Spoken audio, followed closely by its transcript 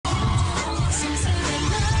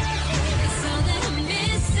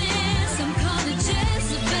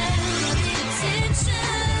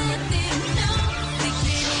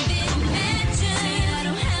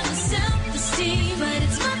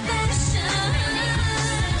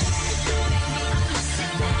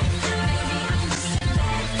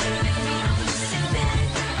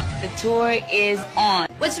tour is on.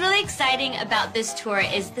 What's really exciting about this tour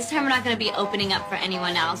is this time we're not going to be opening up for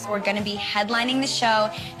anyone else. We're going to be headlining the show,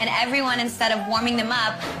 and everyone, instead of warming them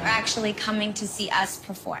up, are actually coming to see us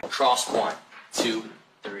perform. Cross 1, 2,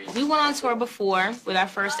 3. We went on tour before with our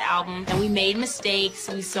first album, and we made mistakes.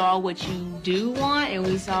 We saw what you do want, and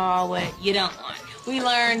we saw what you don't want. We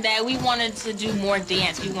learned that we wanted to do more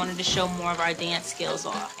dance. We wanted to show more of our dance skills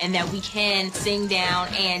off, and that we can sing down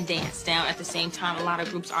and dance down at the same time. A lot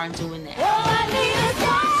of groups aren't doing that.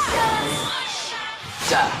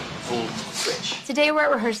 Full switch. Today we're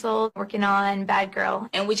at rehearsal working on Bad Girl,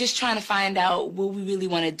 And we're just trying to find out what we really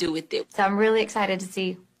want to do with it. so I'm really excited to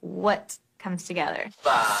see what comes together.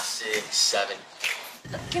 5, 6, 7.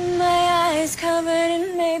 Look in my eyes covered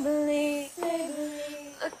in Maybelline.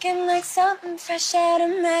 Looking like something fresh out of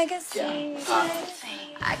magazine.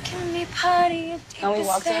 I can be part of your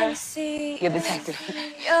deepest fantasy. You're the detective.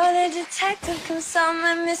 You're the detective, come solve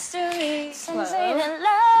my mystery. Some say that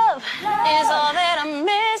love is all that I'm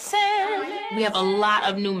missing. We have a lot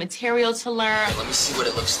of new material to learn. Let me see what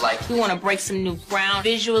it looks like. We want to break some new ground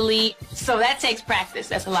visually. So that takes practice.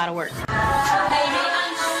 That's a lot of work.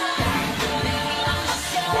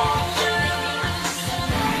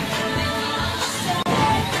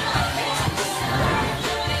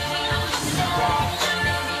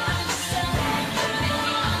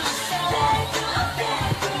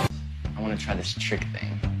 I want to try this trick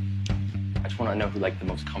thing. I just want to know who like the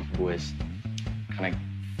most comfortable is. Kind of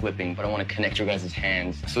flipping, but I want to connect your guys'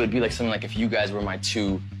 hands. So it'd be like something like if you guys were my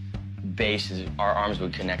two bases, our arms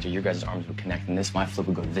would connect, or your guys' arms would connect, and my flip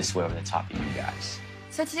would go this way over the top of you guys.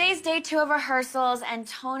 So today's day 2 of rehearsals, and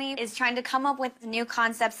Tony is trying to come up with new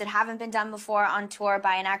concepts that haven't been done before on tour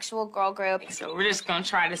by an actual girl group. So we're just going to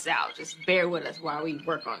try this out. Just bear with us while we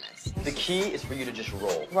work on this. The key is for you to just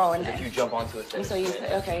roll. Roll in If there. you jump onto it, then So you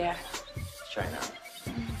say, okay, yeah. let's try it now.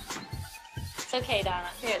 It's okay, Donna.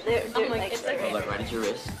 Here, It's okay. Roll that right at your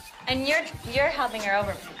wrist. And you're helping her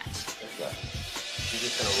over pretty much. That's right. You're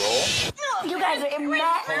just gonna roll. You guys are in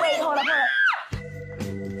that. Wait, hold up.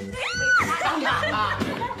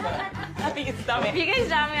 If you guys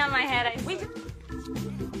drop me on my head,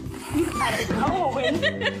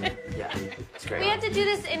 Yeah, that's great. We have to do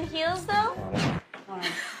this in heels, though?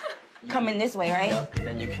 Coming this way, right? Yep,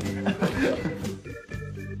 then you can.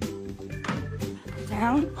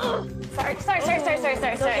 Down. Sorry. It's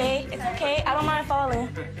okay. It's okay. I don't mind falling.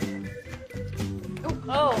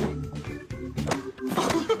 Oh.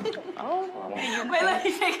 Wait, let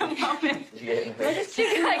me take a moment. Did you get it in the face?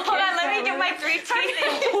 Hold on, let me get my 3 teeth in.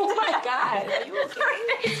 Oh, my God. Are you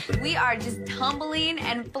okay? We are just tumbling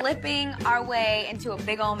and flipping our way into a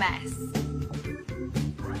big old mess.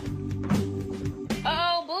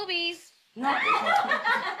 Oh, boobies. No.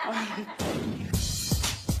 Hi.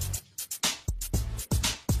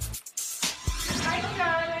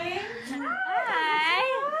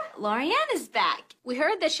 Lorianne is back. We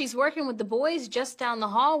heard that she's working with the boys just down the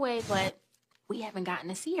hallway, but we haven't gotten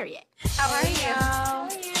to see her yet. How are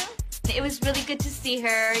you? It was really good to see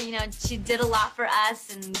her. You know, she did a lot for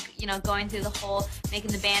us and, you know, going through the whole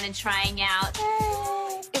making the band and trying out.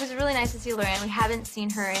 It was really nice to see Lorianne. We haven't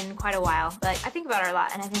seen her in quite a while, but I think about her a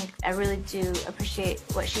lot, and I really do appreciate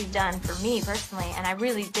what she's done for me personally, and I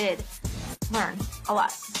really did learn a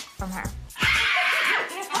lot from her.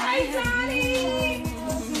 Hi, Donnie!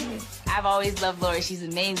 I've always loved Lori. She's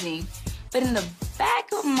amazing. But in the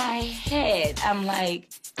back of my head, I'm like,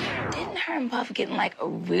 didn't her and Puff get in, like, a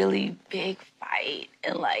really big fight?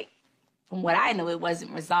 And, like, from what I know, it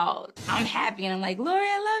wasn't resolved. I'm happy, and I'm like, Lori,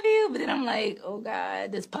 I love you. But then I'm like, oh,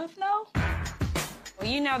 God, does Puff know? Well,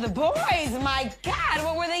 you know, the boys, my God,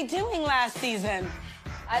 what were they doing last season?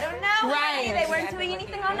 I don't know. Right. They weren't doing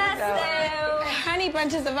anything on us, though. Honey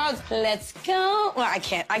bunches of oats. Let's go. Well, I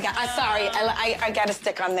can't. Sorry. I got to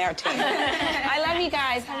stick on their team. I love you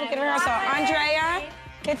guys. Have a good rehearsal. Andrea,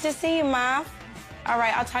 good to see you, Mom. All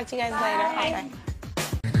right, I'll talk to you guys later. Okay.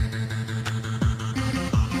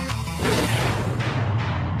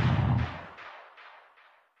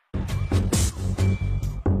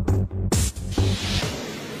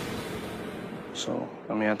 So,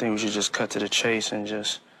 I mean, I think we should just cut to the chase and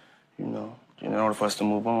just, you know, in order for us to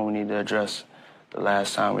move on, we need to address the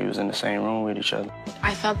last time we was in the same room with each other.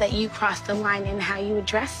 I felt that you crossed the line in how you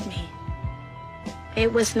addressed me.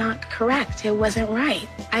 It was not correct. It wasn't right.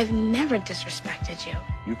 I've never disrespected you.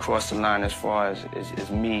 You crossed the line as far as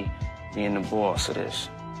me being the boss of this.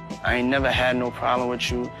 I ain't never had no problem with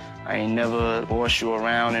you. I ain't never bossed you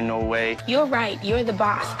around in no way. You're right. You're the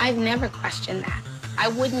boss. I've never questioned that. I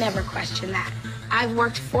would never question that. I've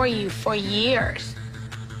worked for you for years.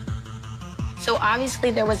 So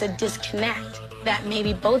obviously there was a disconnect. that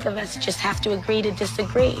maybe both of us just have to agree to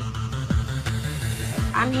disagree.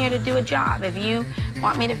 I'm here to do a job. If you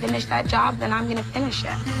want me to finish that job, then I'm gonna finish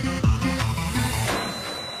it.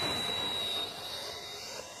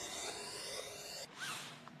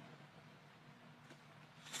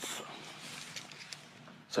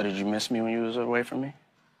 So did you miss me when you was away from me?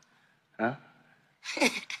 Huh?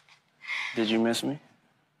 Did you miss me?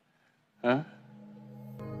 Huh?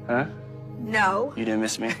 Huh? No. You didn't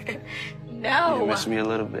miss me? No. You didn't miss me a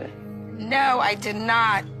little bit. No, I did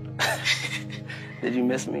not. Did you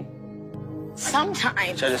miss me?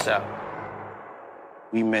 Sometimes. Check this out.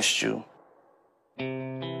 We missed you. You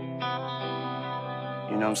know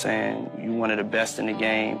what I'm saying? You one of the best in the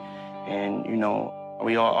game, and you know,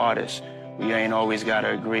 we all artists. We ain't always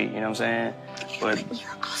gotta agree, you know what I'm saying? But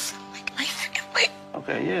you're awesome.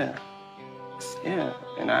 okay, yeah. Yeah,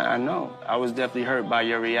 and I know. I was definitely hurt by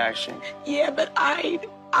your reaction. Yeah, but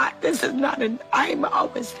this is not I'm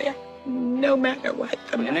always there, no matter what.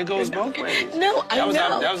 And it goes both ways. No, I know.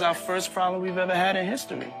 That was our first problem we've ever had in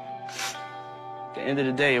history. At the end of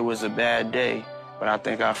the day, it was a bad day, but I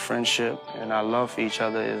think our friendship and our love for each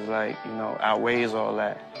other is like, you know, outweighs all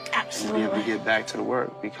that. Absolutely. And we get back to the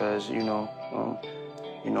work because, you know,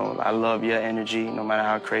 I love your energy no matter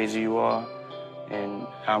how crazy you are. And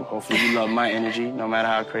hopefully you love my energy, no matter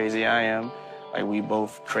how crazy I am. Like, we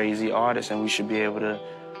both crazy artists, and we should be able to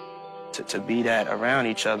be that around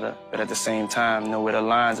each other, but at the same time, know where the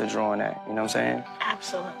lines are drawn at. You know what I'm saying?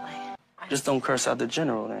 Absolutely. Just don't curse out the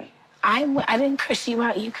general, then. I didn't curse you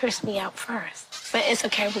out. You cursed me out first. But it's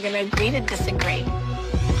okay. We're going to agree to disagree.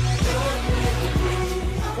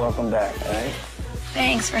 Welcome back, all right?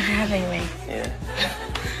 Thanks for having me. Yeah.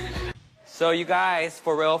 So you guys,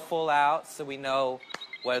 for real, full out, so we know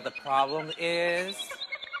what the problem is.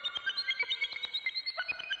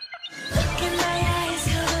 Look in my eyes,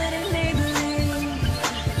 covered in Maybelline.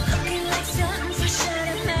 Looking like something fresh out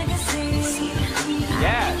of magazine.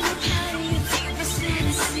 Yes. How do you deep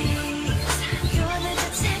fantasies? You're the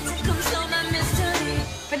detective, come solve my mystery.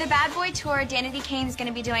 For the Bad Boy Tour, Danity Kane is going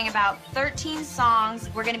to be doing about 13 songs.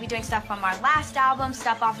 We're going to be doing stuff from our last album,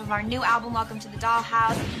 stuff off of our new album, Welcome to the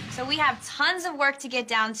Dollhouse. So we have tons of work to get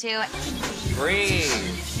down to. Breathe.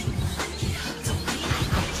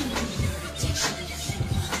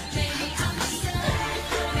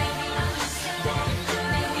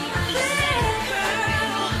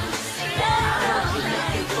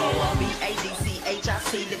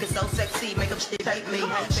 Looking so sexy, make them shit hate me.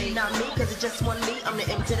 She not me, cause it just want me. I'm the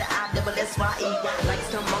M to the I, double S-Y-E. Lights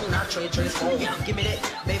come on, now transform. Give me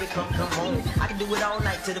that, baby, come home. I can do it all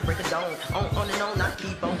night till the break of dawn. On and on, I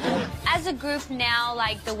keep on going. As a group now,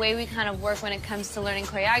 like the way we kind of work when it comes to learning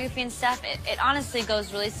choreography and stuff, it honestly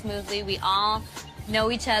goes really smoothly. We all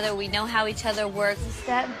know each other. We know how each other works.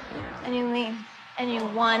 Step, and you lean, and you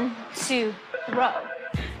 1, 2, throw.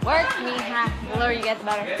 Work me half. The lower you get, the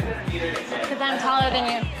better. Because I'm taller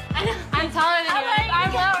than you. I know. I'm taller than you.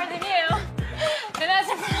 I'm lower than you. Then that's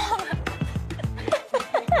a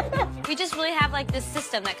problem. We just really have like this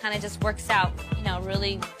system that kind of just works out, you know,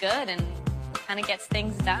 really good and kind of gets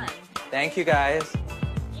things done. Thank you, guys.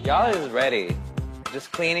 Y'all is ready.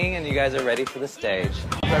 Just cleaning, and you guys are ready for the stage.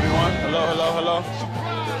 Everyone, hello.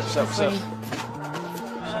 What's up,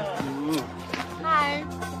 Hi.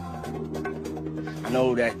 I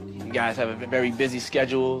know that you guys have a very busy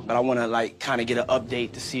schedule, but I want to, like, kind of get an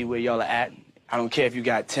update to see where y'all are at. I don't care if you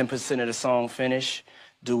got 10% of the song finished.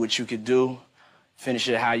 Do what you could do. Finish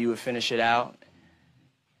it how you would finish it out.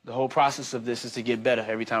 The whole process of this is to get better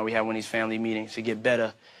every time we have one of these family meetings, to get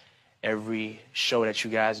better every show that you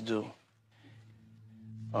guys do.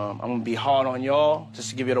 I'm going to be hard on y'all,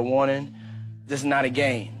 just to give you a warning. This is not a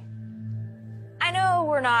game. I know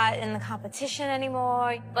we're not in the competition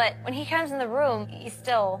anymore, but when he comes in the room, you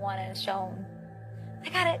still want to show him. I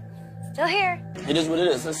got it. Still here. It is what it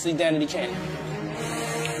is. Let's see Danity Kane.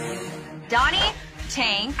 Donnie,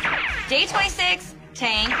 Tang, Day 26,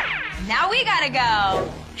 Tang. Now we gotta go.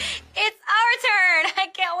 It's our turn. I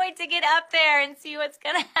can't wait to get up there and see what's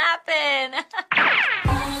gonna happen.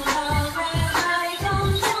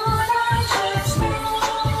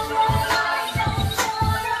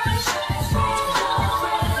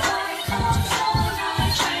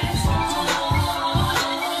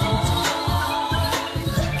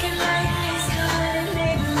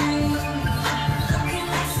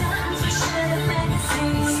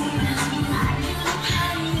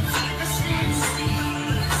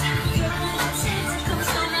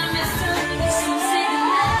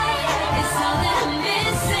 It's all in the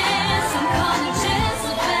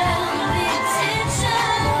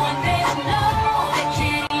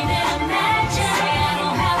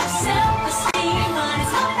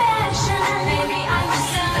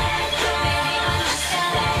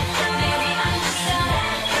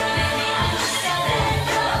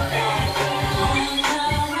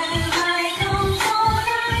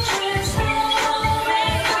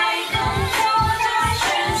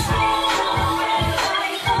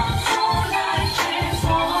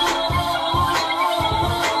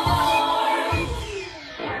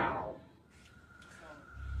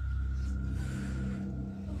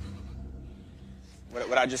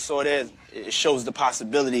what I just saw there, it shows the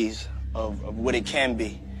possibilities of what it can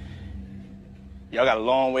be. Y'all got a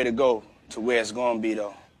long way to go to where it's gonna be,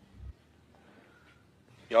 though.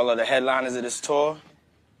 Y'all are the headliners of this tour,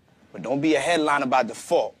 but don't be a headliner by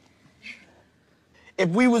default. If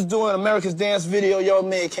we was doing America's Dance Video, y'all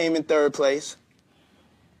may have came in 3rd place.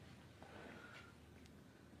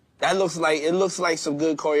 It looks like some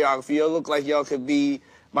good choreography. Y'all look like y'all could be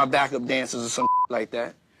my backup dancers or some like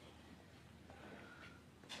that.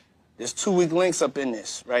 There's 2 weak links up in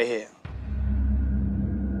this, right here.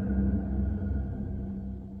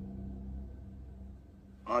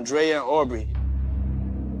 Andrea and Aubrey.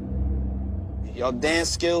 Y'all dance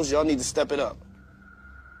skills, y'all need to step it up.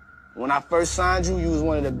 When I first signed you, you was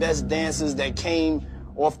one of the best dancers that came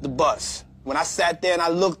off the bus. When I sat there and I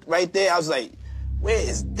looked right there, I was like, where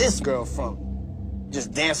is this girl from?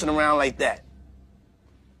 Just dancing around like that.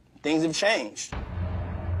 Things have changed, all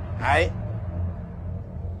right?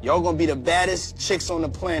 Y'all gonna be the baddest chicks on the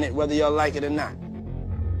planet, whether y'all like it or not.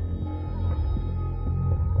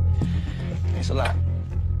 Thanks a lot.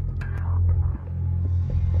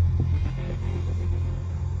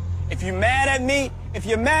 If you're mad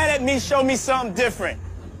at me, show me something different.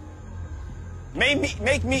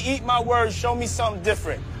 Make me eat my words, show me something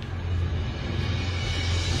different.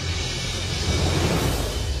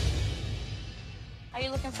 Are you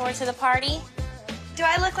looking forward to the party? Do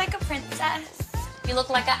I look like a princess? You look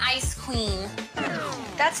like an ice queen.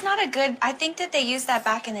 That's not a good... I think that they used that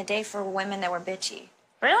back in the day for women that were bitchy.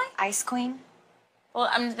 Really? Ice queen? Well,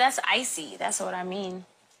 that's icy. That's what I mean.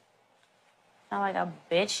 Not like a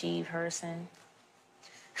bitchy person.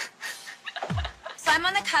 So I'm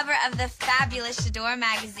on the cover of the fabulous J'adore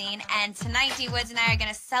magazine, and tonight D Woods and I are going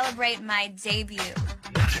to celebrate my debut.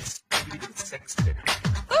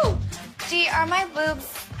 Ooh! D, are my boobs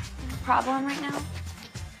a problem right now?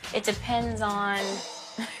 It depends on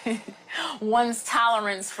one's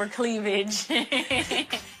tolerance for cleavage. D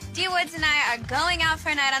Woods and I are going out for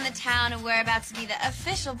a night on the town, and we're about to be the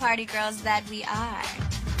official party girls that we are.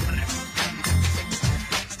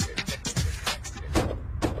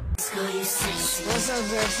 What's up,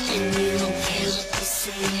 Betsy?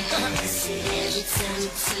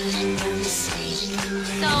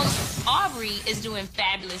 So, Aubrey is doing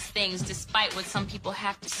fabulous things despite what some people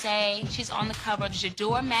have to say. She's on the cover of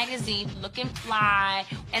J'adore magazine, looking fly.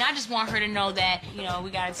 And I just want her to know that, you know, we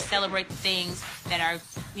gotta celebrate the things that are,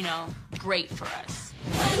 you know, great for us.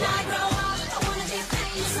 When I grow up, I wanna be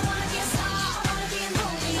famous, I wanna be a star, I wanna be in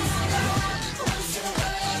movies. I grow up, I wanna see the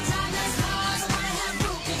world, drive nice cars, I wanna have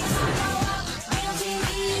groupies. I grow up, be on TV,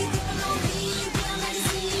 people know me, be on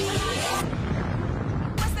magazine.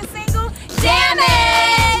 What's the single? Damn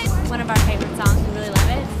it! One of our favorite songs, we really love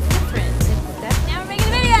it. It's different. Now we're making a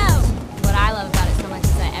video! What I love about it so much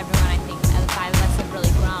is that everyone, I think, the 5 of us have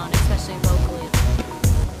really grown, especially vocally.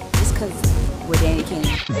 Just because we're Danny King.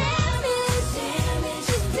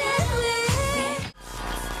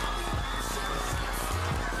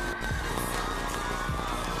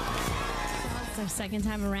 Our second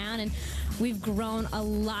time around, and we've grown a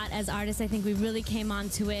lot as artists. I think we really came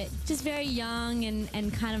onto it just very young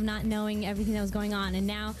and kind of not knowing everything that was going on, and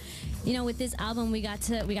now, you know, with this album we got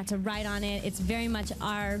to write on it. It's very much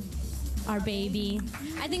our baby.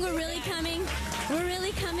 I think we're really coming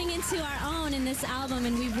into our own in this album,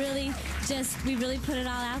 and we really put it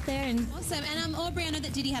all out there. And awesome. And Aubrey, I know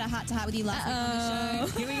that Diddy had a heart-to-heart with you last week on the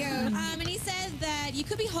show. Here we go. And he said that you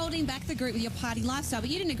could be holding back the group with your party lifestyle, but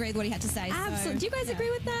you didn't agree with what he had to say. Absolutely. Do you guys agree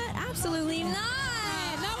with that? Absolutely not.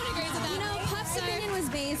 No one agrees with that. You know, Puff's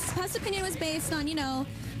opinion was based on, you know,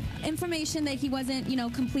 information that he wasn't, you know,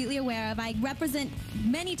 completely aware of. I represent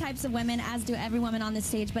many types of women, as do every woman on this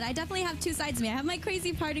stage, but I definitely have 2 sides to me. I have my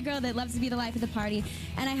crazy party girl that loves to be the life of the party,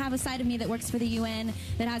 and I have a side of me that works for the UN,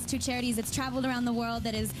 that has 2 charities, that's traveled around the world,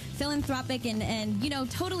 that is philanthropic and you know,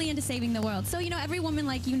 totally into saving the world. So, you know, every woman,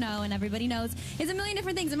 like you know, and everybody knows, is a million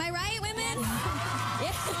different things. Am I right, women?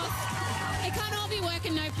 Yeah. It can't all be work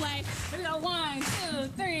and no play. We go 1, 2,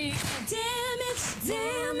 3. Damn it,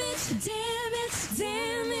 damn it, damn it,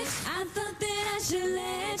 damn it. I thought that I should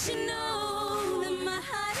let you know that my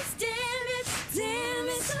heart is damn it,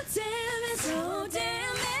 so damn it, so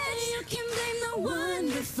damn it. You can blame the one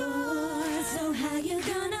before. So how you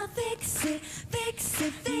gonna fix it, fix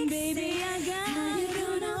it, fix Baby, it? I got How you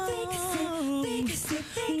gonna fix it, fix it,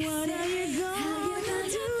 fix it? What are you gonna How you gonna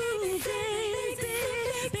do? fix it,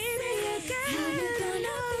 fix it, baby, I got How you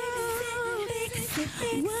gonna fix it, fix it,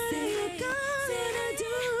 fix it? What are you gonna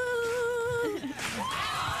do?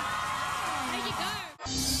 There you go.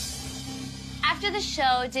 I after the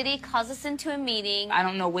show, Diddy calls us into a meeting. I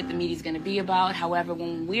don't know what the meeting's gonna be about. However,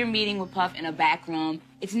 when we're meeting with Puff in a back room,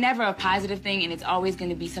 it's never a positive thing, and it's always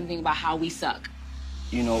gonna be something about how we suck.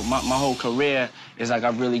 You know, my whole career is like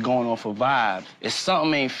I'm really going off a vibe. If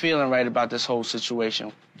something ain't feeling right about this whole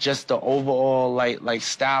situation, just the overall like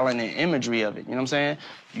styling and imagery of it, you know what I'm saying?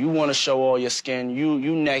 You want to show all your skin,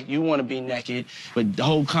 you want to be naked, but the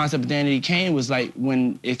whole concept of Danity Kane was like,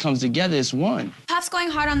 when it comes together, it's one. Puff's going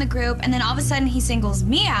hard on the group, and then all of a sudden he singles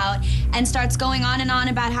me out and starts going on and on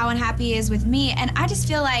about how unhappy he is with me, and I just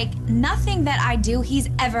feel like nothing that I do he's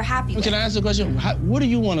ever happy with. Can I ask a question? What do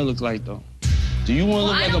you want to look like, though? Do you want to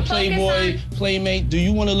look like a playboy, playmate? Do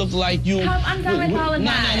you want to look like you? Puff, I'm done with all of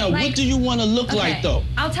that. No. Like, what do you want to look like, though?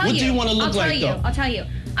 I'll tell you. What do you want to look like, though? I'll tell you.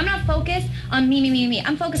 I'm not focused on me.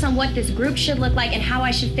 I'm focused on what this group should look like and how I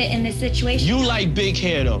should fit in this situation. You like big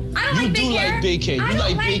hair, though. I don't like big hair. You do like big hair. You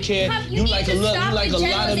like big hair. Puff, you like a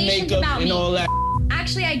lot of makeup and all that.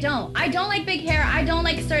 Actually, I don't. I don't like big hair. I don't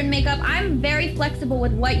like certain makeup. I'm very flexible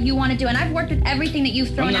with what you want to do, and I've worked with everything that you've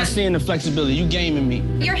thrown I'm not seeing the flexibility. You gaming me.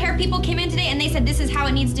 Your hair people came in today, and they said this is how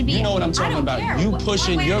it needs to be. You know what I'm talking about. Care. You're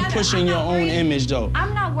pushing your own image, though.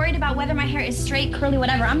 I'm not worried about whether my hair is straight, curly,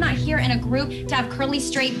 whatever. I'm not here in a group to have curly,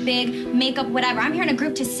 straight, big, makeup, whatever. I'm here in a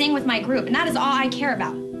group to sing with my group, and that is all I care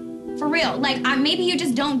about. For real. Like, maybe you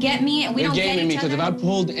just don't get me, and we don't get each other. You're gaming me, because if I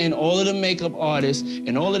pulled in all of the makeup artists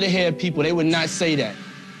and all of the hair people, they would not say that.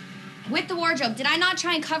 With the wardrobe, did I not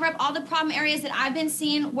try and cover up all the problem areas that I've been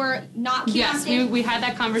seeing were not cute? Yes, we had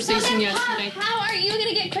that conversation yesterday. How are you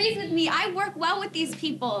gonna get crazy with me? I work well with these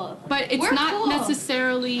people. But it's not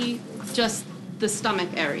necessarily just the stomach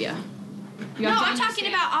area. No, I'm talking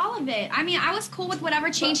about all of it. I mean, I was cool with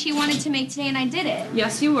whatever change he wanted to make today, and I did it.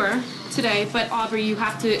 Yes, you were today, but Aubrey, you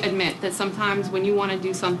have to admit that sometimes when you want to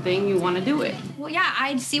do something, you want to do it. Well, yeah,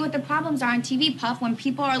 I see what the problems are on TV, Puff. When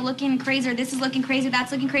people are looking crazy, or this is looking crazy,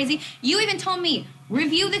 that's looking crazy. You even told me,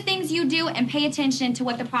 review the things you do and pay attention to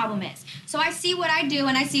what the problem is. So I see what I do,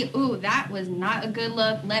 and I see, ooh, that was not a good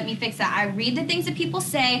look. Let me fix that. I read the things that people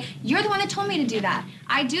say. You're the one that told me to do that.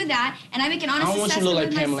 I do that, and I make an honest assessment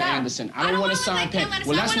with myself. I don't want you to look like Pamela Anderson. I don't want to sign Pamela.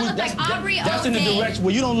 Well, I want to look like Aubrey. That's in the direction.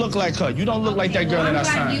 Well, you don't look like her. You don't look like that girl that I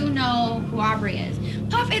signed. I'm glad you know who Aubrey is.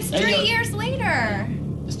 Puff, it's 3 years later.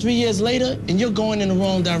 It's 3 years later, and you're going in the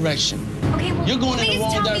wrong direction. Okay, well, you're going in the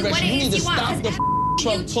wrong direction. You need to stop the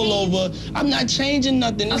truck, pull over. I'm not changing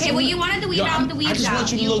nothing. Okay, well, you wanted the weed out, the weed's out. I just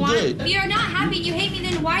want you to look good. If you're not happy, you hate me,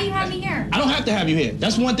 then why you have me here? I don't have to have you here.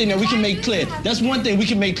 That's one thing that we can make clear. That's one thing we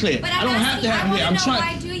can make clear. I don't have to have you here. I'm trying.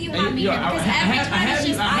 Why do you have me here? Because every time it's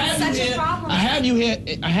just such a problem. I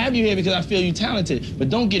have you here because I feel you talented. But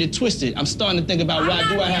don't get it twisted. I'm starting to think about why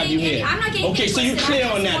do I have you here. I'm not getting okay, so you clear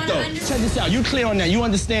on that though. Check this out. You clear on that. You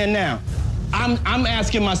understand now. I'm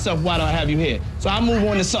asking myself why do I have you here. So I'll move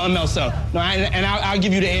on to something else. I'll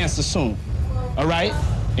give you the answer soon. All right?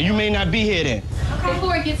 And you may not be here then. Okay.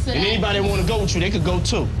 Before it gets to that. And anybody that want to go with you, they could go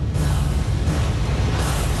too.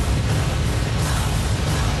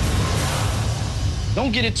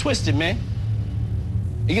 Don't get it twisted, man.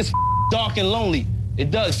 It gets dark and lonely.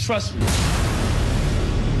 It does, trust me.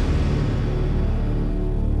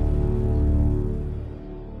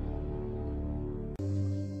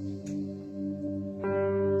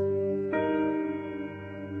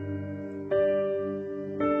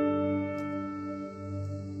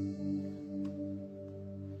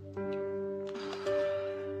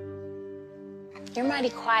 You're mighty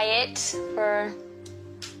quiet for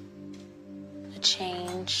a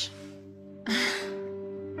change.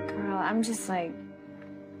 Girl, I'm just like...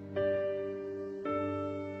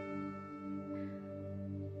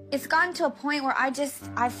 It's gotten to a point where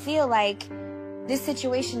I feel like this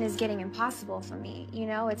situation is getting impossible for me, you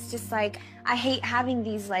know? It's just like, I hate having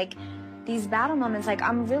these battle moments. Like,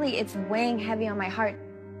 it's weighing heavy on my heart.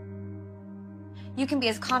 You can be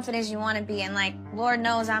as confident as you want to be, and like, Lord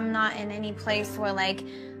knows I'm not in any place where like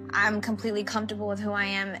I'm completely comfortable with who I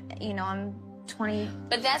am. You know, I'm 20.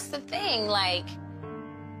 But that's the thing, like,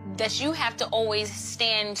 that you have to always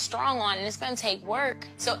stand strong on, and it's going to take work.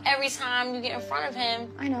 So every time you get in front of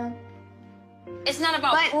him, I know. It's not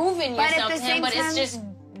about proving yourself to him, but it's just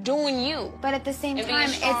doing you. But at the same time,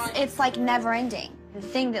 it's like never ending. The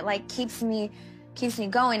thing that like keeps me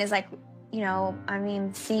going is like, you know, I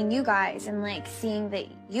mean, seeing you guys and like seeing that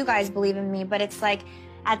you guys believe in me. But it's like,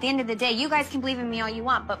 at the end of the day, you guys can believe in me all you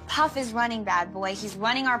want, but Puff is running Bad Boy. He's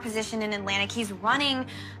running our position in Atlantic. He's running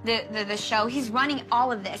the show. He's running all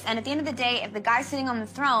of this. And at the end of the day, if the guy sitting on the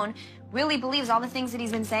throne really believes all the things that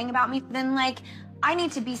he's been saying about me, then like, I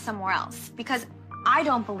need to be somewhere else because I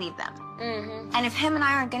don't believe them. Mm-hmm. And if him and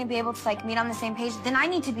I aren't going to be able to like meet on the same page, then I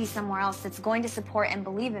need to be somewhere else that's going to support and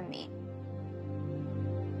believe in me.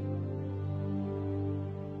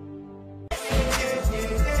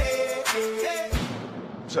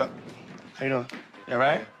 What's up? How you doing? You all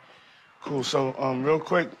right? Cool. So, real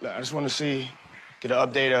quick, I just want to see, get an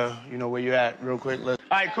update of, you know, where you at real quick. All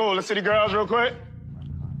right, cool. Let's see the girls real quick.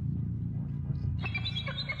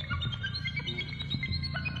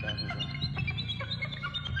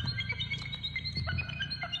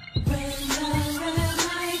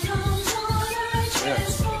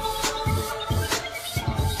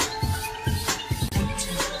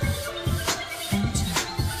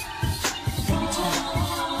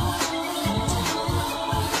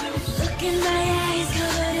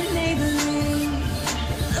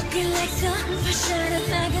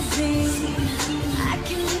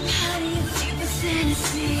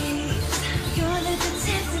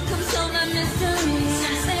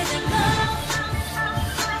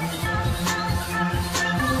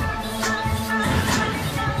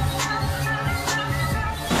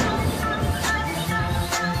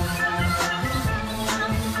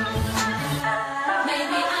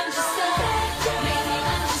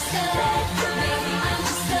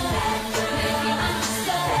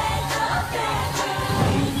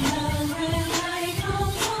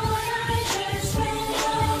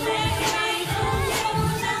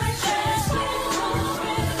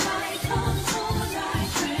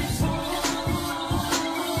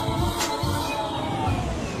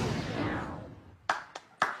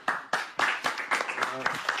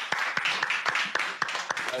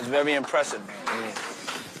 That was very impressive. Can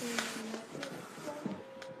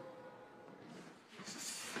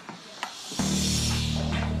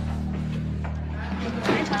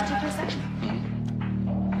I talk to you for a second?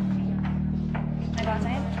 Can I go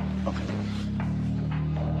outside? Okay.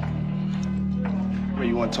 Where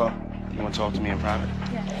you want to talk? You want to talk to me in private?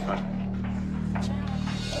 Yeah. All right.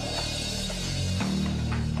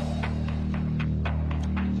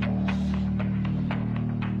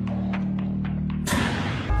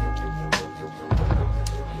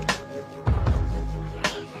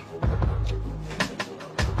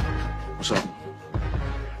 What's up?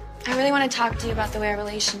 I really want to talk to you about the way our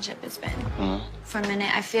relationship has been. For a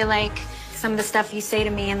minute, I feel like some of the stuff you say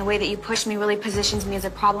to me and the way that you push me really positions me as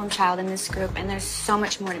a problem child in this group, and there's so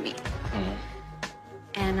much more to me.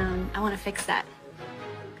 And I want to fix that.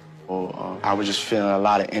 Well, I was just feeling a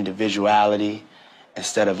lot of individuality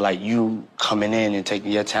instead of like you coming in and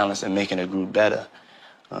taking your talents and making the group better.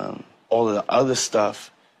 All of the other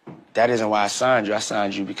stuff, that isn't why I signed you. I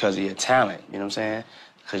signed you because of your talent, you know what I'm saying?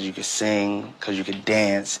 Because you could sing, because you could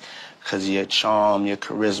dance, because of your charm, your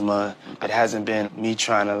charisma. It hasn't been me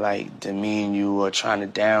trying to like demean you or trying to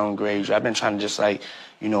downgrade you. I've been trying to just like,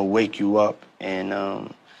 you know, wake you up and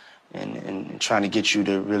trying to get you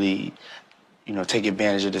to really, you know, take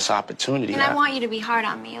advantage of this opportunity. And I want you to be hard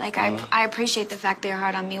on me. Like, I appreciate the fact that you're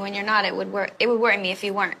hard on me. When you're not, it would worry me if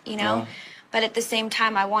you weren't, you know? But at the same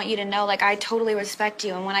time, I want you to know, like, I totally respect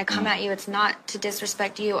you. And when I come at you, it's not to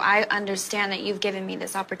disrespect you. I understand that you've given me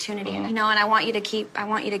this opportunity, you know, and I want you to keep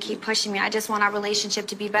pushing me. I just want our relationship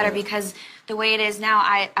to be better because the way it is now,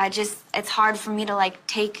 I just, it's hard for me to, like,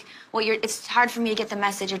 take what it's hard for me to get the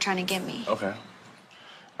message you're trying to give me. Okay.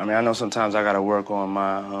 I mean, I know sometimes I got to work on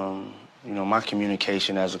my, you know, my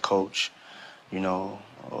communication as a coach, you know,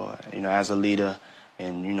 or, you know, as a leader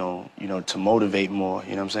and, you know, to motivate more, you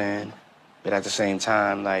know what I'm saying? But at the same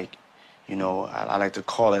time, like, you know, I like to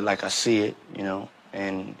call it like I see it, you know?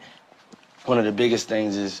 And one of the biggest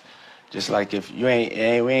things is just like if you we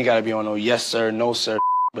ain't got to be on no yes, sir, no, sir,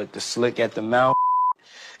 but the slick at the mouth,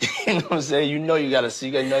 you know what I'm saying? You know you got to see,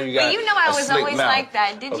 you know you got But you know I was always mouth. like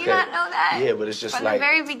that. Did you not know that? Yeah, but it's just From like... the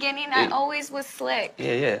very beginning, I always was slick.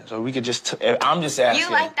 Yeah. So we could just... I'm just asking... You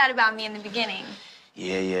liked that about me in the beginning.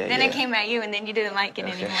 Yeah. Then it came at you, and then you didn't like it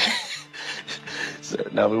anymore. So,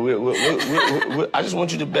 no, but I just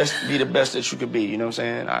want you to be the best that you could be, you know what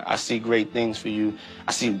I'm saying? I see great things for you.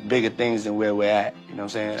 I see bigger things than where we're at, you know what I'm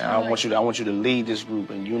saying? Totally. I want you to lead this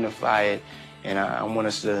group and unify it, and I want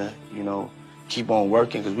us to, you know, keep on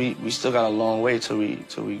working, because we still got a long way till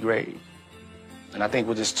we great. And I think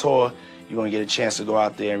with this tour, you're going to get a chance to go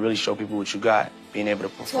out there and really show people what you got, being able to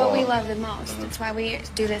perform. It's what we love the most. That's why we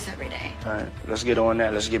do this every day. All right, let's get on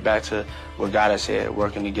that. Let's get back to what got us here,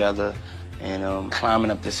 working together and climbing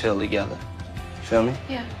up this hill together. You feel me?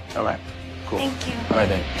 Yeah. All right, cool. Thank you. All right,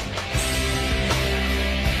 then.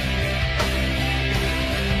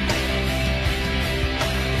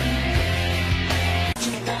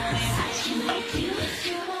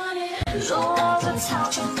 All the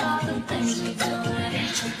talk about the things we do.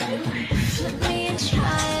 Flip me and try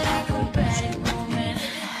it acrobatic moment.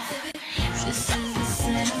 This is the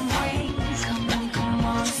same way. Come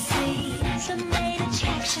on, see. The main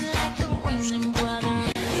attraction like the Ringling Brothers. You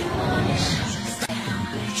wanna show us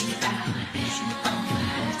that, baby.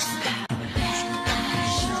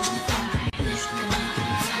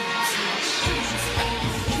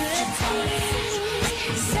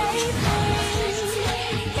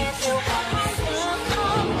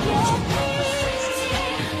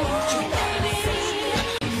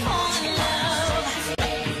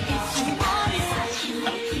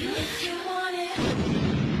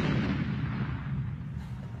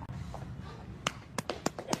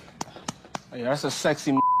 Yeah, that's a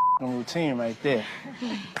sexy routine right there.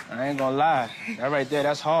 I ain't gonna lie. That right there,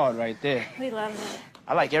 that's hard right there. We love it.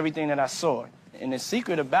 I like everything that I saw. And the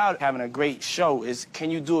secret about having a great show is,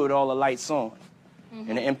 can you do it with all the lights on in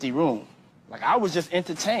an empty room? Like, I was just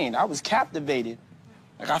entertained. I was captivated.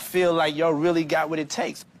 Like, I feel like y'all really got what it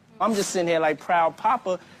takes. I'm just sitting here like proud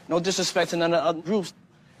papa, no disrespect to none of the other groups.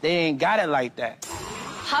 They ain't got it like that.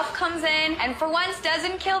 Puff comes in and for once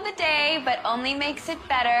doesn't kill the day, but only makes it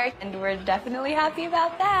better. And we're definitely happy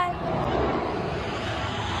about that.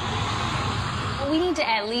 We need to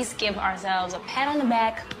at least give ourselves a pat on the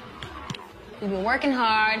back. We've been working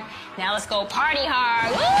hard. Now let's go party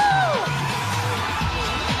hard. Woo!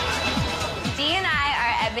 Dee and I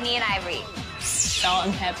are Ebony and Ivory. Salt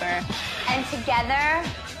and pepper. And together,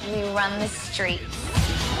 we run the streets.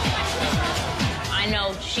 I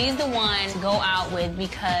know she's the one to go out with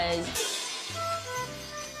because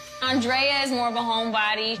Andrea is more of a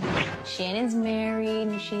homebody. Shannon's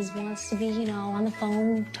married. She wants to be, you know, on the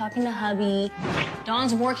phone talking to hubby.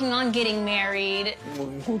 Dawn's working on getting married.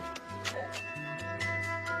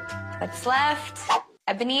 What's left?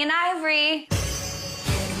 Ebony and Ivory.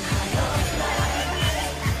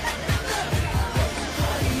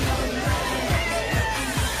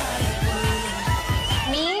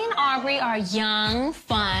 Me and Aubrey are young,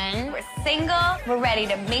 fun. We're single, we're ready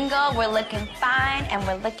to mingle, we're looking fine, and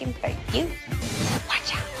we're looking for you.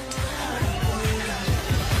 Watch out.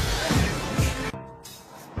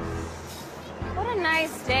 What a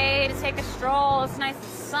nice day to take a stroll. It's nice and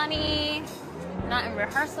sunny. Not in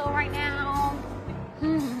rehearsal right now.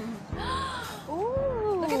 Ooh.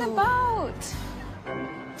 Look at the boat.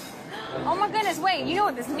 Oh my goodness, wait, you know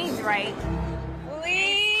what this means, right?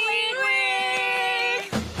 Lead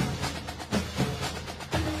week!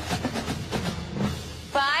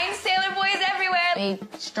 Fine sailor boys everywhere. Big,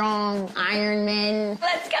 strong Iron Men.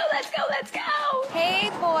 Let's go, let's go, let's go. Hey,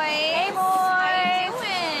 boys. Hey, boys. How you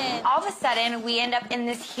doing? All of a sudden, we end up in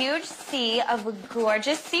this huge sea of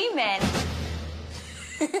gorgeous seamen.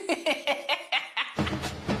 Hey,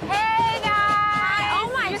 guys. Oh,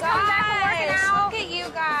 my gosh. Look at you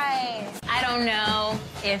guys. I don't know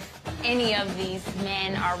if any of these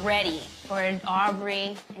men are ready for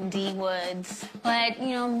Aubrey and Dee Woods, but, you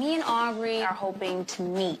know, me and Aubrey are hoping to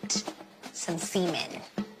meet some seamen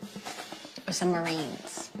or some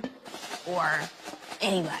Marines or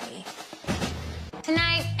anybody.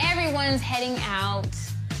 Tonight, everyone's heading out.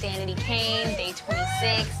 Danity Kane, Day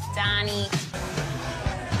 26, Donnie.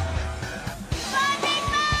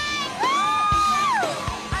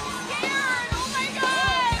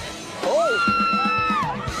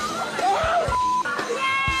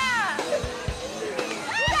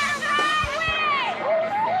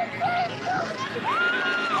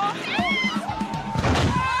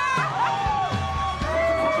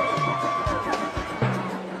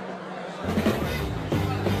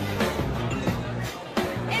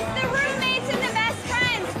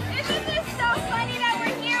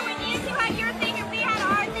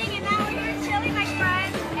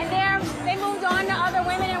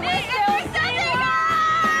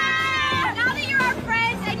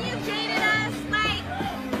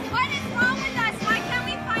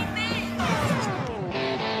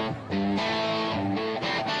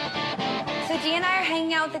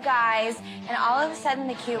 With the guys, and all of a sudden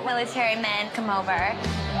the cute military men come over. Yes!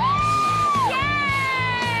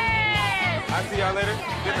 I'll see y'all later.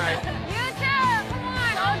 Good night. You too! Come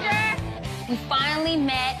on, soldier! We finally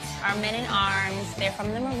met our men in arms. They're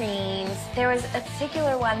from the Marines. There was a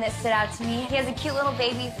particular one that stood out to me. He has a cute little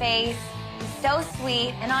baby face. He's so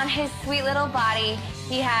sweet, and on his sweet little body,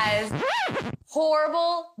 he has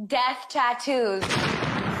horrible death tattoos.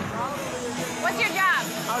 What's your job?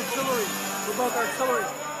 Artillery. We're both artillery.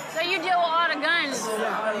 So you deal with all the guns?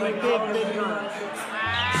 Yeah, like big guns.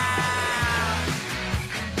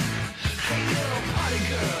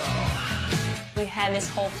 We had this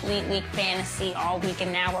whole Fleet Week fantasy all week,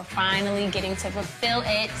 and now we're finally getting to fulfill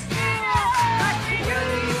it.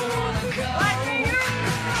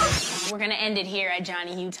 We're gonna end it here at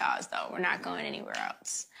Johnny Utah's, though. We're not going anywhere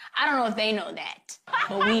else. I don't know if they know that,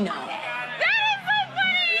 but we know. That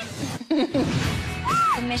is so funny!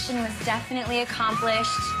 The mission was definitely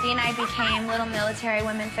accomplished. Dee and I became little military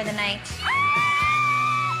women for the night.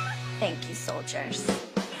 Thank you, soldiers.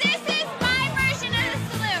 This is my version of the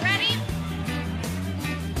salute. Ready?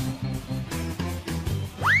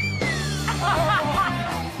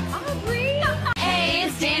 Aubrey! Hey,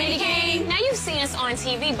 it's Danity Kane. Now, you've seen us on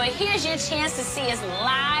TV, but here's your chance to see us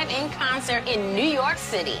live in concert in New York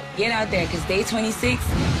City. Get out there, because Day 26,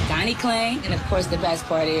 Donnie Klang, and of course the best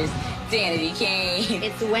part is Danity Kane.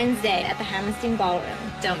 It's Wednesday at the Hammerstein Ballroom.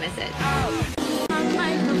 Don't miss it.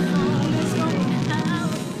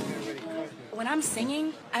 When I'm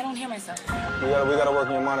singing, I don't hear myself. We gotta work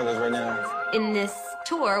on your monitors right now. In this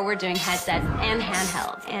tour, we're doing headsets and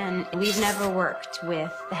handhelds, and we've never worked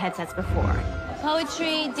with the headsets before.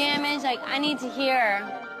 Poetry, damage, like, I need to hear.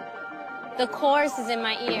 The chorus is in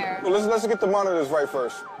my ear. Well, let's get the monitors right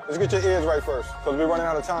first. Let's get your ears right first, because we're running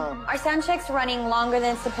out of time. Our sound check's running longer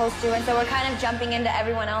than it's supposed to, and so we're kind of jumping into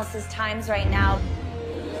everyone else's times right now.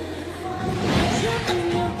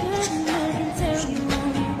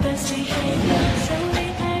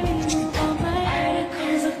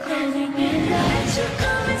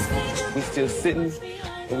 We still sitting,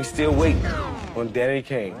 and we still waiting on Danity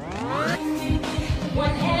Kane.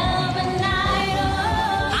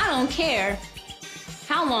 I don't care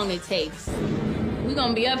how long it takes. We're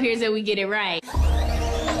gonna be up here till we get it right.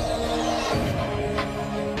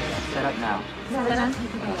 Set up now.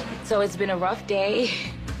 So it's been a rough day,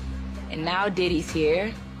 and now Diddy's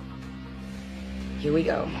here. Here we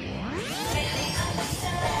go.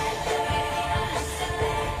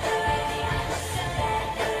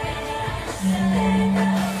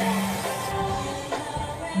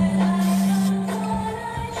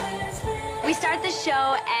 We start the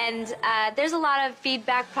show, and there's a lot of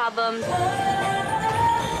feedback problems.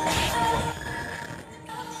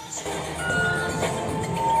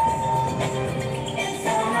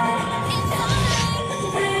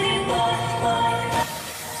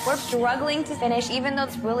 We're struggling to finish, even though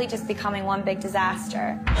it's really just becoming one big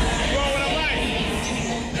disaster. They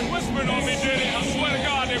whispering on me, Diddy. I swear to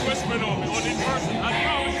God, they whispering on me. On this person, I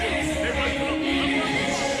promise you. They whispering on me.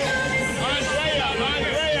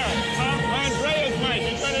 Andrea's mic.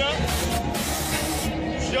 You turn it up?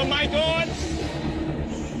 Is your mic on?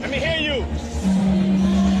 Let me hear you.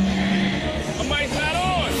 The mic's not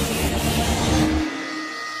on.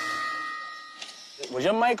 Was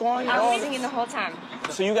your mic on? I was singing the whole time.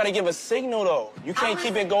 So you gotta give a signal, though. You can't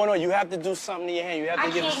keep it going on. You have to do something in your hand. You have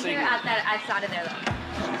to give a signal. I can't hear out side of there,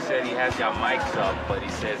 though. He said he has y'all mics up, but he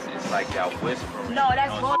says it's like y'all whispering. No,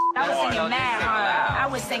 that's bull. I was singing mad hard. I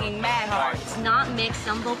was singing mad hard. It's not mixed.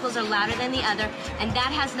 Some vocals are louder than the other, and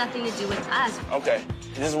that has nothing to do with us. Okay.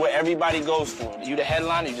 This is what everybody goes through. You the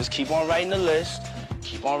headliner, you just keep on writing the list,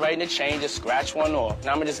 keep on writing the changes, scratch one off.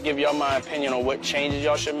 Now I'm gonna just give y'all my opinion on what changes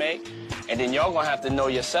y'all should make, and then y'all gonna have to know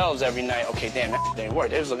yourselves every night, okay, damn, that didn't work.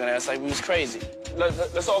 They was looking at us like we was crazy.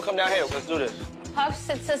 Let's all come down here. Let's do this. Puff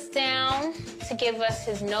sits us down to give us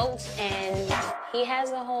his notes, and he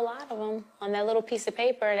has a whole lot of them on that little piece of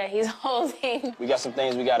paper that he's holding. We got some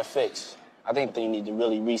things we gotta fix. I think they need to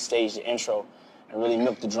really restage the intro and really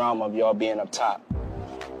milk the drama of y'all being up top.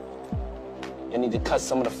 You need to cut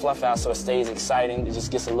some of the fluff out so it stays exciting. It just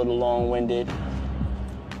gets a little long-winded.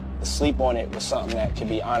 The sleep on it was something that could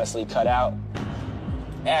be honestly cut out.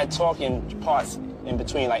 Add talking parts in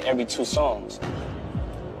between, like every 2 songs.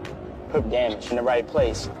 Put damage in the right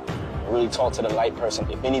place. Really talk to the light person.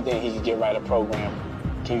 If anything, he could get right a program.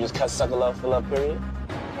 Can you just cut Sucker Love for Love, period?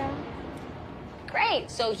 Great.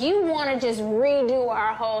 So you want to just redo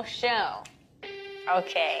our whole show?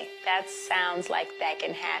 Okay, that sounds like that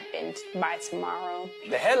can happen by tomorrow.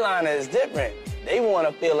 The headliner is different. They want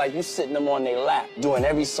to feel like you sitting them on their lap, doing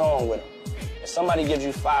every song with them. If somebody gives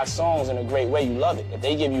you 5 songs in a great way, you love it. If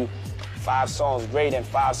they give you 5 songs great and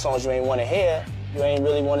 5 songs you ain't want to hear, you ain't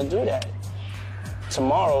really want to do that.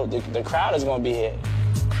 Tomorrow, the crowd is going to be here.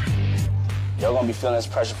 Y'all going to be feeling this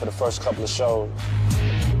pressure for the first couple of shows.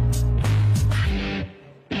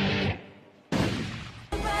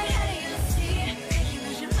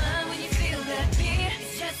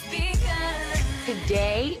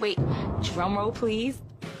 Today, wait, drum roll, please.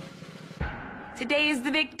 Today is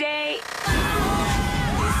the big day.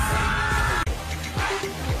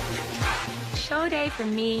 Show day for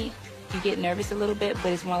me, you get nervous a little bit,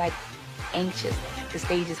 but it's more like anxious. The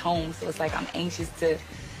stage is home, so it's like I'm anxious to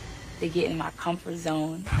get in my comfort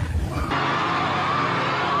zone.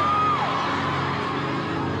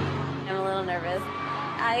 I'm a little nervous.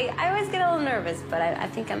 I always get a little nervous, but I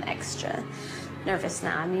think I'm extra nervous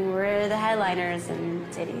now. I mean, we're the headliners, and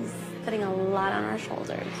Diddy's putting a lot on our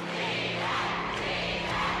shoulders.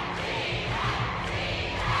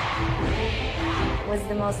 It was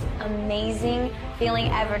the most amazing feeling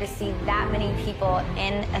ever to see that many people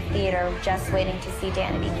in a theater just waiting to see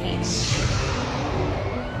Danity Kane.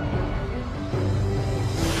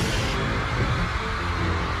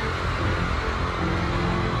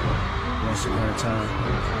 Once upon a time,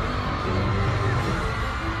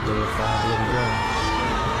 there were 5 little girls.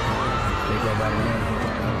 They go by the name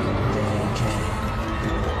Danity Kane.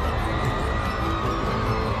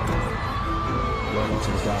 to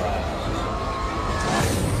the God.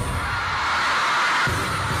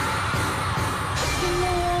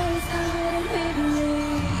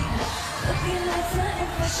 Looking like something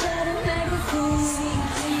fresh out of magazine.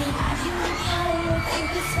 I can be higher, think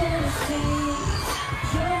it's fantasy.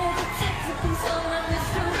 You're the detective who's all my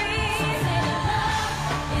mysteries. And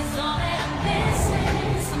love is all that I'm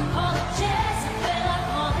missing. Some apologies, I feel like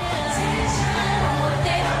all the attention. What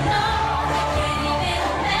they don't know, they can't even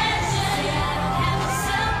imagine. I don't have no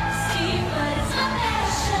self-esteem, but it's my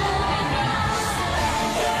passion.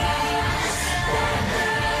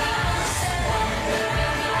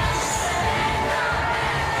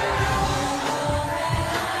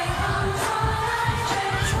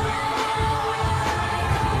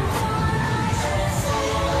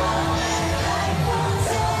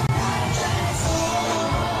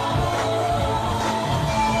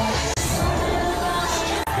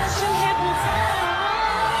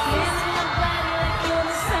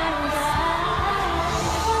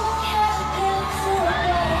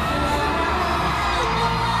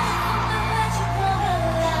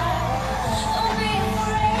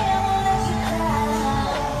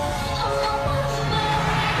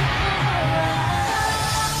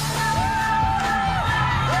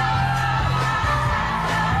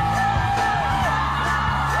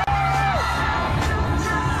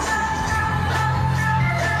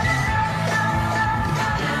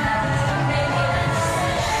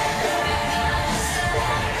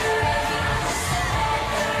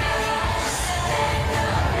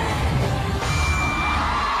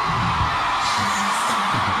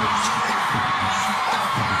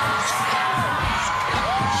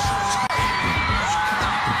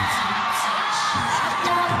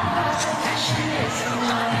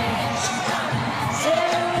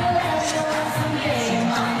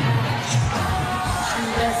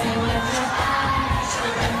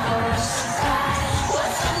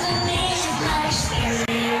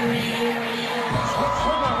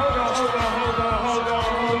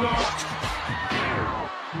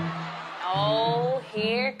 Oh,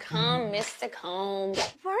 here come Mr. Combs.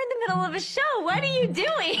 We're in the middle of a show. What are you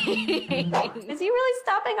doing? Is he really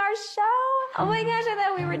stopping our show? Oh my gosh, I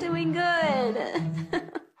thought we were doing good.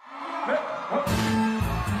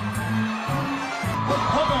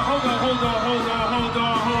 Hold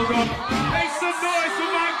on. Make some noise for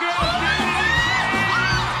my girl, Danny.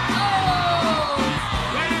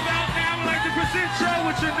 Right about now, I'd like to present you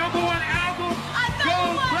with your #1 album,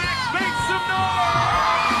 Gold Black. Make some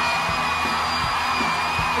noise.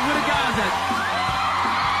 Where the guys at?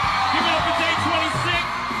 Give it up for day 26.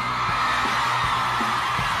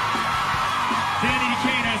 Danny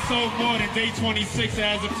Kane has sold more than day 26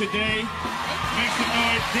 as of today. Make some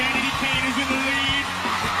noise. Danny Kane is in the lead.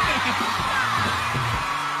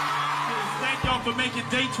 Thank y'all for making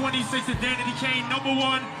day 26 of Danny Kane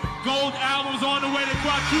 #1 gold albums on the way to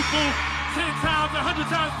quadruple 10 times, 100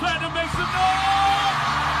 times platinum. Make some noise!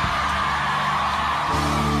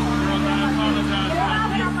 Girls, I apologize.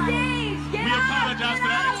 We apologize for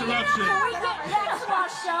that interruption.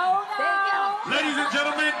 Ladies and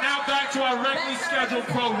gentlemen, now back to our regularly scheduled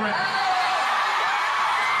program.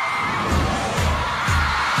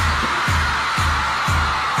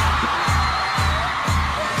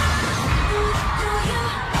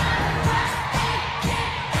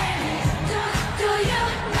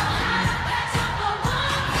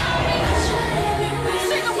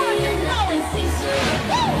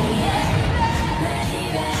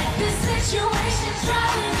 Situation's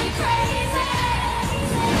driving me crazy.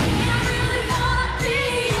 I really wanna be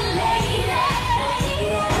a lady.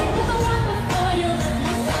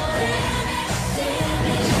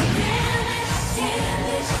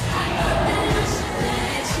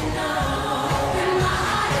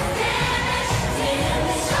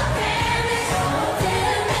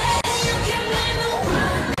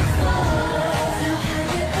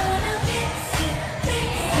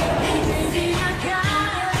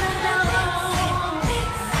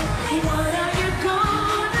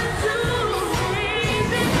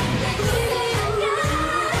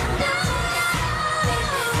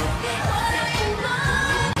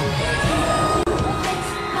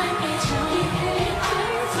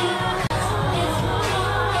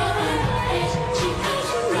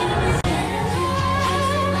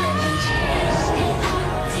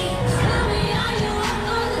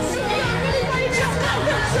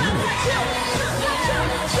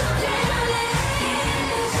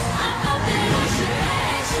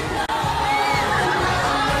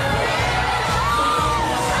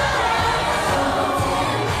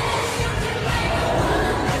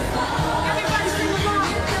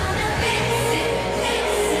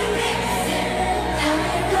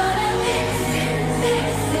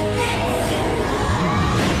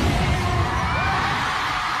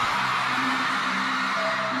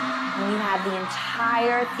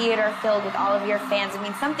 theater filled with all of your fans. I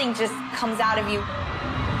mean, something just comes out of you.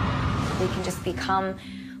 We can just become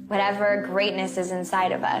whatever greatness is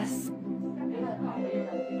inside of us.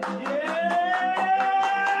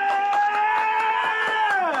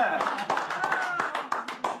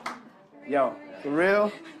 Yo, for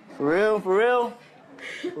real, for real, for real,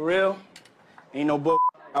 for real, ain't no book.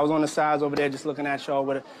 I was on the sides over there just looking at y'all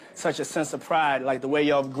with such a sense of pride, like the way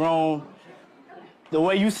y'all have grown, the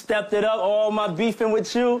way you stepped it up, all my beefing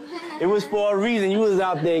with you, it was for a reason. You was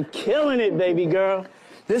out there killing it, baby girl.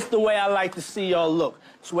 This is the way I like to see y'all look.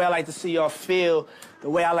 This is the way I like to see y'all feel, the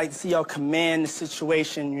way I like to see y'all command the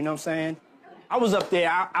situation, you know what I'm saying? I was up there,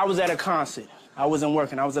 I was at a concert. I wasn't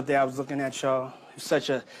working, I was up there, I was looking at y'all. Such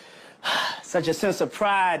a sense of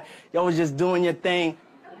pride. Y'all was just doing your thing.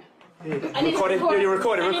 Yeah. Record it. Yeah, you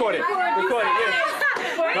record it. Record it. Record it.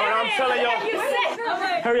 Yeah. No, I'm telling y'all.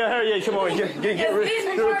 Hurry up. Come on. Get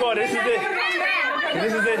record it. This is it.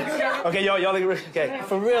 This is it. Okay, y'all. Okay.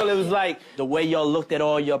 For real, it was like the way y'all looked at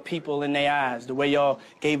all your people in their eyes, the way y'all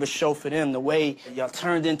gave a show for them, the way y'all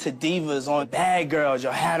turned into divas on Bad Girls.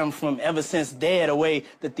 Y'all had them from Ever Since Dead, the way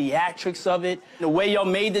the theatrics of it, the way y'all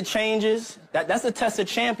made the changes. That's the test of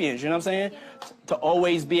champions, you know what I'm saying? To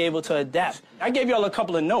always be able to adapt. I gave y'all a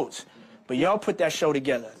couple of notes, but y'all put that show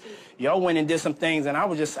together. Y'all went and did some things, and I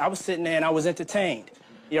was sitting there and I was entertained.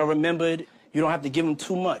 Y'all remembered you don't have to give them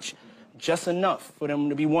too much, just enough for them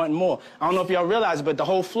to be wanting more. I don't know if y'all realize it, but the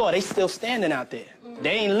whole floor, they still standing out there.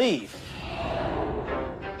 They ain't leave.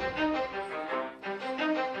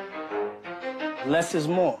 Less is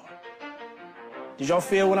more. Did y'all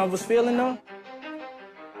feel what I was feeling, though?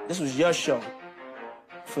 This was your show.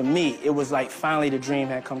 For me, it was like finally the dream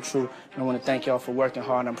had come true. And I want to thank y'all for working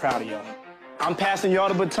hard, and I'm proud of y'all. I'm passing y'all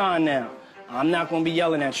the baton now. I'm not going to be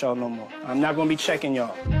yelling at y'all no more. I'm not going to be checking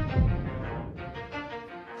y'all.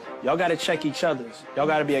 Y'all got to check each other's. Y'all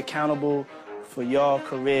got to be accountable for y'all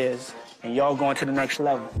careers and y'all going to the next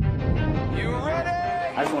level. You ready?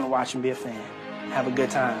 I just want to watch and be a fan. Have a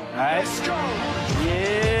good time, all right? Let's go.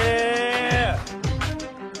 Yeah.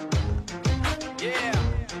 Yeah.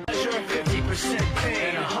 50%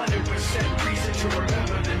 pain, 100% reason to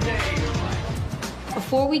remember the name.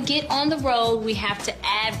 Before we get on the road, we have to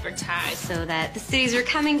advertise so that the cities we're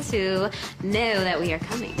coming to know that we are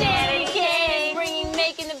coming. Dedicated, bringing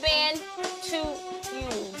making the band to you.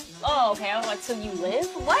 Oh, okay. I was like, till you live?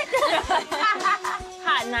 What?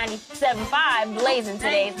 Hot 97.5 blazing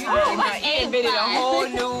today's hot. You invented a whole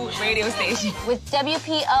new radio station. With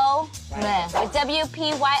WPO, with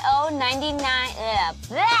WPYO 99,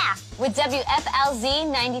 with WFLZ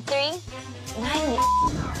 93,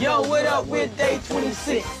 90. Yo, what up? We're Day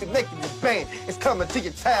 26. Making the band. It's coming to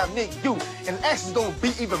your town near you. And the action's gonna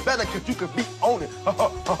be even better because you can be on it.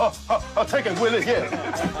 I'll take it, Willie, yeah.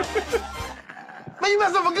 Man, you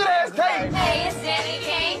messed up a good-ass tape. Hey, it's Danny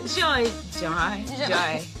Kane. Joy.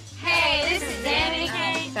 Hey, this is Danny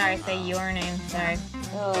Kane. Sorry, say your name. Sorry.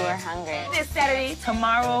 Oh, we're hungry. This Saturday,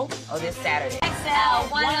 tomorrow, or this Saturday.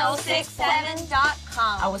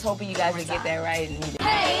 XL1067.com. I was hoping you guys would get that right.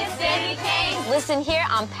 Hey, it's Danny Kane. Listen here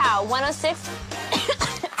on POW 106.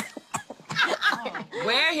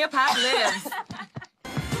 Where hip-hop lives.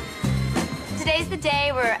 Today's the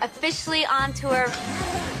day we're officially on tour.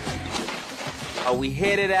 We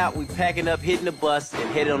headed out, we packing up, hitting the bus, and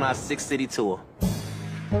headed on our 6-city tour.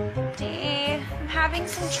 Dee, I'm having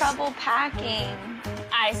some trouble packing.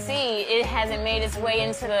 I see. It hasn't made its way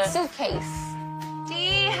into the suitcase.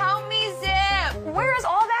 Dee, help me zip. Where is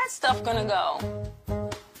all that stuff gonna go?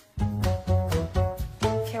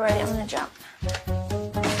 Okay, ready, I'm gonna jump.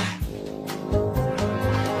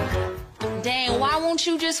 Dang, why won't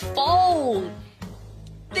you just fold?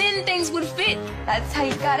 Then things would fit. That's how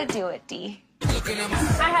you gotta do it, Dee.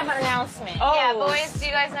 I have an announcement. Oh. Yeah, boys, do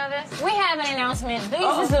you guys know this? We have an announcement.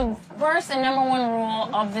 This is the first and #1 rule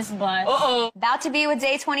of this bus. About to be with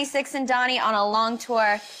Day 26 and Donnie on a long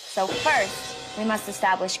tour. So first, we must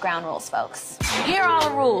establish ground rules, folks. Here are all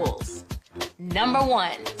the rules.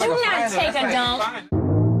 #1, do not take a dump.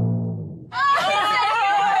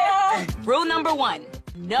 Rule #1,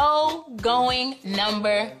 no going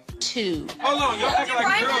 #2. Hold on, y'all acting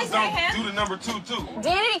like girls don't do the #2 too.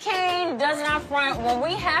 Danny Kane does not front. When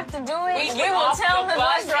we have to do it, We we get will off tell the the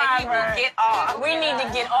bus bus driver. and we will get off. We need to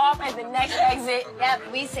get off at the next exit. Yep,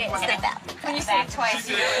 we say it back. When you say it twice,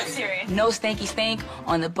 you know it's serious. No stanky stank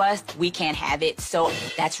on the bus. We can't have it. So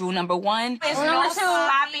that's rule #1. Rule no #2,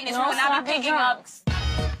 sloppiness. no We're not sloppy picking up.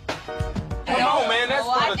 Come on, man, that's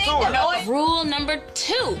for the tour. Rule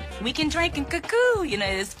 #2, we can drink and cuckoo. You know,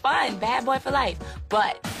 it's fun. Bad boy for life.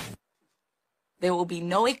 But there will be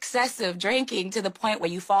no excessive drinking to the point where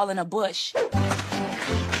you fall in a bush.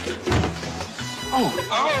 Oh,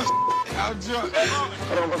 I'm drunk.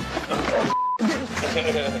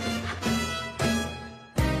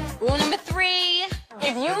 Rule number 3,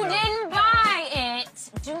 if you didn't buy it,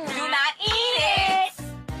 do not eat it.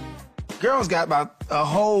 Girls got about a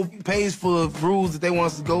whole page full of rules that they want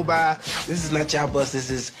us to go by. This is not y'all bus, this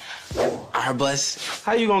is our bus.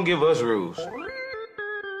 How you gonna give us rules?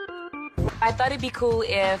 I thought it'd be cool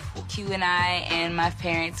if Q and I and my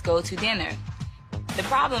parents go to dinner. The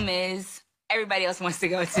problem is, everybody else wants to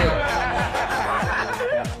go too.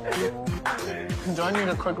 Do I need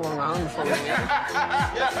a quick one round before we leave?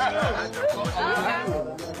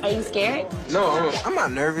 Are you scared? No, I'm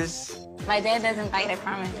not nervous. My dad doesn't bite, I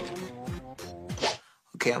promise.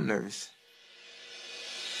 Okay, I'm nervous.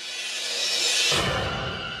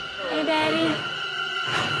 Hey, Daddy.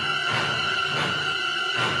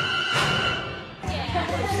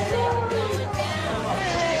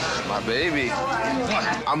 My baby.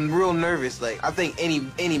 I'm real nervous. Like, I think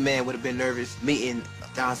any man would have been nervous meeting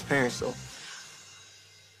Don's parents, so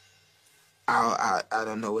I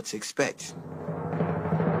don't know what to expect.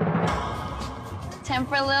 Time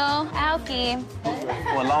for a little alky.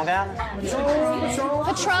 What, Long Island?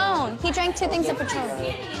 Patron. He drank 2 things of Patron.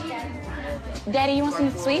 Daddy, you want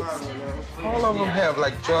some sweets? All of them have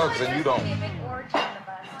like drugs and you don't.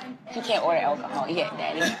 He can't order alcohol yet,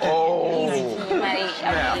 Daddy. Oh. I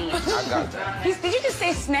got that. Did you just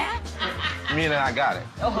say snap? Meaning I got it.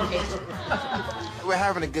 Oh, okay. We're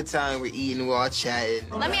having a good time. We're eating. We're all chatting.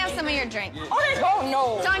 Let me have some of your drink. Oh,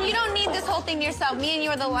 no. Don, you don't need this whole thing to yourself. Me and you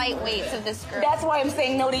are the lightweights of this group. That's why I'm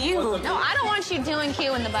saying no to you. No, I don't want you doing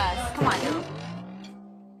Q in the bus. Come on, now.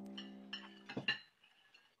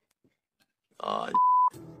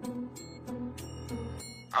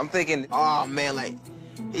 I'm thinking, oh man, like,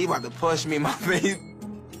 he about to push me in my face.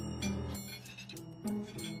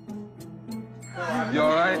 You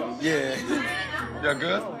all right? Yeah. You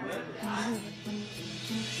good?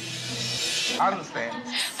 I understand.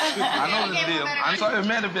 I know this deal. I'm sorry, it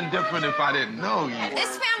might have been different if I didn't know you.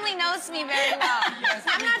 This family knows me very well.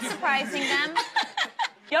 I'm not surprising them.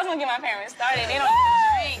 Y'all gonna get my parents started. They don't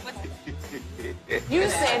even drink. You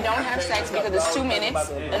said don't have sex because it's 2 minutes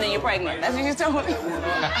and then you're pregnant. That's what you told me.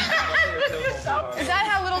 Is that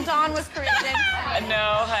how little Dawn was created?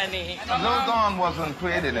 No, honey. Little Dawn wasn't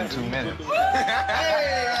created in 2 minutes.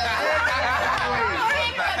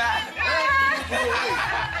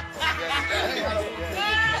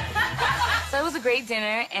 So it was a great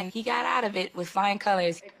dinner, and he got out of it with flying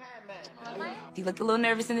colors. He looked a little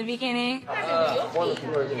nervous in the beginning.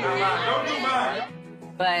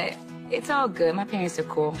 But it's all good. My parents are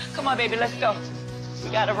cool. Come on, baby, let's go. We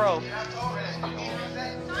gotta roll.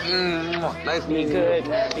 Nice meeting you. Good.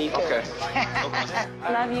 Be good. Okay.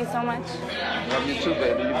 I love you so much. Love you too,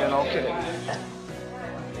 baby. You've been okay.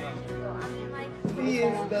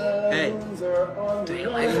 Hey, do you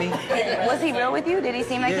like me? Was he real with you? Did he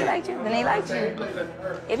seem like he liked you? Then he liked you.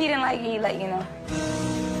 If he didn't like you, he'd let you know.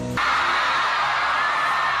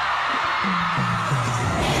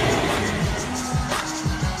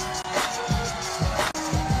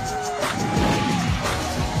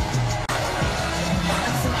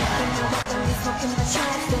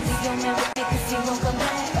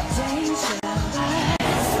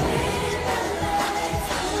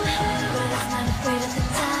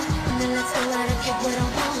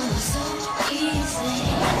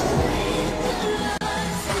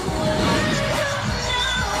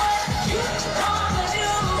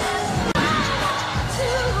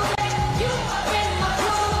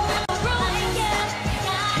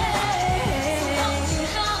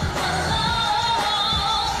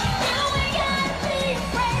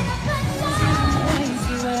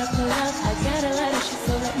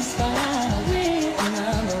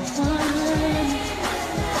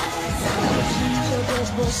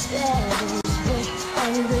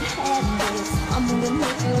 I'm gonna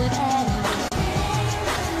make you an addict.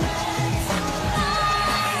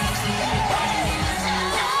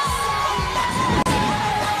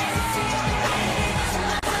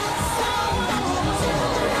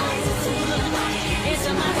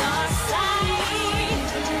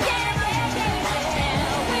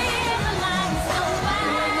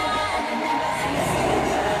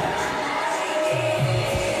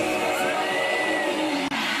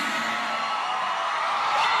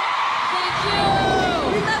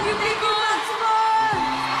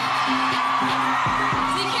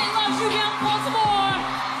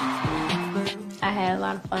 I had a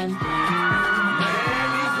lot of fun.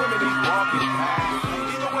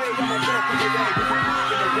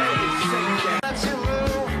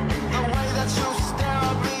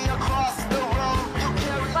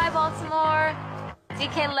 Bye, Baltimore. DK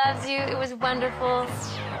DK loves you. It was wonderful.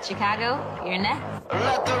 Chicago, you're next.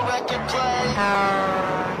 Let the record play.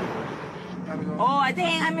 Oh,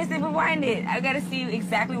 dang, I missed it before I did. I gotta see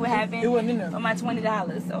exactly what happened. It wasn't in there. For my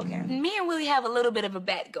 $20, okay. Me and Willie have a little bit of a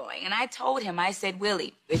bet going, and I told him, I said,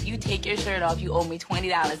 Willie, if you take your shirt off, you owe me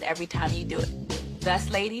 $20 every time you do it. Thus,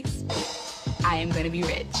 ladies, I am gonna be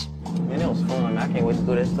rich. Man, it was fun. I can't wait to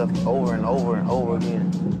do that stuff over and over and over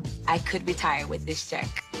again. I could retire with this check.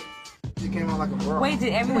 You came out like a bro. Wait,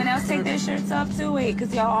 did everyone else take their shirts off too? Wait,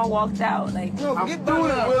 because y'all all walked out. Like, no, get through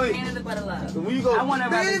it, Willie. Hand of the butter love. When you go, I want to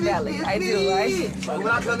rub his belly. I do, right? When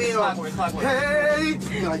I come in, like, hey,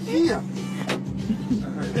 you're like, yeah.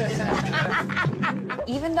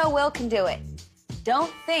 Even though Will can do it,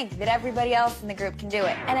 don't think that everybody else in the group can do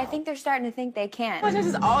it. And I think they're starting to think they can. Why don't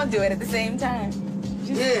you just all do it at the same time?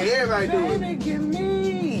 Yeah, everybody do it. Give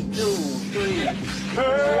me 2, 3.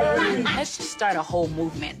 Let's just start a whole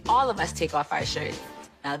movement. All of us take off our shirts.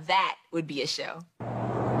 Now that would be a show.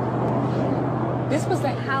 This was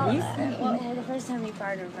like How? Well, the first time you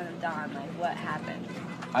farted in front of Dawn, like what happened?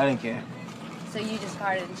 I didn't care. So you just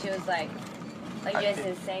farted and she was like you guys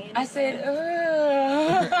didn't say anything? I said, I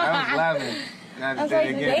was laughing. I was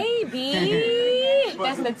like, baby,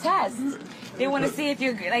 that's the test. They want to see if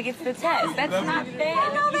you're like, it's the test. That's not fair.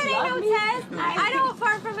 No, that ain't no test. I don't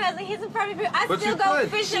fart from it. Like, he's a fart from I still go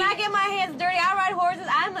fishing. I get my hands dirty. I ride horses.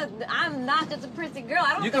 I'm not just a prissy girl.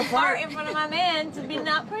 I don't have to fart in front of my man to be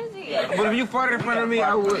not prissy. But if you farted in front of me,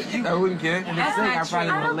 I wouldn't care. That's not true.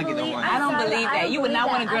 I probably wouldn't look at no one. I don't believe that. You would not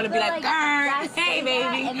want a girl to be like, "Grr, hey,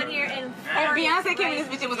 baby." And Beyonce came in this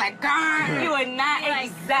bitch and was like, "Grr." You would not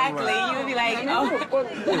exactly. You would be like, "Oh."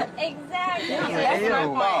 Exactly. That's my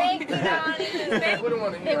fault. Thank you, Donnie.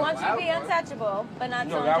 They want you to be untouchable, but not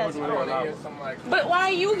so untouchable. But why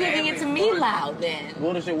are you giving it to me loud then?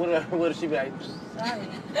 What does she be like? Sorry.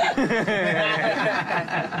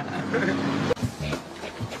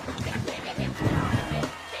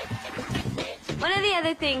 One of the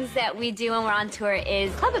other things that we do when we're on tour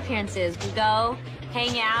is club appearances. We go,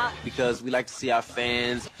 hang out. Because we like to see our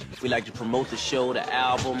fans. We like to promote the show, the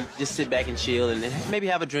album. Just sit back and chill and then maybe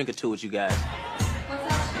have a drink or two with you guys.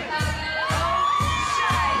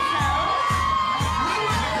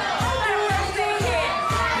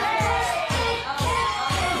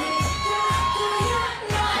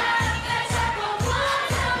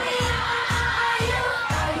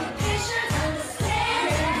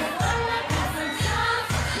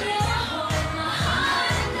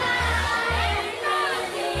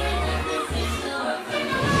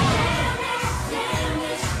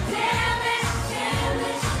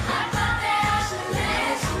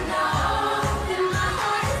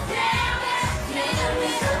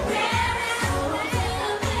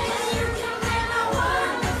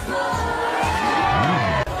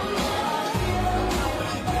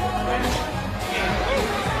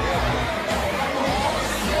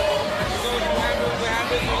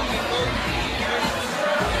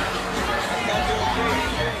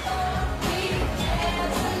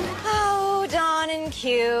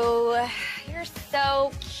 You're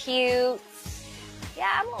so cute. Yeah,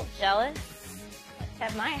 I'm a little jealous. To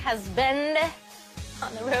have my husband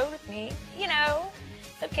on the road with me. You know,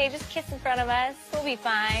 it's okay, just kiss in front of us. We'll be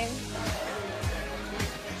fine.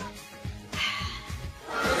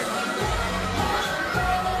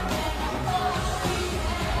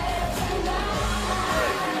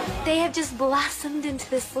 They have just blossomed into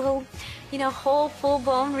this little, you know, whole,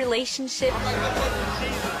 full-blown relationship.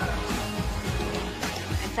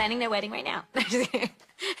 Planning their wedding right now.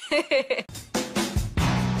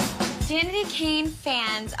 Danity Kane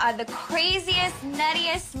fans are the craziest,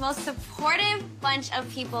 nuttiest, most supportive bunch of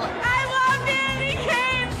people. I love Danity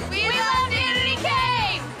Kane! We love Danity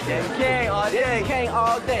Kane! Danity Kane all day. Danity Kane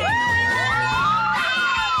all day.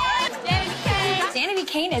 Danity Kane. Danity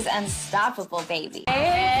Kane is unstoppable, baby.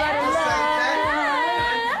 Hey, butter love.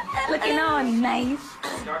 Looking all nice.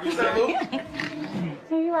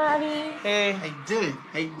 Hey, Robbie. Hey. How you doing?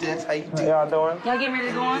 How you doing? How you doing? How y'all doing? Y'all getting ready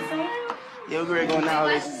to go on soon? Yeah, we're ready to go now.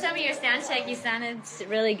 I watched some of your sound check. You sounded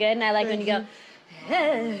really good, and I like when you go.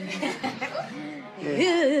 Yeah,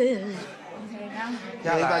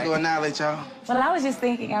 everybody go annihilate y'all. Well, I was just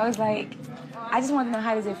thinking, I was like, I just want to know,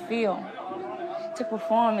 how does it feel to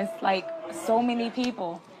perform in like so many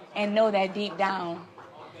people and know that deep down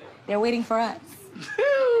they're waiting for us?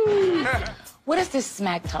 What is this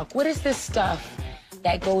smack talk? What is this stuff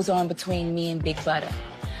that goes on between me and Big Butter?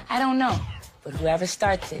 I don't know, but whoever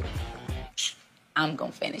starts it, I'm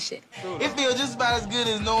gonna finish it. It feels just about as good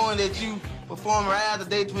as knowing that you perform right after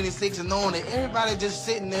day 26 and knowing that everybody just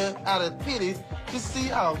sitting there out of pity just see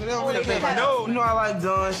y'all. They don't really pay. You know I like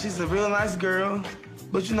Dawn. She's a real nice girl.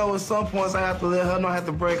 But you know, at some points, I have to let her know, I have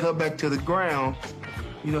to break her back to the ground.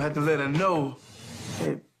 You know, have to let her know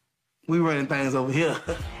that we running things over here.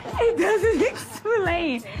 It doesn't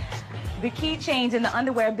explain the key change in the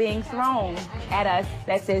underwear being thrown at us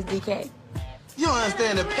that says DK. You don't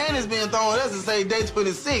understand, the panties being thrown at us to say day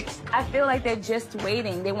 26. I feel like they're just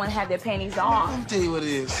waiting. They want to have their panties off. Let me tell you what it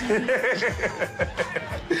is. So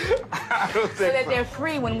that they're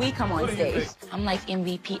free when we come on stage. I'm like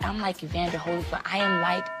MVP. I'm like Evander Holyfield. I am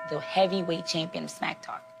like the heavyweight champion of Smack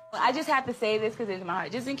Talk. I just have to say this because it's in my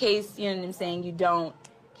heart. Just in case, you know what I'm saying, you don't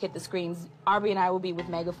hit the screens. Aubrey and I will be with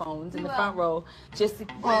megaphones in the front row just to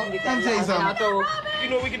get that. Let me tell you something. You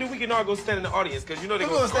know what we can do? We can all go stand in the audience because you know they're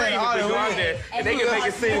We're going to gonna scream stand if in they the go out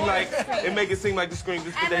audience. there. And they can make it seem like the scream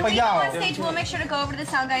just And when we go on stage, we'll make sure to go over to the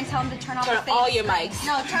sound guy and tell him to turn off the face all your screens. mics.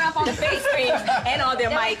 No, turn off all the face screens and all their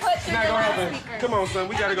mics. It's not going to happen. Come on, son.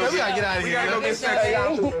 We got to go. We gotta get out of here. We got to go get sexy.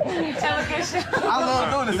 Have a good show. I love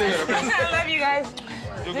doing this. I love you guys.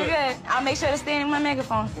 Do good. I'll make sure to stand in my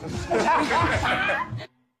megaphone.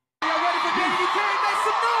 Y'all ready for Danny DK? Make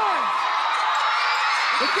some noise!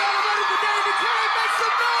 If y'all are ready for Danny DK, make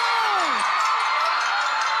some noise!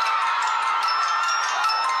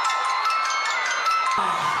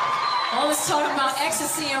 All this talking about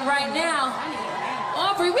ecstasy and right now.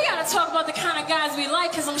 Aubrey, we gotta talk about the kind of guys we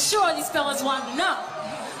like, because I'm sure these fellas want to know.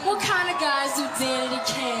 What kind of guys do Danny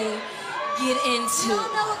DK get into? You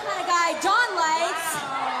don't know what kind of guy Dawn likes.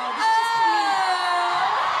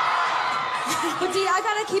 But Dee, I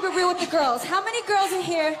gotta keep it real with the girls. How many girls in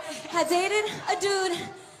here have dated a dude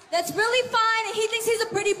that's really fine and he thinks he's a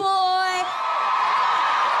pretty boy?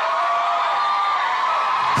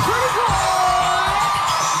 Pretty boy!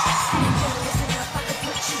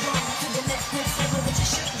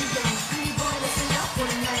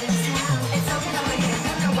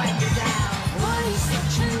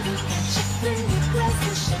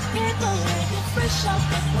 Fresh off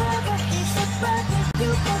the river, he's a brother. You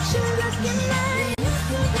got you looking like you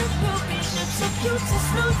feel the groupie. Should take you to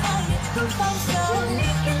slow down. You can fall slow.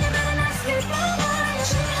 Unique and you're better not sleep all night.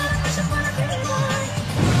 She had a push up on a pretty boy.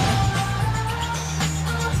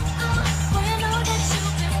 Boy, I know that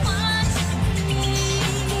you've been wanting me.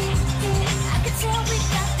 I can tell we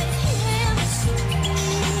got the chemistry.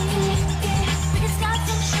 We can start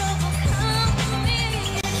some trouble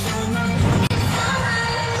coming. It's alright.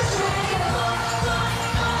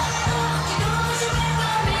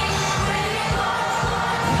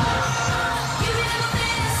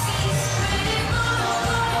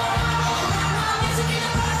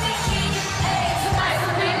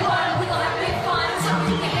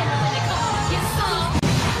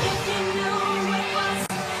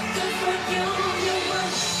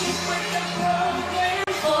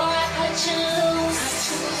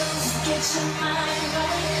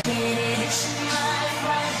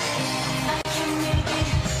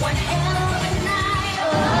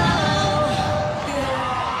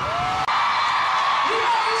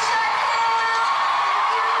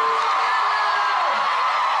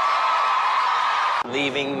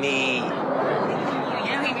 Leaving me.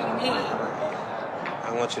 You're leaving me.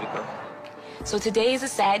 I want you to go. So today is a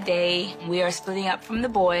sad day. We are splitting up from the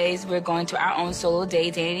boys. We're going to our own solo day,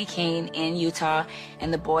 Danny Kane in Utah,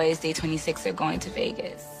 and the boys, day 26, are going to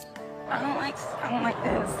Vegas. I don't like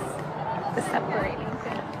this. The separating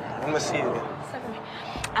thing. I'm gonna see you.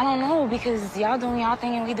 I don't know, because y'all doing y'all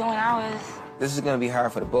thing and we doing ours. This is gonna be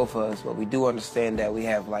hard for the both of us, but we do understand that we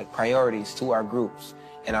have like priorities to our groups,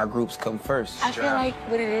 and our groups come first. I feel like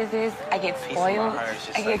what it is I get spoiled.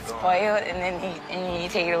 I get spoiled, and then you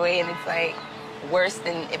take it away, and it's like worse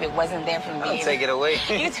than if it wasn't there from the beginning. I'll take it away.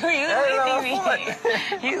 You too. You leaving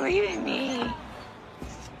me. You leaving me.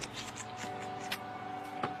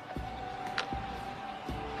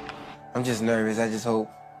 I'm just nervous. I just hope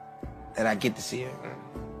that I get to see her.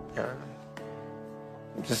 Yeah.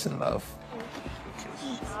 I'm just in love.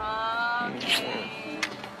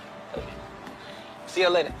 See you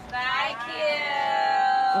later. Thank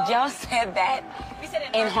you. Y'all said that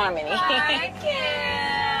in harmony. Thank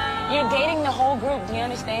you. You're dating the whole group. Do you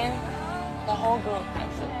understand? The whole group.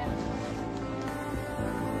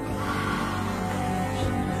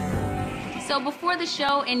 So before the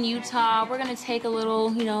show in Utah, we're gonna take a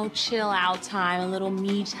little, chill out time, a little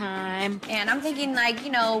me time. And I'm thinking like,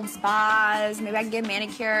 spas, maybe I can get a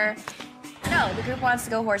manicure. No, the group wants to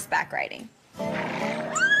go horseback riding.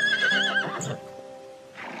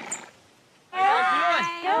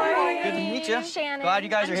 Good to meet you. Shannon. Glad you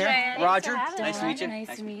guys are here. Andrea. Roger, Thanks for nice to meet you.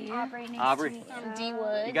 Nice to meet you. Aubrey. D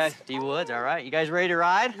Woods. You guys, D Woods, all right. You guys ready to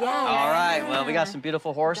ride? Yeah. All right, well, we got some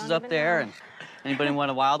beautiful horses up there, and Anybody want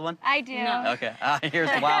a wild one? I do. Okay. Here's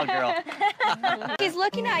the wild girl. He's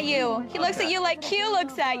looking at you. He looks at you like Q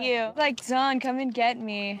looks at you. Like, Dawn, come and get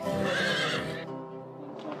me.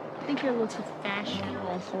 I think you're a little too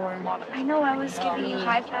fashionable for I know, I was giving you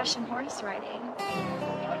high fashion horse riding.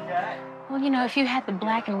 Well, you know, if you had the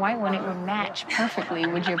black and white one, it would match perfectly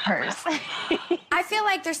with your purse. I feel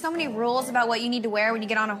like there's so many rules about what you need to wear when you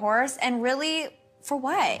get on a horse, and really, for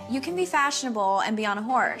what? You can be fashionable and be on a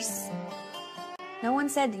horse. No one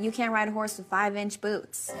said that you can't ride a horse with 5-inch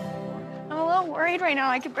boots. I'm a little worried right now.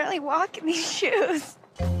 I could barely walk in these shoes.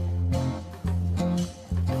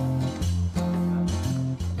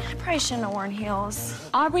 I probably shouldn't have worn heels.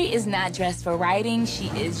 Aubrey is not dressed for riding. She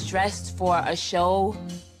is dressed for a show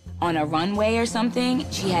on a runway or something.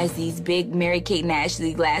 She has these big Mary-Kate and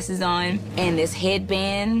Ashley glasses on and this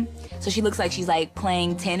headband. So she looks like she's like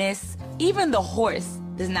playing tennis. Even the horse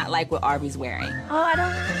does not like what Aubrey's wearing. Oh, I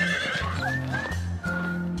don't...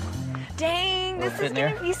 Dang, this is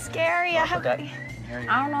gonna be scary. I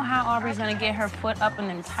don't know how Aubrey's gonna get her foot up in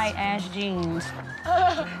them tight-ass jeans.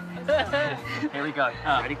 Here we go.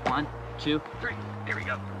 Ready? 1, 2, 3. Here we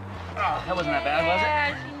go. Oh, that wasn't that bad, was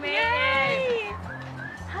it? She made it.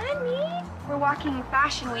 Honey. We're walking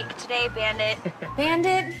Fashion Week today, Bandit.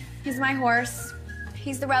 Bandit is my horse.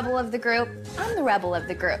 He's the rebel of the group. I'm the rebel of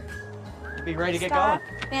the group. Be ready to get Stop.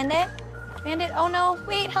 going. Bandit. Bandit. Oh no.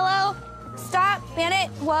 Wait. Hello. Stop. Bandit.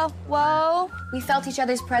 Whoa. Whoa. We felt each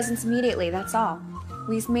other's presence immediately, that's all.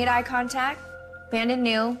 We made eye contact. Bandit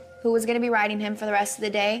knew who was going to be riding him for the rest of the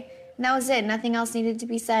day. And that was it. Nothing else needed to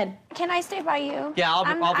be said. Can I stay by you? Yeah, I'll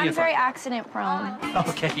be I'm your very friend. accident prone.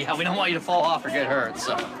 Okay, yeah, we don't want you to fall off or get hurt,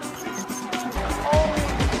 so.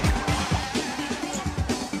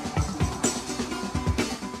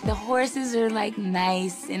 The horses are like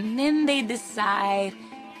nice, and then they decide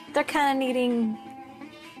they're kind of needing,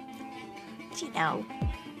 you know,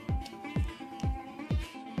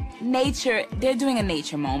 nature. They're doing a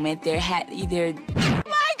nature moment. They're either.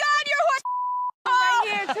 My God, your horse right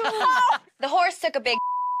here too. The horse took a big.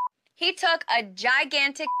 He took a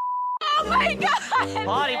gigantic. Oh my God!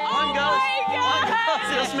 Potty, one goes. One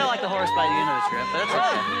goes. It'll smell like the horse by the end of the trip, but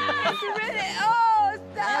that's okay. Oh,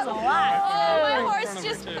 that's a lot. Oh, my horse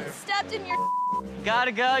just stepped in your.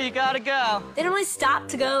 Gotta go, you gotta go. They don't really stop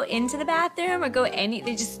to go into the bathroom or go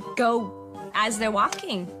they just go as they're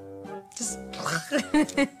walking. Just.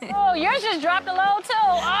 Oh, yours just dropped a load too. Oh,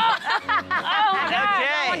 oh my God. Okay. I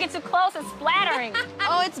don't want to get too close. It's splattering.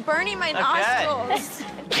 Oh, it's burning my nostrils.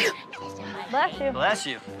 Bless you. Bless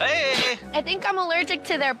you. Hey! I think I'm allergic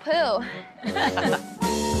to their poo.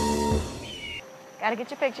 Gotta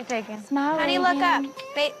get your picture taken. Smile. Honey, look up.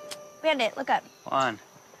 Bandit, look up. 1,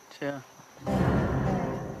 2.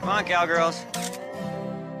 Come on, cowgirls.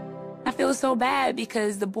 I feel so bad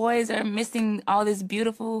because the boys are missing all this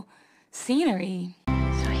beautiful scenery.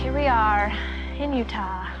 So here we are in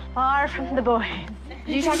Utah, far from the boys.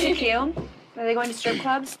 Did you talk to Q? Are they going to strip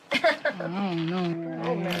clubs? Oh, no.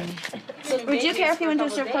 Would you care if you went to a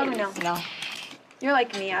strip club or no? No. You're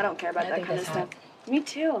like me. I don't care about that kind of stuff. Me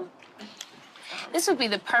too. This would be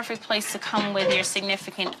the perfect place to come with your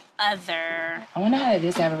significant other. I wonder how it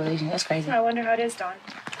is to have a relationship. That's crazy. I wonder how it is, Dawn.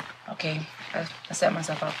 Okay, I set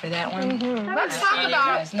myself up for that one. Let's talk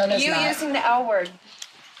about you using the L word.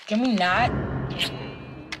 Can we not?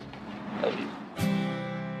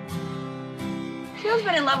 Q's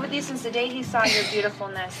been in love with you since the day he saw your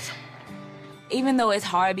beautifulness. Even though it's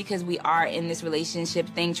hard because we are in this relationship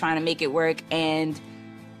thing trying to make it work and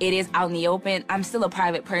it is out in the open, I'm still a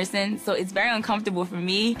private person, so it's very uncomfortable for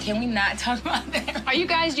me. Can we not talk about that? Are you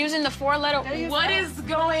guys using the 4-letter? What is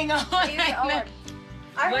going on right now?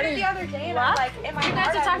 I heard it the other day, and I'm like, in my You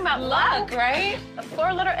guys are talking about luck, right? A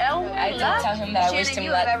 4-letter L word? I did tell him that I wished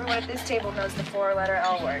him luck. Everyone at this table knows the 4-letter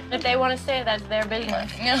L word. If they want to say it, that's their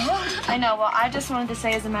business. I know. Well, I just wanted to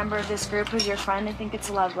say, as a member of this group who's your friend, I think it's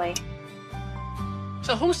lovely.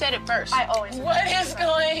 So who said it first? I always. What is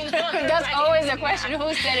going on? That's always a question.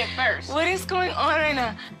 Who said it first? What is going on right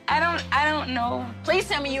now? I don't know. Please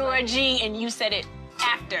tell me you were a G and you said it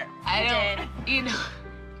after. I don't. You know.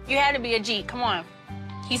 You had to be a G. Come on.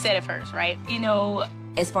 He said it first, right? You know,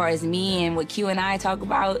 as far as me and what Q and I talk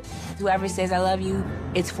about, whoever says I love you,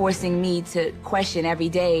 it's forcing me to question every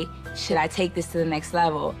day, should I take this to the next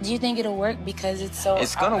level? Do you think it'll work because it's so...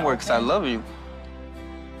 It's gonna work because I love you.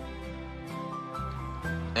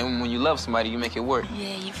 And when you love somebody, you make it work.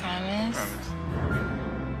 Yeah, you promise?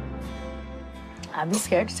 I'd be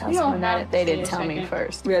scared to tell someone that if they didn't tell me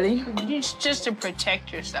first. Really? Just to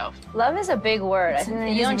protect yourself. Love is a big word. I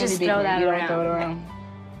think You don't just throw that around.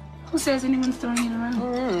 Who says anyone's throwing it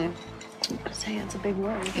around? Say it's a big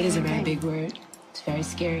word. It is a very big word. It's very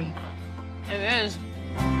scary. It is.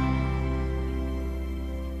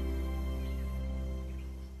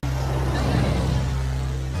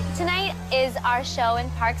 Tonight is our show in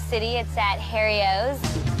Park City. It's at Harry-O's.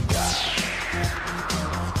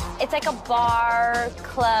 It's like a bar,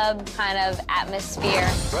 club kind of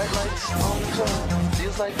atmosphere. Bright lights on the club.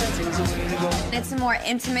 Feels like dancing's the way to go. It's a more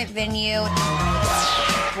intimate venue.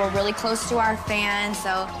 We're really close to our fans,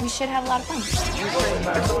 so we should have a lot of fun. You say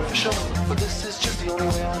back on the show, but this is just the only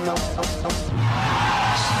way I know.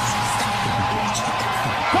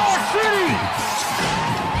 Park City!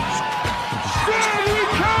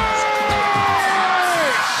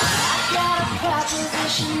 Got a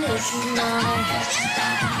proposition this morning.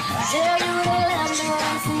 Tell you to let me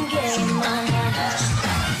once and get money.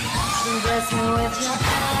 Bless me with your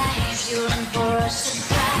eyes. You're in for a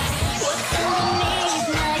surprise. What's underneath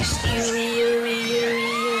my exterior?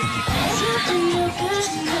 Something real good,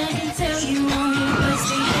 and I can tell you on your best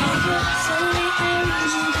behavior. So the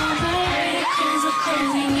reason for my is a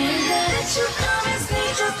crazy nigga. That you promise me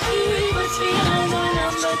to be what's behind my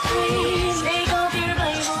number 3. Take off your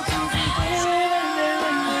label to be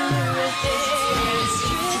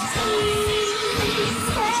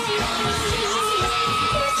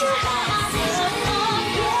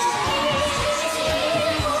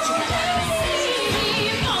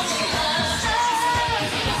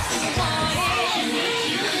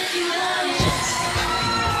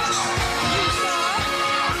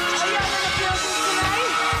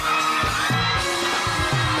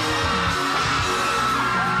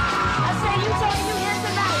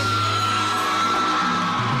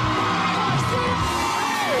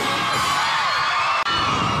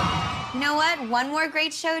One more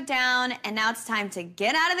great show down, and now it's time to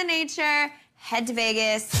get out of the nature, head to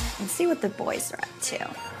Vegas, and see what the boys are up to.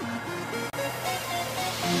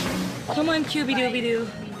 Come on, Scooby-Dooby-Doo.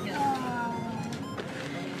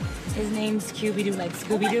 His name's Scooby-Doo, like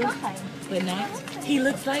Scooby-Doo, but not. He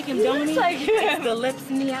looks like him, don't he? like him. It's the lips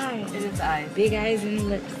and the eyes. It is eyes. Big eyes and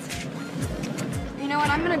lips. You know what?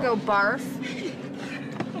 I'm gonna go barf.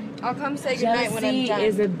 I'll come say goodnight when I'm done. Jealousy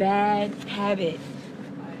is a bad habit,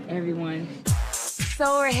 everyone.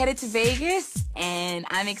 So we're headed to Vegas, and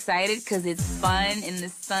I'm excited because it's fun in the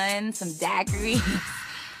sun, some daiquiris,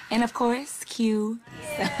 and of course, Q.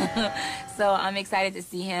 So I'm excited to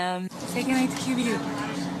see him. Say goodnight to Scooby-Doo.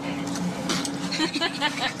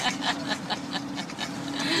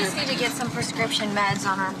 We just need to get some prescription meds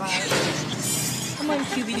on our bodies. Come on,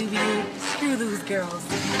 Scooby-Doo. Screw those girls.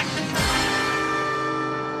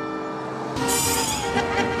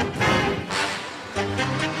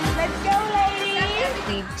 Let's go, ladies!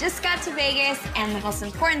 We just got to Vegas, and the most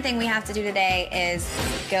important thing we have to do today is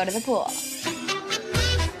go to the pool. Sir,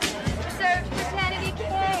 Kennedy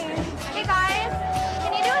King. Hey guys,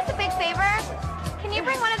 can you do us a big favor? Can you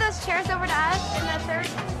bring one of those chairs over to us in the third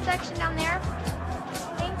section down there?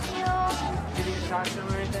 Thank you. Did you talk to him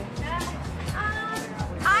or anything?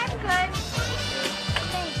 I'm good.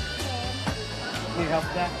 Thanks, Need help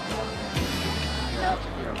with that?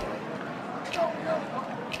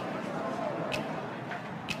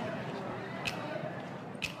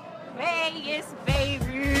 Vegas,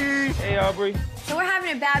 baby. Hey, Aubrey. So we're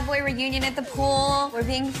having a bad boy reunion at the pool. We're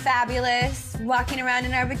being fabulous, walking around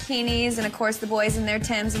in our bikinis, and of course the boys in their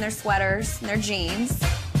Timbs and their sweaters and their jeans.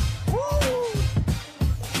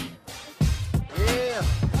 Yeah.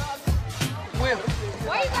 Will.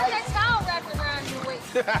 Why you got that towel wrapped around your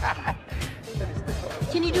waist?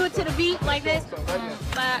 Can you do it to the beat like this?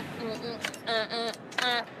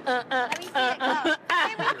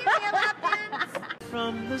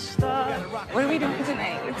 From the start. What are we doing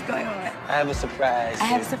tonight? What's going on? I have a surprise. I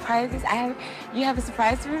have surprises. You have a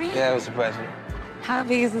surprise for me? Yeah, I have a surprise for you. How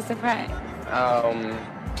big is the surprise?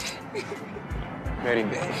 Very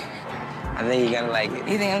big. I think you're gonna like it.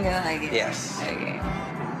 You think I'm gonna like it? Yes. Okay.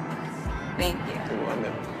 Thank you. You're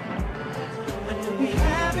welcome. We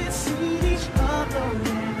haven't seen each other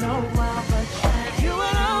in a while, but you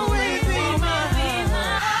will always be mine.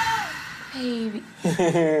 Baby.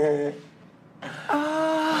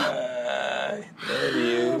 Love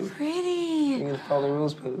you. So pretty. You're gonna follow the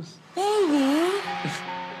rules, Pools. Baby.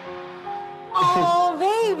 Oh,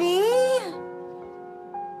 baby.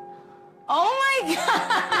 Oh my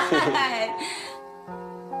God.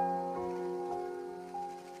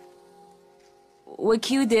 What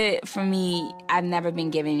Q did for me, I've never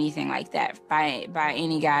been given anything like that by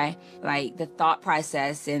any guy. Like the thought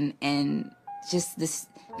process and just this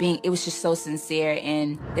being, it was just so sincere.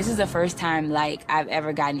 And this is the first time like I've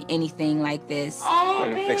ever gotten anything like this. Oh,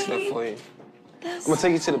 I'm gonna fix it up for you. I'm gonna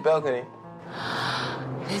take you to the balcony.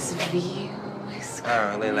 This view is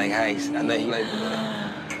I don't like heights. I know you like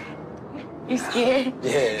that. You scared?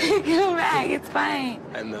 Yeah. Come back. It's fine.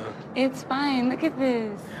 I know. It's fine. Look at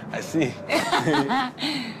this. I see.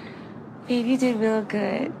 Babe, you did real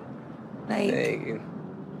good. Like, Thank you.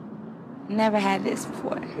 never had this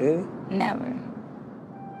before. Really? Never.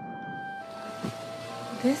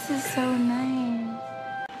 This is so nice.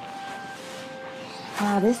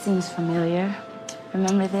 Wow, this seems familiar.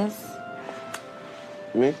 Remember this?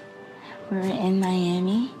 Me? We were in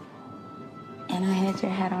Miami, and I had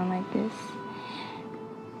your hat on like this.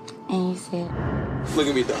 And you said... Look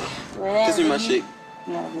at me, dog. Whatever. Kiss me my shake.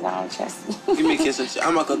 No, because I don't trust you. Give me a kiss and shit.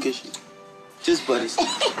 I'm not gonna kiss you. Just buddies.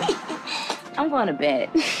 I'm going to bed.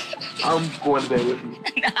 I'm going to bed with you.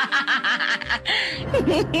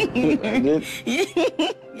 I did?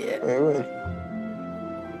 Yeah. Wait, wait.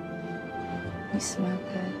 You smell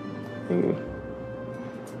good. Thank you.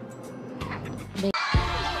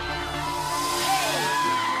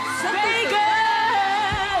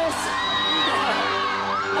 Vegas!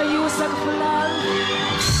 Are you a sucker for love?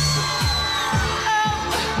 Oh,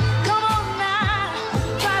 come on now.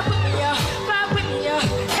 Fly with me,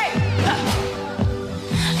 hey!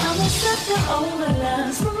 I'm a sucker over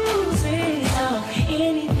love. Smoothing out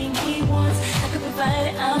anything he wants. I could provide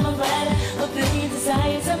it, I'm a rider. Fulfill your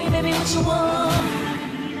desire. Tell me, baby, what you want.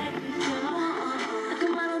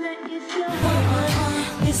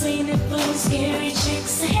 This ain't it for scary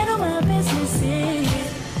chicks. Handle my business.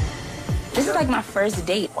 This is like my first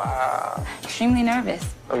date. Wow. Extremely nervous.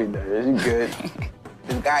 I mean, you good.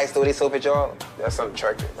 This guys throw this soap at y'all? That's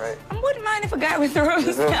unattractive, right? I wouldn't mind if a guy would throw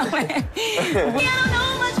his stuff at me. I don't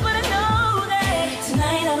know much, but I know that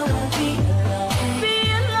tonight I don't wanna be alone. Be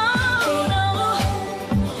alone.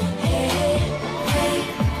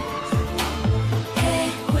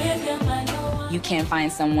 Hey, You can't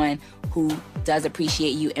find someone who does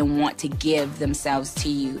appreciate you and want to give themselves to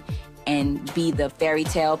you and be the fairy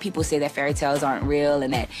tale. People say that fairy tales aren't real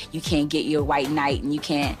and that you can't get your white knight, and you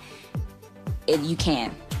can.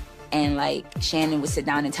 And like Shannon would sit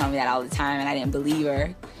down and tell me that all the time, and I didn't believe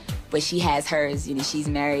her. But she has hers, you know, she's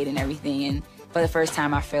married and everything. And for the first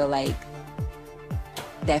time, I feel like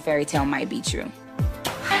that fairy tale might be true.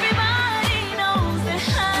 everybody knows that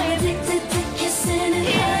I'm addicted to kissing and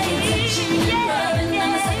touching and loving.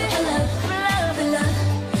 I'm a sucker for love, for love,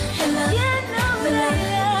 for love, for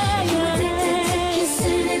love. You're addicted to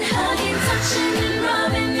kissing and hugging, touching and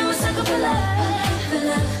rubbing. You're a sucker for love, for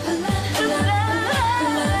love, for love, for love,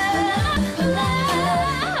 for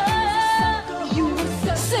love. You a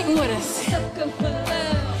sucker. Sing with us. Sucker for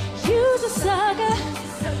love. You's a sucker.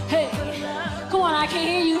 Hey, come on, I can't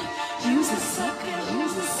hear you. You's a sucker,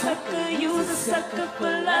 you's a sucker, you's a sucker for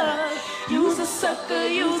love. You's a sucker,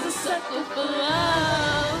 you's a sucker for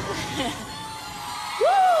love.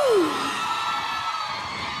 Woo!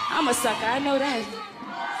 I'm a sucker, I know that.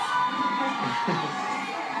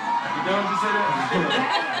 You don't just say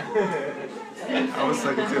that? I was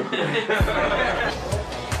sucker too.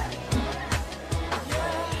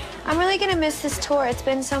 I'm really gonna miss this tour. It's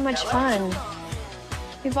been so much fun.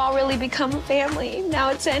 We've all really become a family.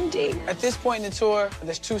 Now it's ending. At this point in the tour,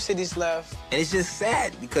 there's 2 cities left. And it's just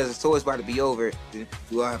sad because the tour's about to be over. We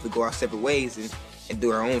all have to go our separate ways and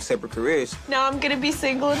do our own separate careers. Now I'm gonna be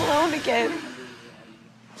single and alone again.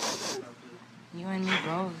 You and me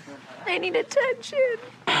both. I need attention.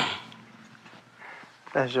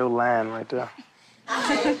 That's your line right there.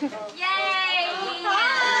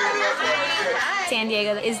 San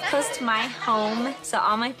Diego is close to my home, so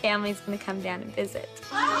all my family's gonna come down and visit.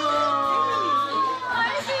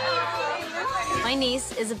 My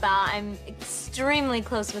niece, Isabel, I'm extremely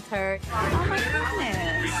close with her. Oh my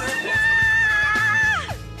goodness.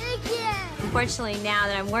 Unfortunately, now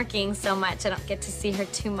that I'm working so much, I don't get to see her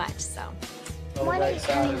too much, so. You want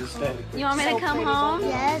me to come home?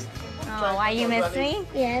 Yes. Oh, why you miss me?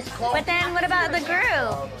 Yes. But then what about the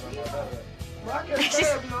group?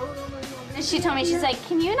 She told me, she's like,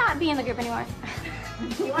 can you not be in the group anymore?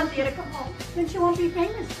 You want Thea to come home? Then she won't be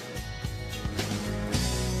famous.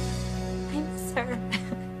 I miss her.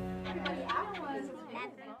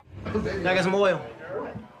 Can I get some oil?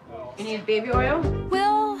 You need baby oil?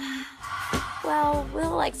 Will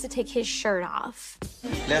likes to take his shirt off.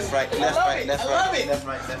 Left, right, left, right, left, right, left,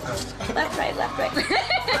 right, left, right. Left, right, left, right.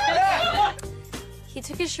 He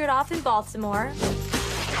took his shirt off in Baltimore,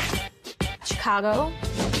 Chicago,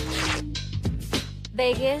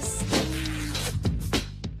 Vegas,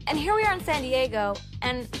 and here we are in San Diego,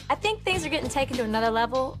 and I think things are getting taken to another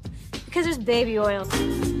level because there's baby oil.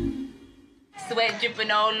 Sweat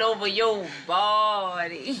dripping all over your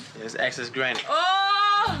body. It's access granted.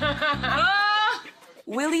 Oh! Oh!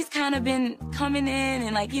 Willie's kind of been coming in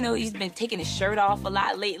and, like, you know, he's been taking his shirt off a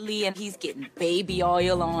lot lately and he's getting baby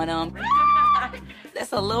oil on him.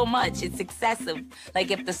 That's a little much. It's excessive.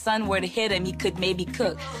 Like, if the sun were to hit him, he could maybe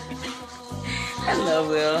cook. I love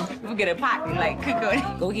Will. We'll get a pot and, like, cook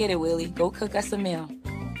on. Go get it, Willie. Go cook us a meal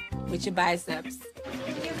with your biceps.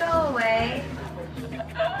 Can you go away?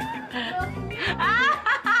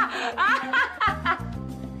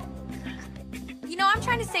 You know, I'm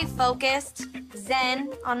trying to stay focused,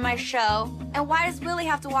 zen on my show. And why does Willie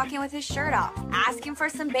have to walk in with his shirt off? Asking for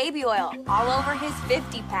some baby oil all over his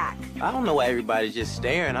 50-pack. I don't know why everybody's just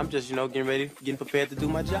staring. I'm just, you know, getting prepared to do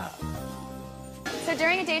my job. So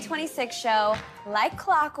during a Day 26 show, like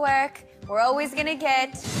clockwork, we're always gonna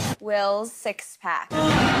get Will's six-pack.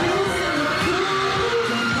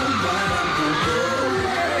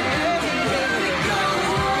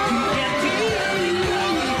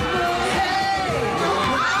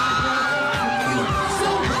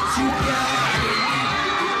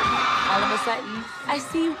 Sudden, I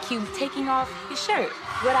see Q taking off his shirt.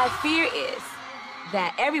 What I fear is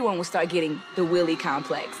that everyone will start getting the Willie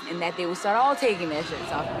complex and that they will start all taking their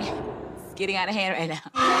shirts off. It's getting out of hand right now.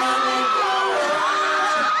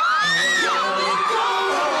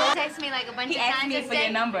 He texted me like a bunch of He times. asked me for your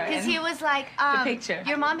number. Because he was like, the picture.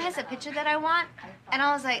 Your mom has a picture that I want. And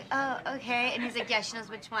I was like, oh, okay. And he's like, yeah, she knows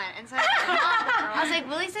which one. And so I was like,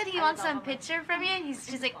 Willie said he wants some picture from you. And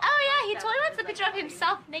she's like, oh, yeah, he totally wants the picture of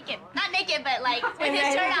himself naked. Not naked, but like with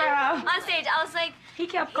his shirt on stage. I was like, he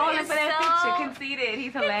kept calling for that picture, conceited.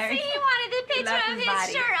 He's hilarious. He wanted the picture of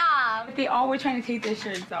his shirt off. But they all were trying to take their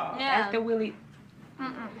shirts off. Yeah. After Willie.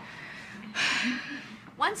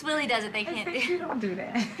 Once Willie does it, they can't do it. Don't do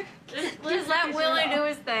that. Just let Willie do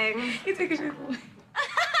his thing. He took his shirt off.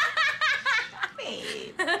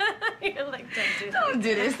 You're like, don't do that. Don't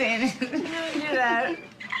do this, Stan. Don't do that.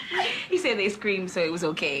 He said they screamed, so it was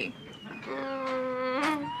okay.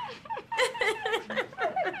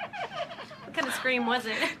 What kind of scream was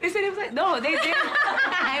it? They said it was like, no, they did.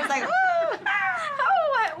 I was like, ooh. Oh,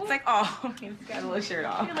 what? It's like, oh, he's got a little shirt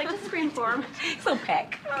off. You're like, just scream for him. So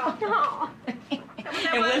peck. Oh.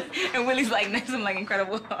 And Willie's like, that's like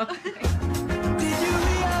incredible.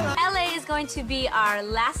 LA is going to be our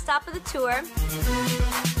last stop of the tour.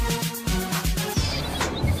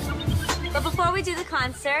 But before we do the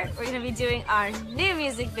concert, we're going to be doing our new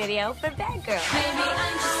music video for Bad Girl.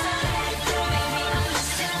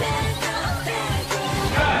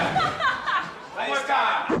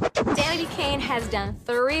 Danity Kane has done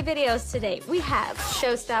 3 videos to date. We have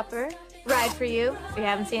Showstopper, Ride For You. If you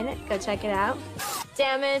haven't seen it, go check it out.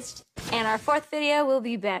 Damaged, and our 4th video will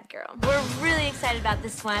be Bad Girl. We're really excited about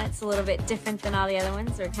this one. It's a little bit different than all the other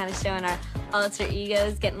ones. We're kind of showing our alter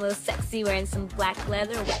egos, getting a little sexy, wearing some black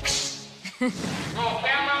leather. Roll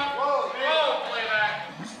camera. Roll playback.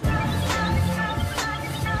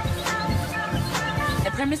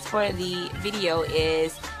 The premise for the video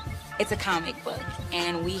is it's a comic book,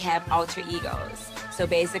 and we have alter egos. So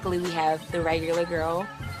basically, we have the regular girl,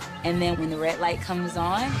 and then when the red light comes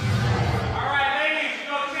on,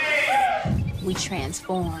 we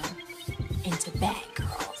transform into bad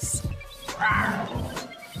girls.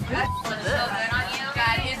 That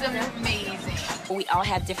is amazing. We all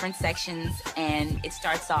have different sections, and it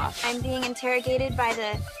starts off. I'm being interrogated by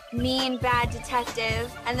the mean, bad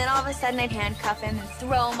detective, and then all of a sudden I'd handcuff him and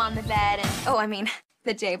throw him on the bed and, oh, I mean,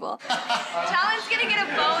 the table. Talon's gonna get a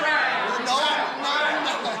boner.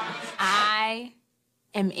 I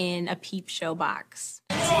am in a peep show box.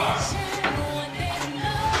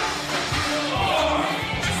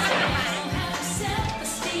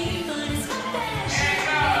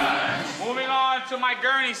 Moving on to my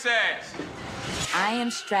gurney sex. I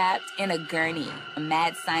am strapped in a gurney. A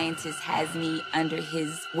mad scientist has me under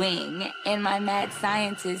his wing, and my mad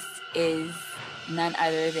scientist is none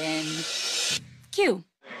other than Q.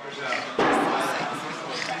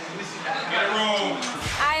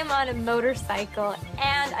 I am on a motorcycle,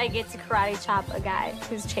 and I get to karate chop a guy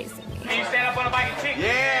who's chasing me. Can you stand up on a bike and kick?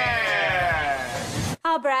 Yeah!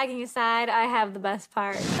 All bragging aside, I have the best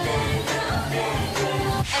part.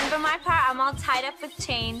 And for my part, I'm all tied up with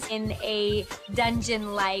chains in a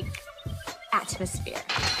dungeon-like atmosphere.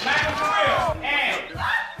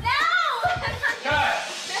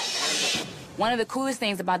 One of the coolest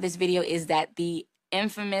things about this video is that the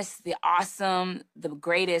infamous, the awesome, the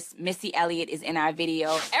greatest Missy Elliott is in our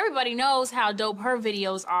video. Everybody knows how dope her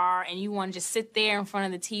videos are, and you want to just sit there in front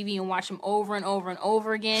of the TV and watch them over and over and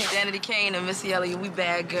over again. Danity Kane and Missy Elliott, we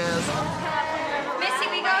bad girls. Missy,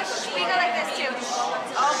 we go like this too.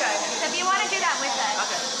 Okay. So if you want to do that with us.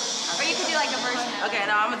 Okay. Or you could do like a version of it. Okay,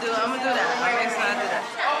 no, I'm gonna do that. Okay, so I do that.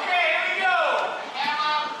 Okay, here we go.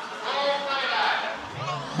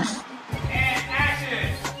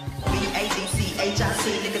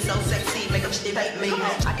 me.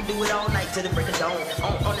 I can do it all night till the break of dawn.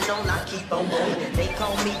 On and on, I keep on going. They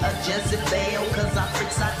call me a Jezebel, cause I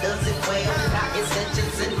freaks, I does it well. Got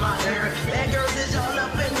extensions in my hair. Bad girls is all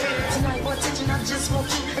up in here. Tonight, more attention, I just want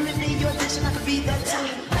you. And if need your attention, I could be that too.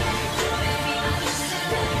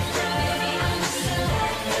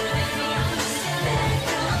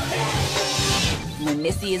 When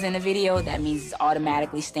Missy is in the video, that means it's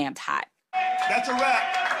automatically stamped hot. That's a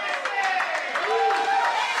wrap.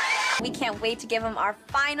 We can't wait to give him our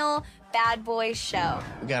final Bad Boys show.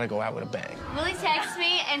 We gotta go out with a bang. Willie texts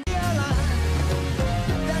me and...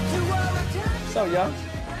 What's up, y'all?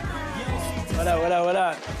 What up, what up, what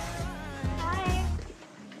up? Hi.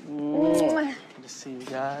 Good to see you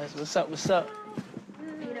guys. What's up, what's up?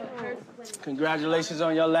 Congratulations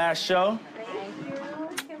on your last show.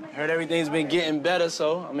 Heard everything's been getting better,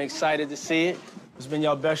 so I'm excited to see it. What's been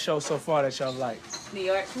your best show so far that y'all like? New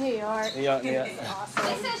York. New York. New York, yeah. Awesome.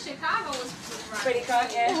 They said Chicago was pretty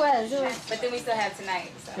crunk, yeah. It was. But then we still have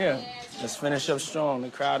tonight, so. Yeah. Let's finish up strong. The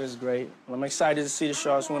crowd is great. Well, I'm excited to see the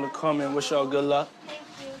show. I just want to come and wish y'all good luck. Thank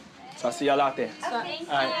you. So I'll see y'all out there. Okay. All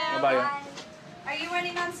right, bye-bye, y'all. Are you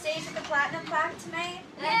running on stage with the Platinum Plaque tonight?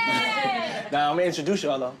 Now, I'm going to introduce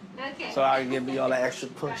y'all, though. Okay. So I can give y'all an extra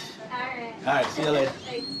push. All right. All right, see you later.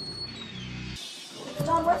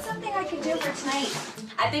 Dawn, what's something I could do for tonight?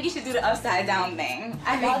 I think you should do the upside down thing.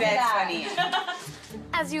 I think that's funny.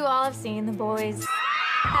 As you all have seen, the boys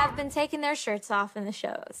have been taking their shirts off in the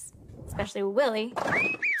shows, especially with Willie.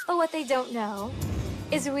 But what they don't know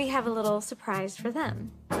is we have a little surprise for them.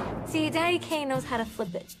 See, Daddy Kane knows how to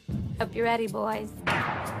flip it. Hope you're ready, boys.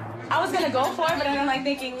 I was gonna go for it, but I'm like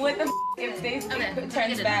thinking, what the if this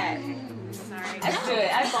turns bad? Sorry. Let's do it.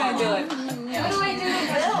 I'm just gonna do it. What do I do with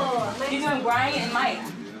Bill? You're doing Brian and Mike.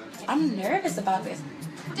 I'm nervous about this.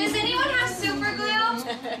 Does anyone have super glue?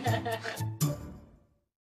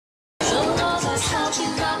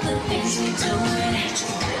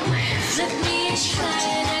 Flip me and try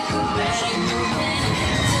an acrobatic movement.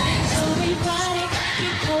 Everybody,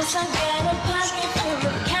 you post, I got a pocket full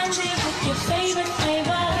of candy with your favorite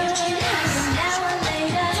flavor. Now or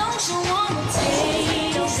later, don't you wanna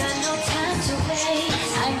taste? Don't got no time to wait.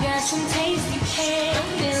 I got some tasty cake,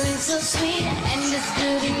 feeling so sweet and it's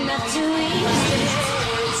good enough to eat.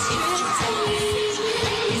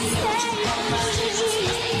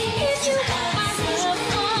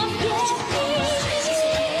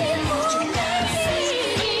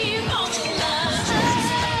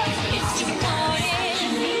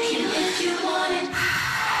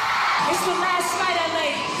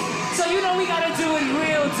 We gotta do it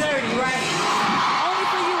real dirty, right? Only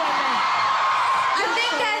for you, Emma. I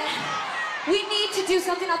think that we need to do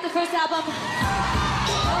something off the first album.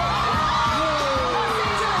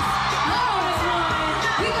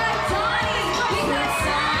 We got Donnie. We got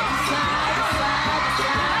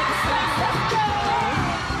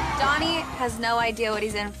Donnie has no idea what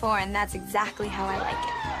he's in for, and that's exactly how I like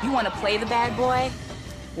it. You wanna play the bad boy?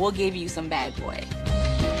 We'll give you some bad boy.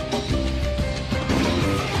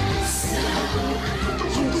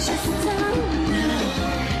 You just don't know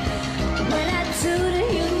what I do to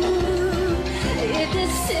you. If the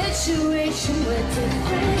situation were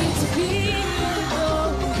different, we'd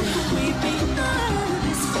be on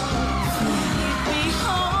this we'd be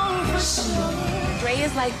home for sure. Dre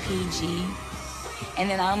is like PG, and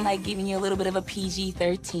then I'm like giving you a little bit of a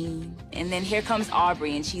PG-13. And then here comes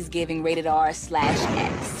Aubrey, and she's giving rated R/X.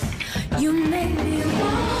 You make me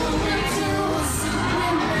wanna do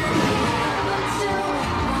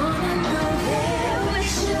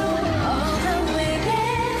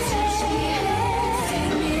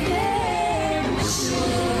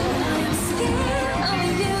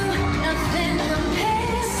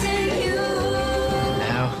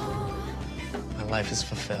life is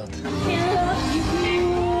fulfilled. I love you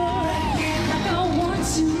like I want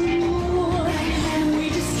to. We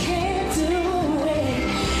just can't do it.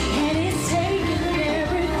 And it's taking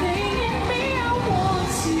everything in me. I want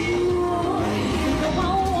to. No, I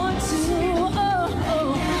want to. Oh,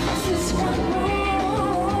 just one more.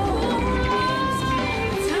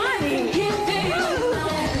 Tiny, give it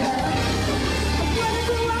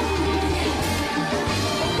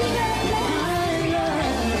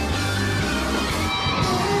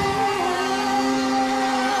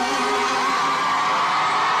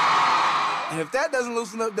If that doesn't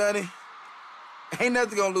loosen up, Donnie, ain't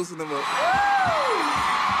nothing gonna loosen them up.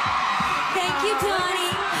 Thank you,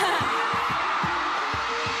 Donnie.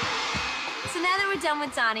 So now that we're done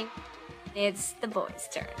with Donnie, it's the boys'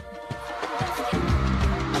 turn.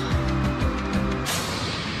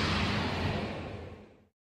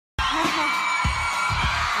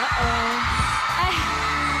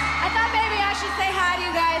 I thought maybe I should say hi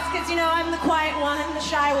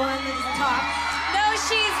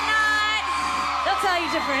you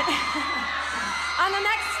different. On the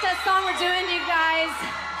next song we're doing, you guys,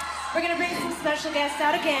 we're gonna bring some special guests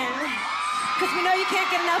out again, because we know you can't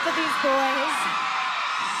get enough of these boys.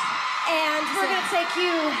 And we're gonna take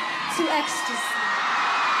you to ecstasy.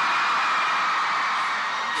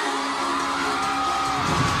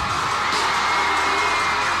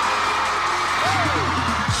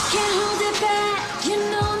 Can't hold it back, you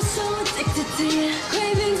know I'm so addicted to you.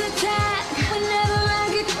 Cravings attack whenever I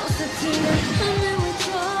get closer to you. I'm in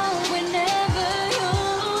withdrawal whenever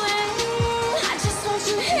you're away. I just want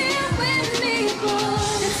you here with me, boy.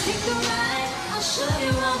 Let's take a ride, I'll show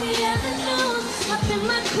you what we ever knew. Up in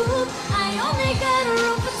my coupe, I only got a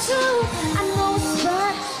room for two. I know a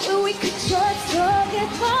spot where we could just go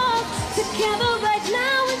get far together right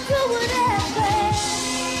now and do whatever.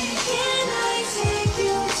 Can I take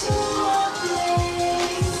you to a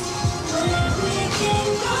place where we can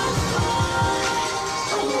go far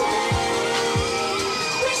away?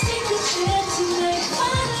 Let's take a trip tonight,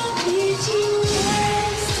 wanna meet you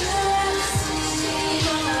ecstasy.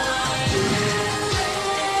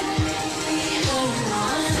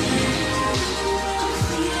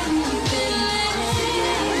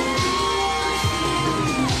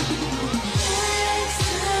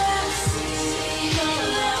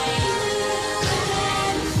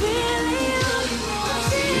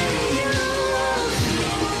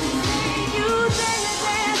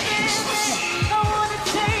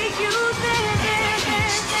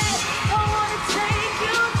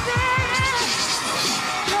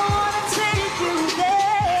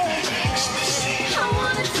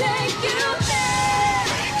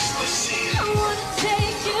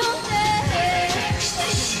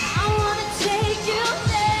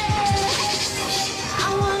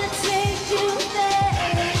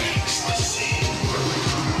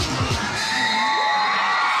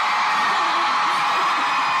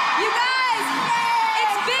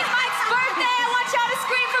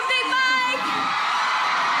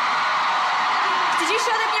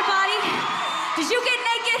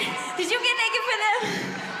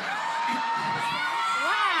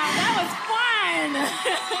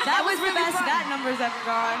 That was the best that number's ever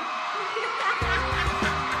gone.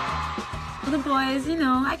 The boys, you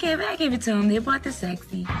know, I gave it to them. They brought the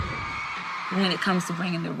sexy. When it comes to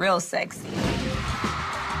bringing the real sexy,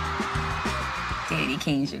 Danity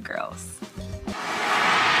Kane's your girls. We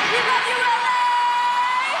love you, LA!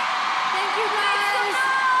 Thank you, guys!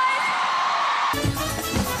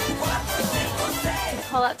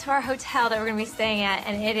 Pull up to our hotel that we're gonna be staying at,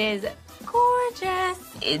 and it is gorgeous.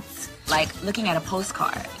 It's like looking at a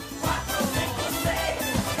postcard. Oh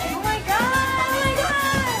my god! Oh my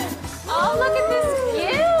god! Oh, look at this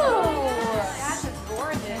view! That is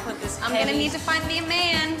gorgeous. I'm gonna need to find me a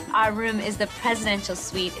man. Our room is the presidential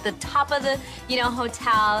suite, the top of the,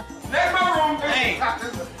 hotel. That's my room. Hey.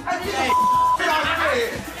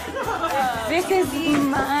 This is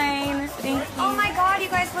mine. Thank you. Oh my god, you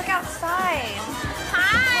guys, look outside.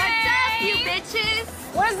 Hi! What's up, you bitches?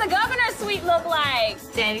 What does the governor's suite look like?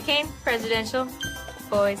 Danity Kane, presidential.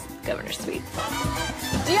 Boys, governor's suite.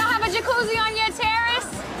 Do y'all have a jacuzzi on your terrace?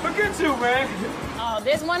 Look at you, man. Oh,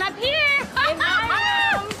 there's one up here. In my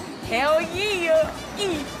room. Hell yeah.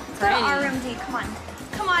 Let's go to our room, D. Come on.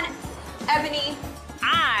 Come on, Ebony.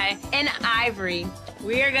 I and Ivory,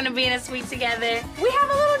 we are gonna be in a suite together. We have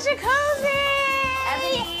a little jacuzzi.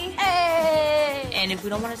 Ebony. Hey. And if we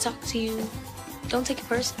don't want to talk to you, don't take it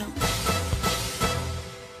personal.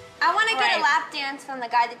 I want to get a lap dance from the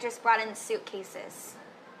guy that just brought in the suitcases.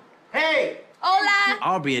 Hey! Hola!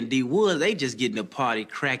 Aubrey and D Woods, they just getting the party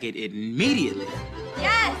cracking immediately.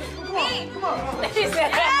 Yes! Me! Come on.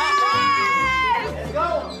 Yes!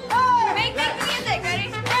 Go! Make the music,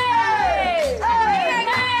 ready? Hey! Hey!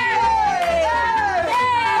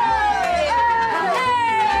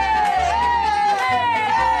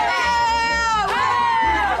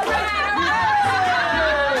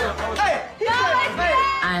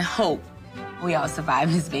 I hope we all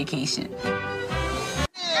survive this vacation.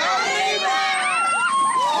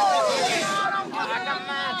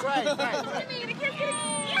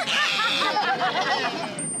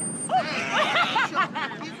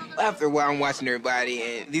 After a while, I'm watching everybody,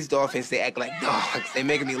 and these dolphins, they act like dogs. They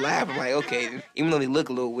making me laugh. I'm like, okay, even though they look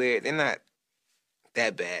a little weird, they're not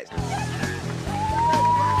that bad.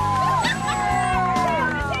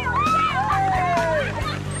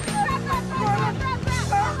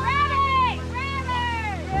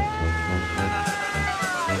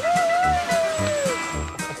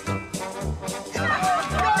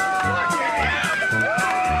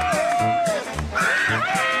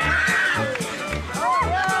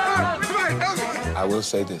 I will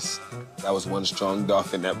say this. That was one strong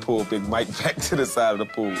dolphin that pulled Big Mike back to the side of the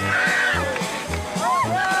pool.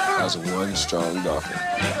 That was one strong dolphin.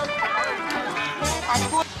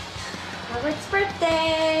 Robert's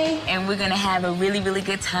birthday. And we're gonna have a really, really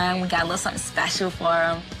good time. We got a little something special for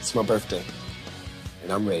him. It's my birthday,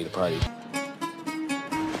 and I'm ready to party.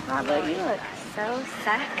 Robert, you look so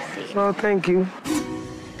sexy. Oh, thank you.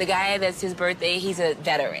 The guy that's his birthday, he's a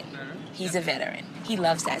veteran. He's a veteran. He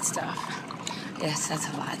loves that stuff. Yes, that's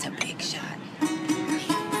a lot. That's a big shot.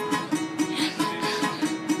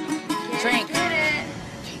 Drink.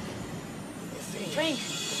 Drink.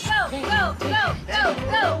 Go, go, go, go,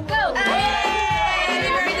 go, go. Happy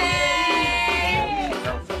birthday!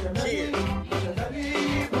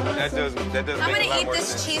 That does I'm gonna eat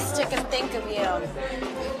this cheese stick and think of you.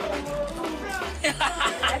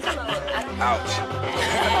 Ouch.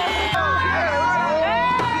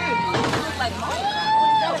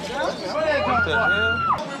 What the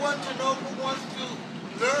hell? We want to know who wants to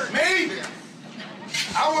learn. Me?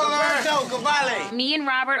 I want to learn too, Me and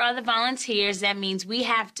Robert are the volunteers. That means we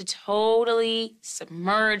have to totally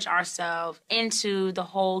submerge ourselves into the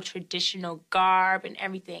whole traditional garb and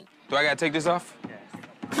everything. Do I gotta take this off?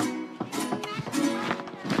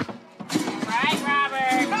 Right,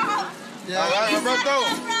 Robert. Roberto.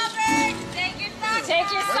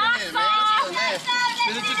 Take your socks off.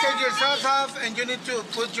 You need to take your socks off, and you need to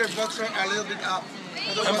put your boxer a little bit up.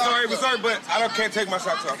 I'm sorry, but can't take my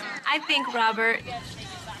socks off. I think Robert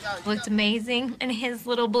looked amazing in his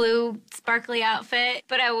little blue sparkly outfit,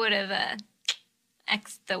 but I would have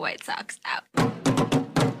X'd the white socks out.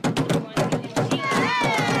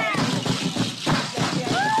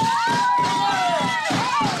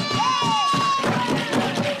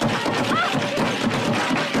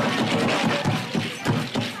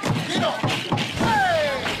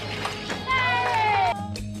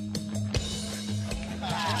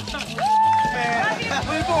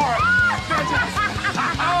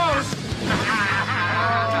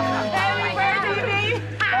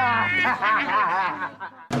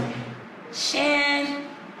 Shan,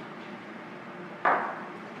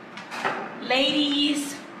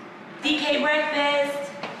 ladies, DK breakfast,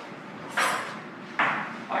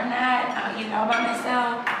 or not, I'll eat it all by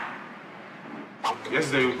myself.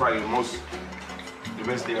 Yesterday was probably the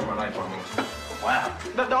best day of my life almost. Wow.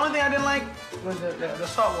 The only thing I didn't like was the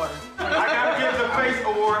salt water. I gotta give the face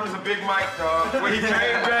award to Big Mike, dog. When he came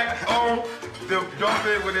back on the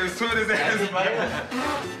dolphin with his foot his ass.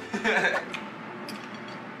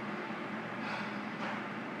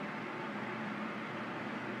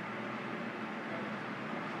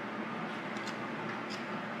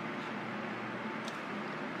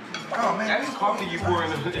 Oh, man. That's coffee you pour in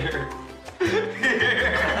there.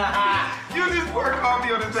 You just pour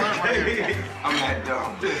coffee on the table. I'm not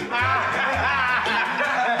dumb.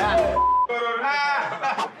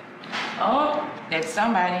 Oh, that's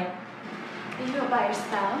somebody. You do it by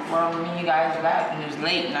yourself? Well, when you guys left, and it was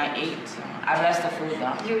late, and I ate, so I blessed the food,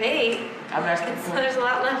 though. You ate? I blessed the So food. there's a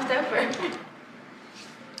lot left over.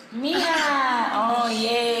 Mia! Oh,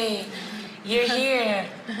 yay. You're here.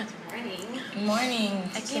 Morning. Good morning.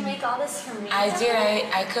 Did you make all this for me? I did.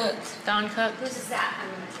 I cooked. Dawn cooked. Whose is that? I'm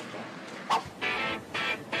gonna take it.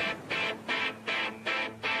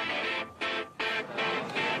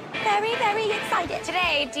 Very, very excited.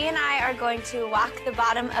 Today, Dee and I are going to walk the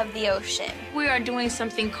bottom of the ocean. We are doing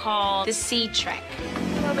something called the Sea Trek. I'm a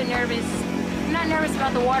little bit nervous. I'm not nervous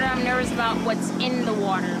about the water. I'm nervous about what's in the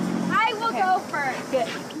water. I will go first. Good.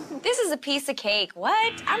 This is a piece of cake.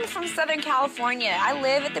 What? I'm from Southern California. I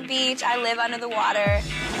live at the beach. I live under the water.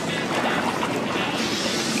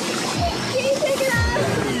 Can you take it off?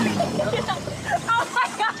 Oh my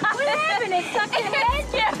God. What happened? It stuck in head,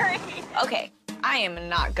 Jerry. Okay, I am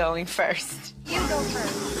not going first. You go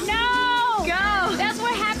first. No! Go! That's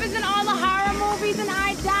what happens in all the horror movies, and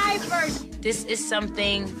I die first. This is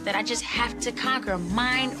something that I just have to conquer.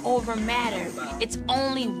 Mind over matter. It's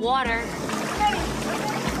only water.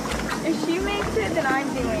 If she makes it, then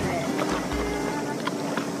I'm doing it.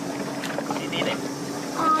 You need it.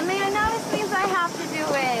 Oh man, now this means I have to do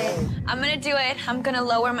it. I'm gonna do it. I'm gonna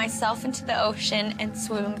lower myself into the ocean and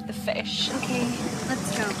swim with the fish. Okay,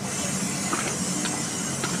 let's go.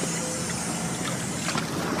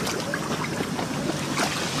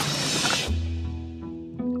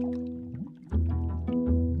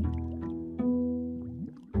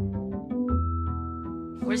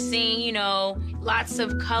 We're seeing, you know, lots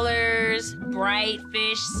of colors, bright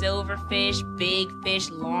fish, silver fish, big fish,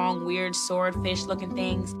 long, weird swordfish looking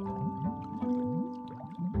things.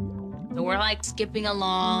 So we're like skipping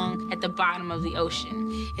along at the bottom of the ocean.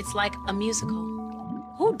 It's like a musical.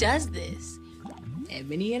 Who does this?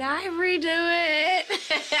 Ebony and Ivory do it.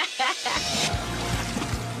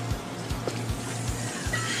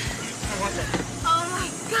 Oh my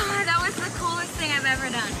God, that was the coolest thing I've ever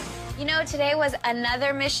done. You know, today was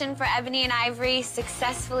another mission for Ebony and Ivory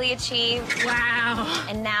successfully achieved. Wow.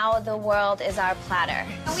 And now the world is our platter.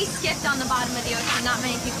 We skipped on the bottom of the ocean. Not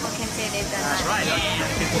many people can say they've done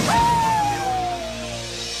that.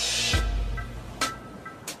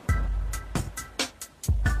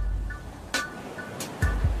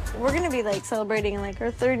 We're gonna be like celebrating like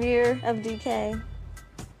our 3rd year of DK.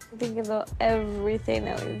 Think about everything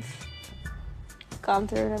that we've gone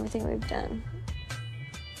through and everything we've done.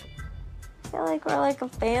 I feel like we're like a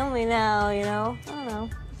family now, you know? I don't know.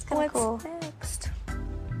 It's kind of cool. What's next? I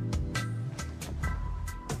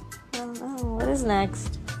don't know. What is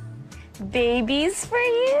next? Babies for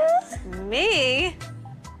you? Me?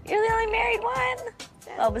 You're the only married one?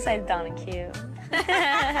 Oh, besides Dawn and Q.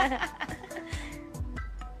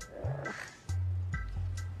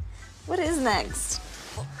 What is next?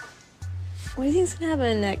 What do you think's gonna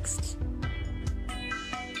happen next?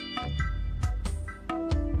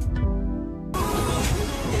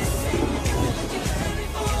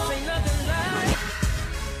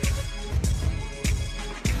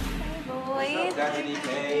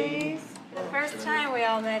 The first time we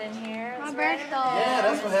all met in here. Roberto. Yeah,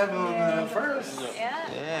 that's what happened on first.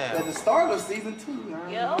 Yeah. At the start of season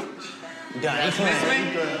 2. Yo. Donnie,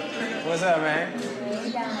 what's up, man?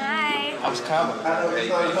 Hi. I was coming.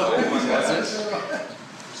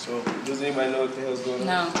 So, does anybody know what the hell's going on?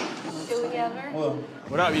 No. Do we ever?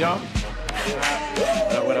 What up, y'all?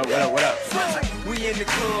 What up? We in the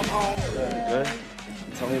club home. Good.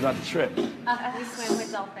 Tell me about the trip. We swim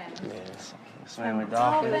with dolphins. Yes. Swim with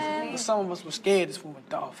dolphins. Some of us were scared to swim with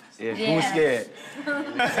dolphins. Yeah, who was scared?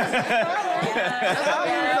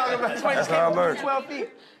 That's how I learned. 12 feet.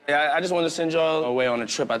 Yeah, I just wanted to send y'all away on a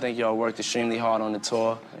trip. I think y'all worked extremely hard on the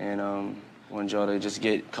tour, and wanted y'all to just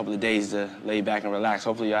get a couple of days to lay back and relax.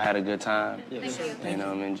 Hopefully y'all had a good time. Thank you.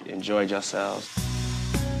 And enjoyed yourselves.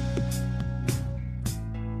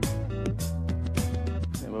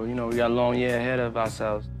 Yeah, well, you know, we got a long year ahead of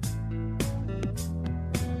ourselves.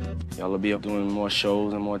 Y'all will be up doing more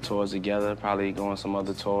shows and more tours together, probably going some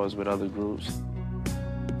other tours with other groups.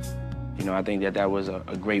 You know, I think that was a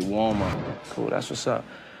great warm-up. Cool, that's what's up.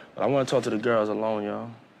 But I want to talk to the girls alone, y'all.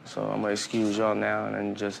 So I'm gonna excuse y'all now and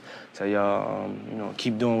then just tell y'all, you know,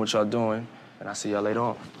 keep doing what y'all doing, and I'll see y'all later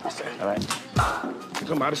on. All right? You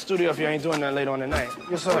come out of the studio if you ain't doing that later on tonight.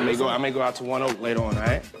 Yes, sir. I may go out to One Oak later on, all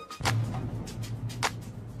right?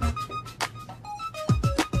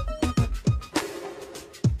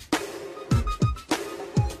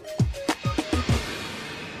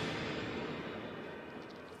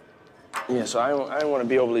 Yeah, so I don't want to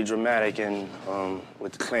be overly dramatic and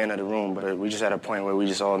with the clearing of the room, but we just at a point where we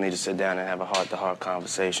just all need to sit down and have a heart-to-heart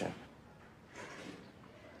conversation.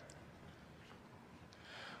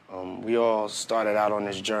 We all started out on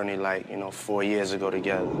this journey like, 4 years ago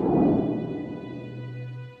together.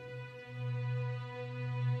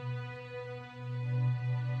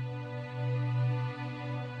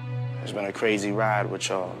 It's been a crazy ride with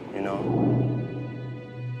y'all,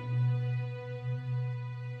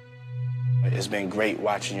 It's been great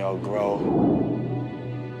watching y'all grow.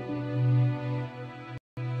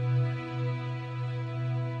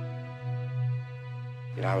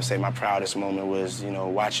 I would say my proudest moment was,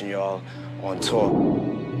 watching y'all on tour.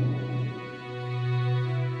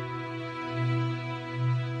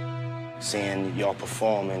 Seeing y'all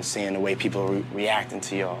perform and seeing the way people are reacting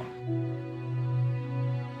to y'all.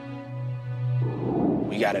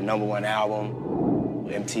 We got a #1 album,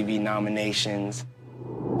 MTV nominations,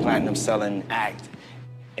 platinum selling act,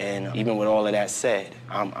 and even with all of that said,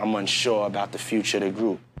 I'm unsure about the future of the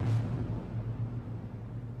group.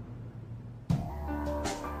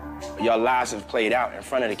 Your lives have played out in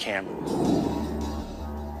front of the camera.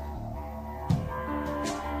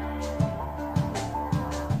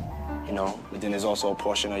 But then there's also a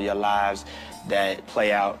portion of your lives that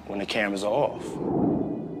play out when the cameras are off.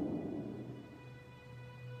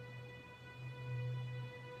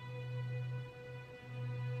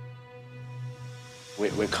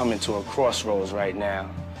 We're coming to a crossroads right now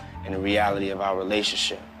in the reality of our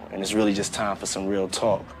relationship. And it's really just time for some real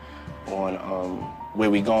talk on where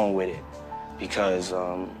we going with it. Because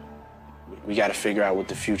we got to figure out what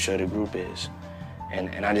the future of the group is.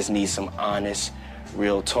 And I just need some honest,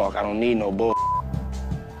 real talk. I don't need no bull.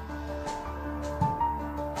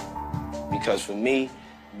 Because for me,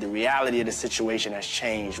 the reality of the situation has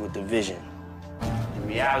changed with the vision. The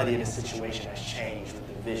reality of the situation has changed with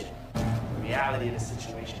the vision. The reality of the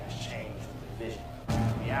situation has changed with the vision.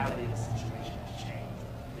 The reality of the situation has changed.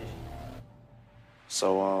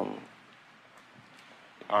 So,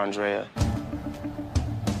 Andrea,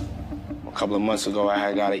 a couple of months ago, I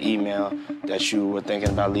had got an email that you were thinking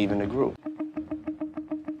about leaving the group.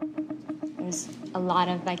 There's a lot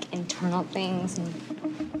of like internal things.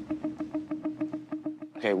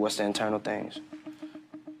 Okay, what's the internal things?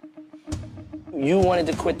 You wanted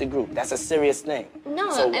to quit the group. That's a serious thing. No,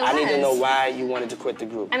 so it I need to know was. why you wanted to quit the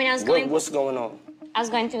group. I mean, I was going. What's going on? I was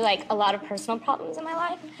going through like a lot of personal problems in my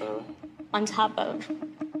life, on top of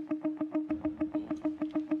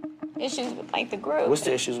issues with like the group. What's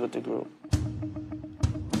the issues with the group?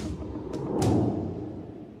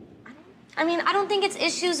 I mean, I don't think it's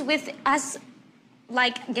issues with us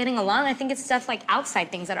like getting along. I think it's stuff like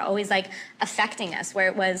outside things that are always like affecting us. Where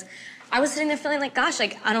it was, I was sitting there feeling like, gosh,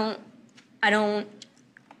 like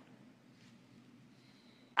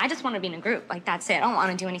I just want to be in a group. Like that's it. I don't want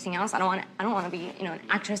to do anything else. I don't want to be, you know, an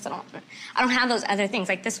actress. I don't have those other things.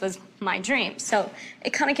 Like this was my dream. So it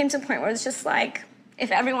kind of came to a point where it's just like, if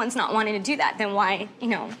everyone's not wanting to do that, then why, you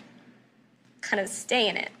know, kind of stay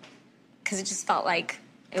in it? Because it just felt like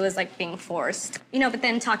it was like being forced. You know, but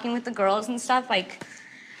then talking with the girls and stuff, like,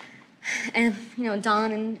 and, you know,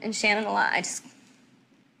 Dawn and Shannon a lot, I just,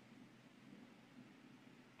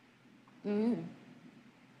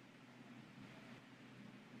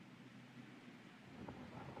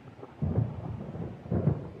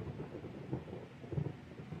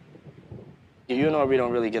 You and Aubrey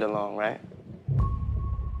don't really get along, right?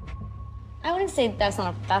 I wouldn't say that's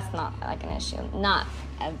not like an issue. Not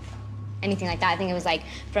anything like that. I think it was like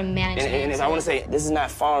from management. And I want to say, this is not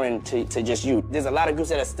foreign to just you. There's a lot of groups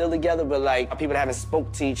that are still together, but like people that haven't spoke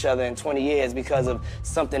to each other in 20 years because of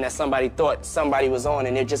something that somebody thought somebody was on,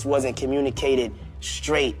 and it just wasn't communicated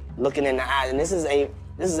straight, looking in the eye. And this is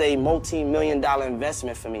a multi-million-dollar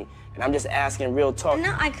investment for me, and I'm just asking real talk.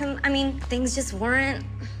 No, I mean, things just weren't.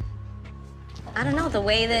 I don't know, the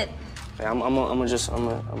way that. Okay, I'm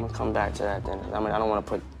gonna come back to that then. I mean, I don't want to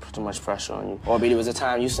put too much pressure on you. Aubrey, there was a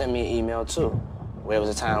time you sent me an email too, where it was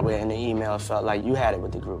a time where in the email it felt like you had it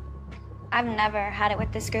with the group. I've never had it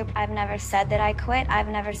with this group. I've never said that I quit. I've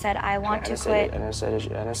never said I want to quit. I didn't say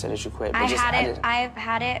that you quit. But I've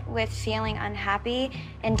had it with feeling unhappy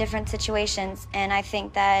in different situations, and I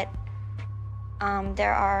think that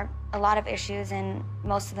there are a lot of issues, and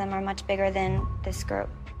most of them are much bigger than this group.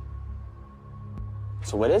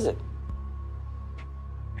 So what is it?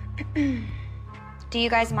 Do you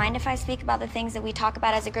guys mind if I speak about the things that we talk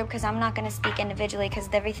about as a group? Because I'm not going to speak individually, because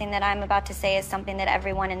everything that I'm about to say is something that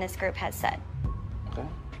everyone in this group has said. Okay.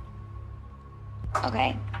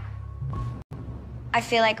 Okay. I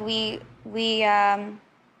feel like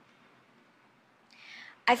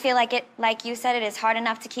I feel like it, like you said, it is hard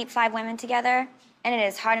enough to keep 5 women together, and it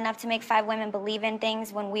is hard enough to make 5 women believe in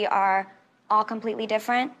things when we are all completely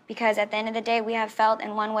different, because at the end of the day, we have felt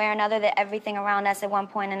in one way or another that everything around us at one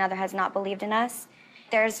point or another has not believed in us.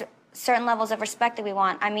 There's certain levels of respect that we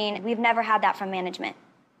want. I mean, we've never had that from management.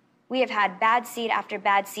 We have had bad seed after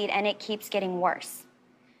bad seed, and it keeps getting worse.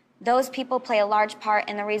 Those people play a large part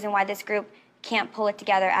in the reason why this group can't pull it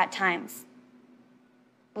together at times.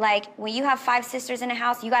 Like, when you have 5 sisters in a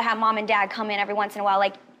house, you gotta have mom and dad come in every once in a while,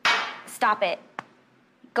 like, stop it.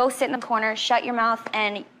 Go sit in the corner, shut your mouth,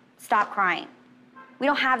 and stop crying. We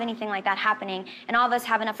don't have anything like that happening, and all of us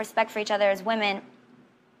have enough respect for each other as women,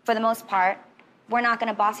 for the most part. We're not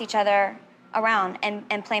gonna boss each other around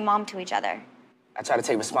and play mom to each other. I try to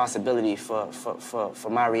take responsibility for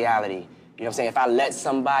my reality. You know what I'm saying? If I let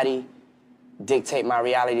somebody dictate my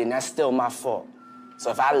reality, then that's still my fault. So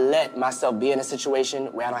if I let myself be in a situation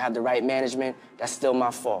where I don't have the right management, that's still my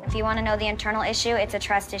fault. If you want to know the internal issue, it's a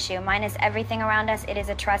trust issue. Minus everything around us, it is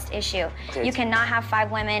a trust issue. Okay. You cannot have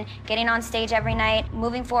 5 women getting on stage every night,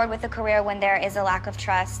 moving forward with a career when there is a lack of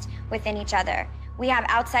trust within each other. We have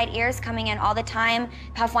outside ears coming in all the time.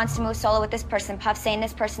 Puff wants to move solo with this person. Puff saying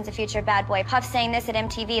this person's a future bad boy. Puff saying this at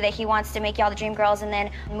MTV, that he wants to make y'all the dream girls and then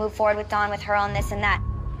move forward with Dawn with her on this and that.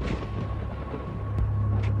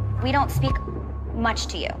 We don't speak much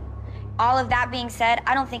to you. All of that being said,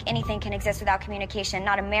 I don't think anything can exist without communication.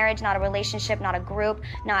 Not a marriage, not a relationship, not a group,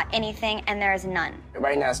 not anything, and there is none.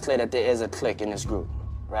 Right now it's clear that there is a clique in this group,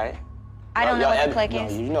 right? I don't know what the clique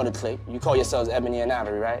is. You know the clique. You call yourselves Ebony and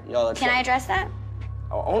Ivory, right? Y'all are a clique. Can I address that?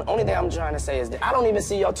 Only thing I'm trying to say is that I don't even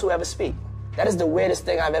see y'all 2 ever speak. That is the weirdest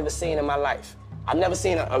thing I've ever seen in my life. I've never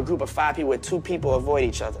seen a group of 5 people where 2 people avoid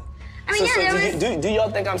each other. I mean, do y'all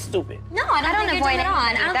think I'm stupid? No, I don't avoid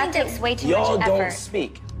it. That takes way too much effort. Y'all don't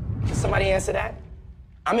speak. Can somebody answer that?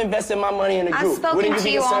 I'm investing my money in a group. I've spoken to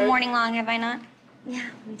you all morning long, have I not? Yeah,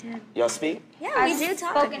 we did. Y'all speak? Yeah, we do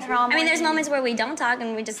talk. I mean, there's moments where we don't talk,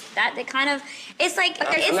 and we just it kind of. It's like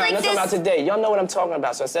it's like this. About today. Y'all know what I'm talking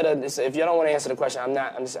about. So instead of this, if y'all don't want to answer the question,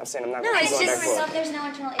 I'm saying I'm not. No, going it's just myself. there's no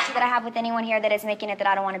internal issue that I have with anyone here that is making it that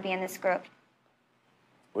I don't want to be in this group.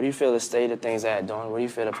 What do you feel the state of things at, Dawn? What do you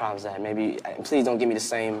feel the problems at? Maybe, please don't give me the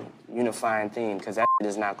same unifying theme, because that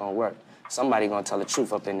is not going to work. Somebody going to tell the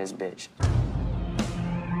truth up in this bitch.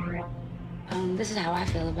 This is how I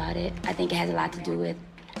feel about it. I think it has a lot to do with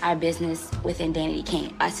our business within Danity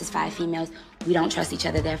Kane. Us as 5 females, we don't trust each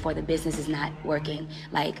other, therefore the business is not working.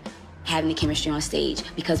 Like, having the chemistry on stage,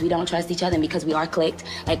 because we don't trust each other and because we are clicked.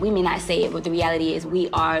 Like, we may not say it, but the reality is we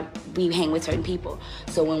hang with certain people.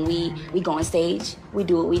 So when we go on stage, we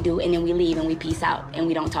do what we do, and then we leave and we peace out, and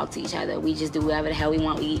we don't talk to each other. We just do whatever the hell we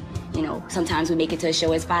want. Sometimes we make it to a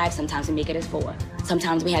show as 5, sometimes we make it as 4.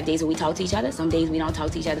 Sometimes we have days where we talk to each other, some days we don't talk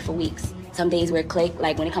to each other for weeks. Some days we're clicked,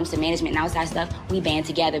 like when it comes to management and outside stuff, we band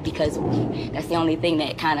together because that's the only thing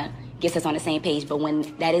that kind of gets us on the same page. But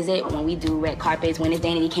when that is it, when we do red carpets, when it's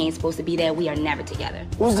Danity Kane supposed to be there, we are never together.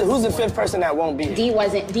 Who's the 5th person that won't be there? D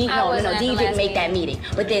didn't make that meeting.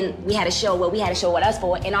 But then we had a show with us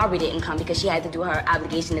for, and Aubrey didn't come because she had to do her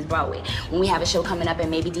obligation as Broadway. When we have a show coming up and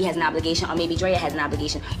maybe D has an obligation, or maybe Drea has an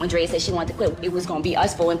obligation, when Drea said she wanted to quit, it was gonna be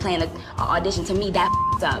us for and playing an audition. To me, that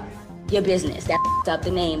up your business, that up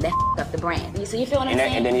the name, that up the brand. So you feel what I'm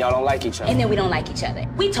saying? And then y'all don't like each other. And then we don't like each other.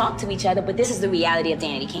 We talk to each other, but this is the reality of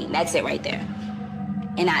Danity Kane. That's it right there.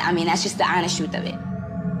 And I mean, that's just the honest truth of it.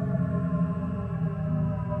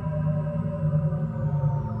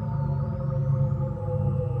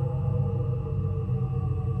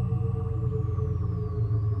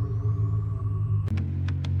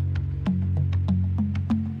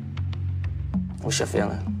 What's your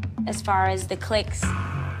feeling? As far as the cliques,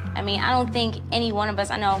 I mean, I don't think any one of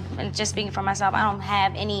us, I know, and just speaking for myself, I don't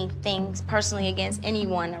have anything personally against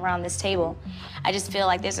anyone around this table. I just feel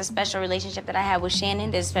like there's a special relationship that I have with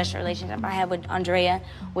Shannon, there's a special relationship I have with Andrea,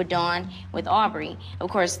 with Dawn, with Aubrey. Of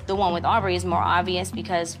course, the one with Aubrey is more obvious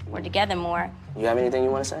because we're together more. You have anything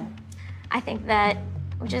you want to say? I think that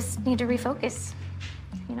we just need to refocus.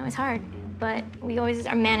 You know, it's hard, but we always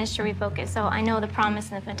are managed to refocus. So I know the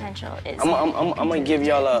promise and the potential is. I'm gonna give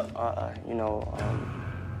y'all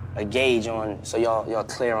a gauge on, so y'all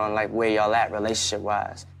clear on like where y'all at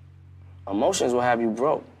relationship-wise. Emotions will have you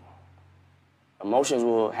broke. Emotions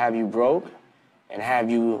will have you broke and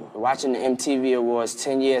have you watching the MTV Awards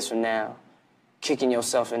 10 years from now, kicking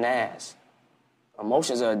yourself in the ass.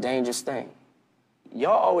 Emotions are a dangerous thing.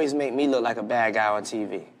 Y'all always make me look like a bad guy on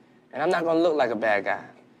TV, and I'm not gonna look like a bad guy.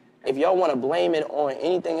 If y'all wanna blame it on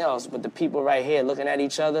anything else but the people right here looking at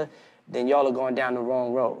each other, then y'all are going down the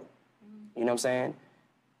wrong road. You know what I'm saying?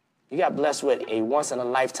 You got blessed with a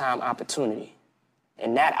once-in-a-lifetime opportunity.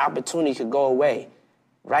 And that opportunity could go away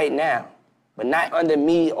right now, but not under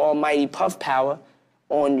me, almighty puff power,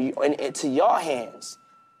 into your hands.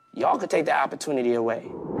 Y'all could take that opportunity away.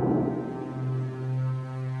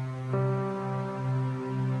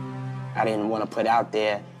 I didn't want to put out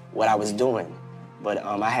there what I was doing, but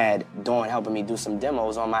I had Dawn helping me do some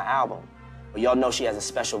demos on my album. But y'all know she has a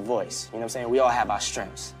special voice. You know what I'm saying? We all have our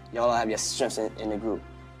strengths. Y'all all have your strengths in the group.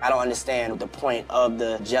 I don't understand the point of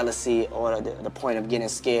the jealousy or the point of getting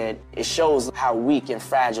scared. It shows how weak and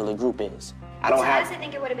fragile the group is. I honestly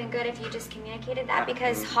think it would have been good if you just communicated that,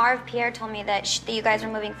 because Harv Pierre told me that that you guys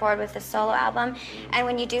were moving forward with the solo album, and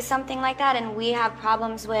when you do something like that and we have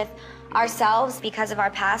problems with ourselves because of our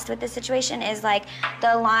past with this situation, is like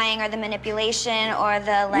the lying or the manipulation or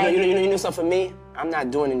the like. You know something for me? I'm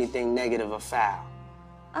not doing anything negative or foul.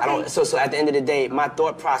 Okay. I don't. So at the end of the day, my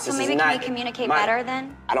thought process so maybe is not. Can you communicate better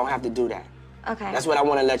then? I don't have to do that. Okay. That's what I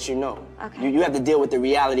want to let you know. Okay. You have to deal with the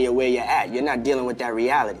reality of where you're at. You're not dealing with that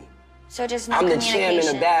reality. So just no I'm the communication.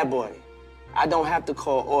 chairman of Bad Boy. I don't have to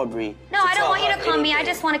call Aubrey. No, I don't want you to call me. I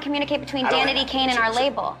just want to communicate between Danity Kane and our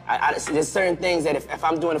label. There's certain things that if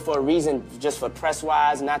I'm doing it for a reason, just for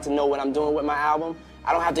press-wise, not to know what I'm doing with my album,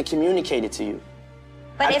 I don't have to communicate it to you.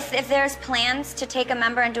 But if there's plans to take a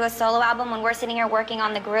member and do a solo album when we're sitting here working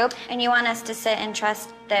on the group, and you want us to sit and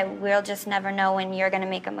trust that we'll just never know when you're going to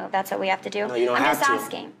make a move, that's what we have to do? No, you don't I'm have just to.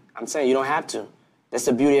 asking. I'm saying you don't have to. That's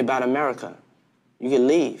the beauty about America. You can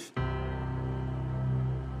leave.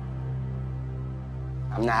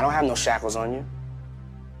 I don't have no shackles on you.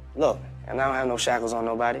 Look, and I don't have no shackles on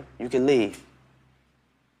nobody. You can leave.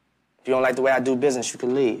 If you don't like the way I do business, you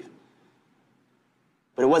can leave.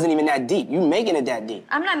 But it wasn't even that deep. You making it that deep.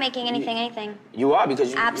 I'm not making anything. You are,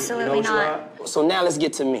 because you Absolutely you know what not. You are. So now let's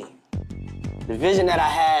get to me. The vision that I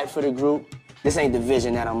had for the group, this ain't the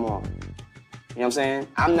vision that I'm on. what I'm saying?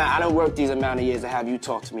 I don't work these amount of years to have you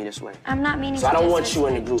talk to me this way. I'm not meaning So I to don't want you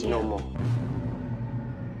in the group disrespect no more.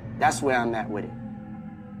 That's where I'm at with it.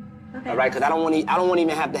 Okay. All right, because I don't want to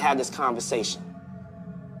even have to have this conversation.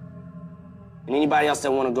 And anybody else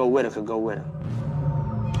that want to go with her could go with her.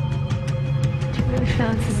 Do you really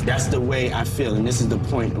feel this is... That's the way I feel, and this is the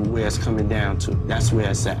point of where it's coming down to. That's where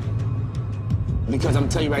it's at. Because I'm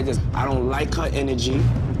telling you right this, I don't like her energy.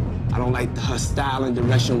 I don't like her style and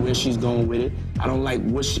direction where she's going with it. I don't like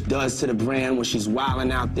what she does to the brand when she's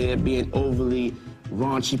wilding out there, being overly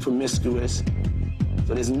raunchy, promiscuous.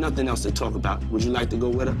 So there's nothing else to talk about. Would you like to go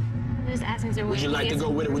with her? Just asking, sir, Would you like to go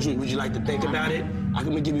with it? Would you like to think about it? I'm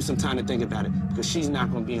gonna give you some time to think about it because she's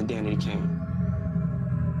not gonna be in Danity Kane.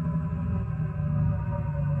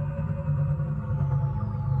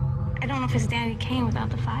 I don't know if it's Danity Kane without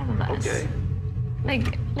the 5 of us. Okay.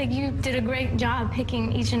 Like you did a great job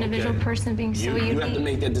picking each individual person, being so unique. You have to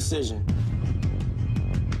make that decision.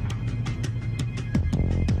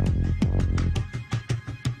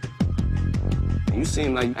 You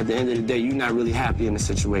seem like at the end of the day, you're not really happy in the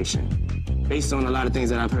situation. Based on a lot of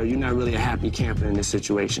things that I've heard, you're not really a happy camper in this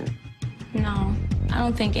situation. No, I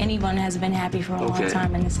don't think anyone has been happy for a long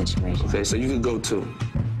time in this situation. Okay, so you could go too.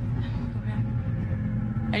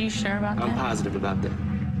 Are you sure about that? I'm positive about that.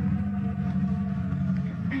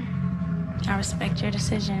 I respect your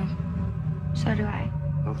decision. So do I.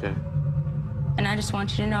 Okay. And I just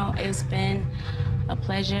want you to know it's been a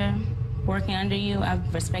pleasure working under you.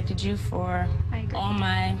 I've respected you for all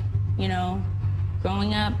my,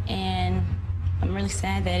 growing up, and I'm really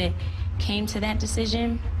sad that it came to that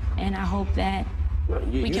decision, and I hope that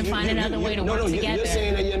we can find another way to work together. You're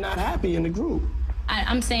saying that you're not happy in the group.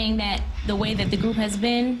 I'm saying that the way that the group has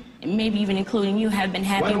been, maybe even including you, have been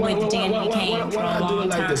happy with Danity Kane for a long time. Why do it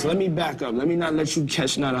like this? Let me back up. Let me not let you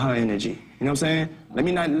catch none of her energy. You know what I'm saying? Let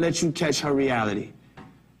me not let you catch her reality.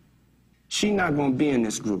 She's not gonna be in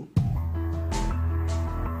this group.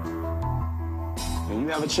 And you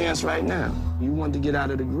have a chance right now. You want to get out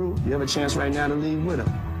of the group. You have a chance right now to leave with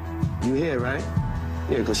her. You here, right?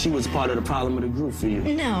 Yeah, because she was part of the problem of the group for you.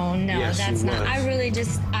 No, Yes, that's not. I really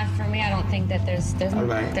just, for me, I don't think that there's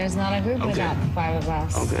not a group without the 5 of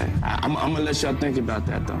us. Okay, I'm gonna let y'all think about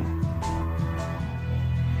that though.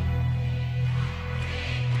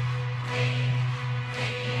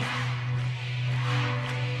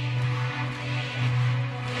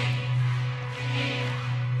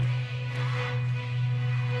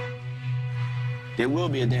 There will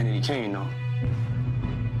be a Danity Kane though.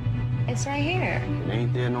 It's right here. It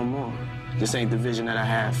ain't there no more. This ain't the vision that I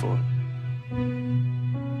had for it.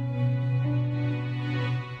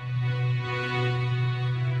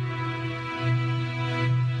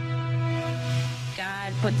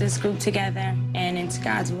 God put this group together, and it's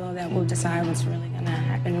God's will that will decide what's really gonna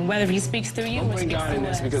happen, whether He speaks through you or Bring speaks God in through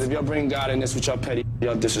this, us. because if y'all bring God in this with y'all petty,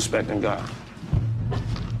 y'all disrespecting God.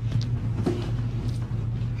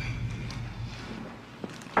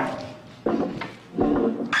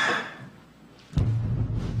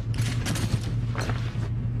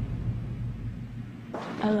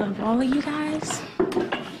 I love all of you guys.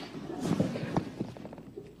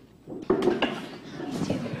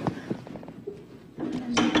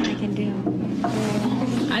 I can do.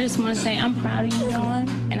 I just want to say I'm proud of you, Dawn,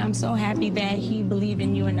 and I'm so happy that he believed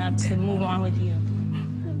in you enough to move on with you.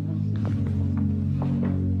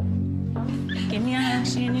 Give me a hug,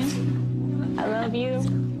 Shannon. I love you.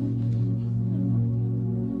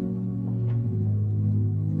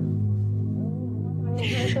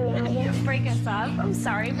 You break us up. I'm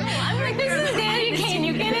sorry, but I'm like, this is Danity Kane.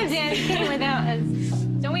 You can't have Danity Kane without us.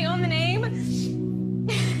 Don't we own the name?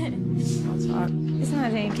 I'll talk. It's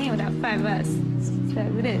not Danity Kane without 5 of us. So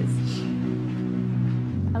it is.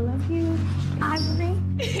 I love you, Ivory.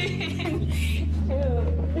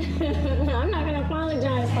 I'm not gonna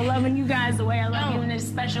apologize for loving you guys the way I love you in this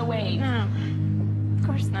special way. No, of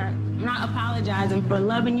course not. I'm not apologizing for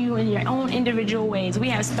loving you in your own individual ways. We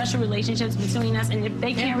have special relationships between us, and if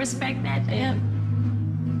they can't respect that, then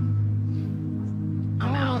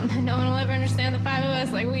I'm out. No one will ever understand the 5 of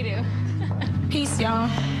us like we do. Peace, y'all.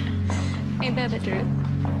 Ain't that the truth?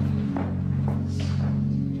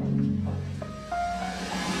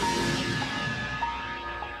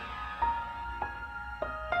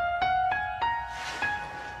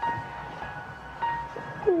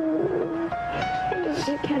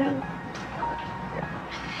 Kiddo.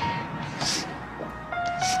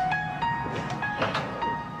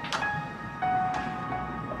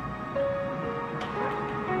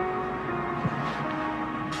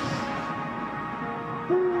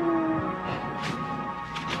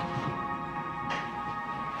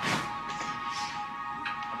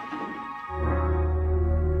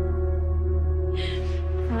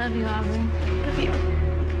 love you, Aubrey. Love you.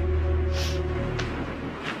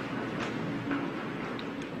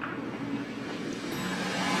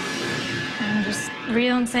 I'm just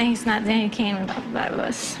real and saying he's not Danny Kane without the five of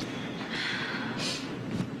us.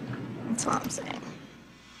 That's all I'm saying.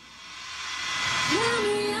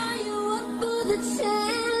 Mommy, are you up for the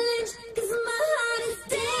challenge? 'Cause my heart is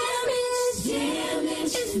damaged.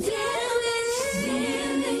 Damaged. It's damaged.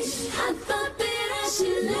 Damaged. I thought that I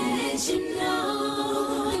should let you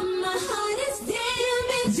know that my heart is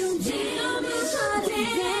damaged. Don't damage. Heart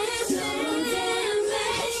damaged.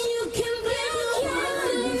 Damaged. You can blame the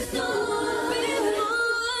one for it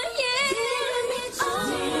all. Yeah. Damaged.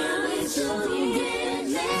 Damaged.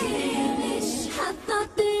 Damaged. I thought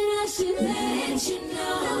that I should let you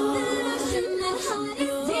know that I should not heart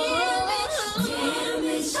is damaged.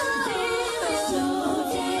 Damaged. Damaged. So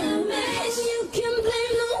damaged. You can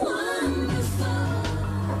blame the one before.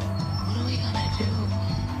 What are we gonna do?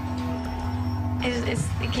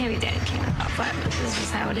 It can't be Danny Kane without five of us. This is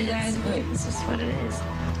just how it is. It's just what it is.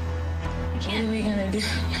 I can't. What are we gonna do?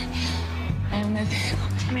 I have nothing.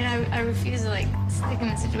 I mean, I refuse to like stick in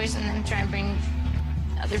the situation and then try and bring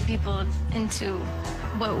other people into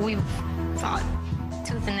what we've fought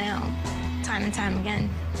tooth and nail time and time again.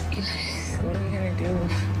 What are we gonna do?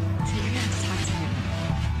 So you're gonna have to talk to him.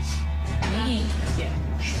 Me? Yeah.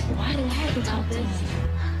 Why do I have to talk to him?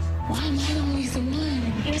 Why am I always the one?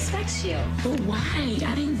 He respects you. But why?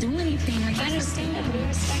 I didn't do anything. Like, I understand that, but he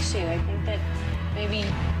respects you. I think that maybe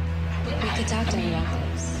we could talk to him about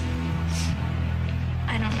this.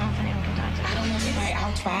 I don't know if anyone can talk to him. I don't know if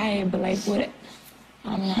I'll try, but like, what?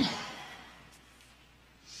 I'm not.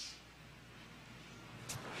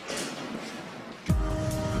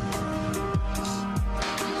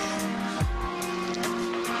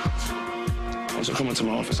 Why don't you come into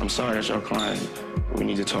my office? I'm sorry that y'all crying. We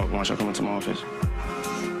need to talk. Why don't y'all come into my office?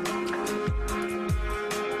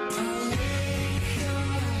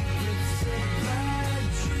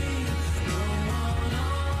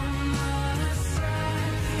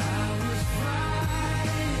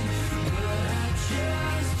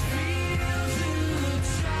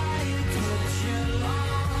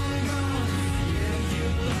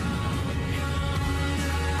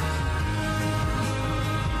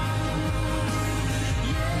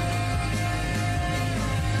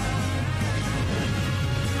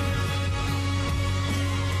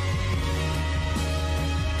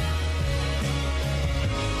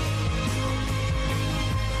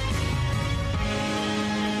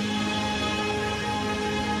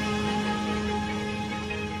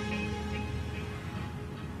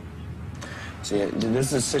 See, this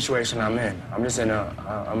is the situation I'm in. I'm just in a,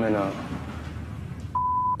 I'm in a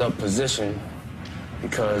up position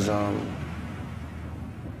because I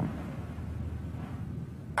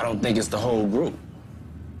don't think it's the whole group.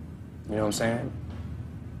 You know what I'm saying?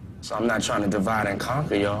 So I'm not trying to divide and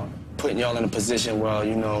conquer y'all. Putting y'all in a position where,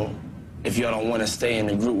 you know, if y'all don't want to stay in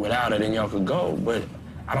the group without it, then y'all could go. But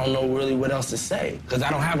I don't know really what else to say because I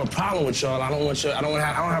don't have a problem with y'all. I don't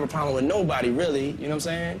have a problem with nobody really. You know what I'm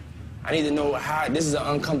saying? I need to know how, this is an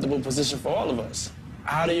uncomfortable position for all of us.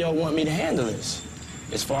 How do y'all want me to handle this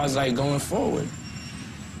as far as like going forward?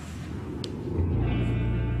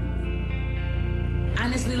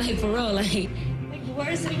 Honestly, like for real, like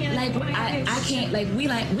I can't,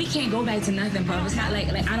 we can't go back to nothing, bro. It's not like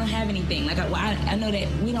I don't have anything. Like I know that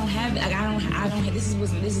we don't have, like I don't have, this is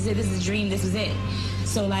it, this is a dream, this is it.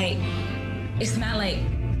 So like, it's not like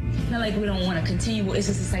we don't want to continue. It's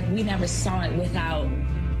just, it's like we never saw it without.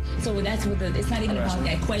 So that's what it's not even about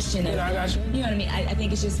that question. Yeah, I got you. You know what I mean? I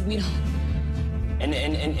think it's just we don't.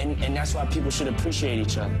 And that's why people should appreciate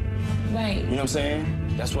each other. Right. You know what I'm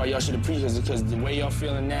saying? That's why y'all should appreciate it, because the way y'all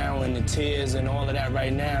feeling now and the tears and all of that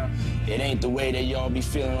right now, it ain't the way that y'all be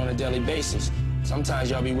feeling on a daily basis. Sometimes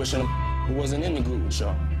y'all be wishing who wasn't in the group with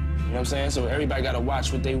y'all. You know what I'm saying? So everybody gotta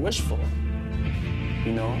watch what they wish for.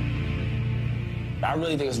 You know? I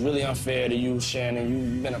really think it's really unfair to you, Shannon.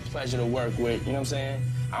 You've been a pleasure to work with, you know what I'm saying?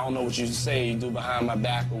 I don't know what you say you do behind my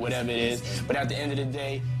back or whatever it is, but at the end of the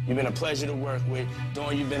day, you've been a pleasure to work with.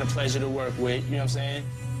 Dawn, you've been a pleasure to work with, you know what I'm saying?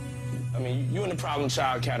 I mean, you in the problem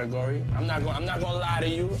child category. I'm not gonna lie to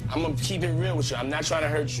you. I'm gonna keep it real with you. I'm not trying to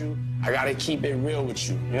hurt you. I gotta keep it real with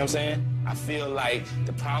you, you know what I'm saying? I feel like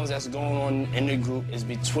the problems that's going on in the group is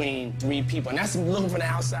between 3 people, and that's looking from the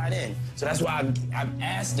outside in. So that's why I've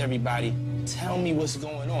asked everybody, tell me what's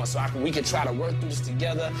going on so we can try to work through this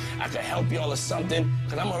together. I can help y'all or something,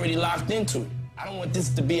 because I'm already locked into it. I don't want this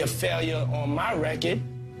to be a failure on my record,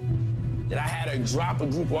 that I had to drop a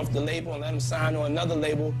group off the label and let them sign on another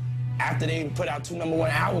label after they put out 2 #1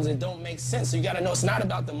 albums. It don't make sense. So you gotta know it's not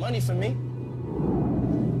about the money for me.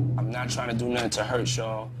 I'm not trying to do nothing to hurt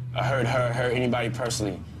y'all, or hurt her, hurt anybody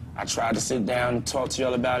personally. I tried to sit down and talk to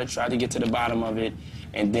y'all about it, tried to get to the bottom of it,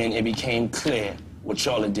 and then it became clear what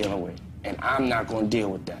y'all are dealing with. And I'm not gonna deal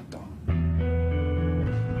with that, though.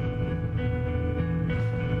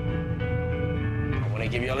 I wanna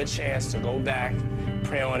give y'all a chance to go back,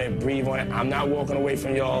 pray on it, breathe on it. I'm not walking away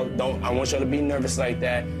from y'all. I want y'all to be nervous like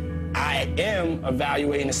that. I am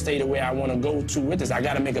evaluating the state of where I want to go to with this. I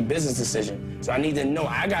got to make a business decision. So I need to know,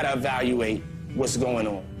 I got to evaluate what's going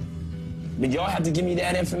on. But y'all have to give me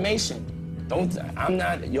that information.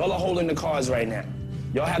 Y'all are holding the cards right now.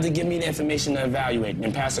 Y'all have to give me the information to evaluate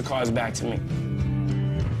and pass the cards back to me.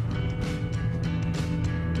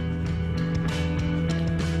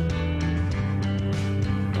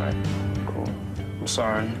 All right, cool. I'm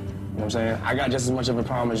sorry. You know what I'm saying? I got just as much of a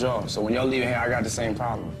problem as y'all. So when y'all leaving here, I got the same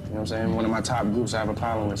problem. You know what I'm saying? One of my top groups I have a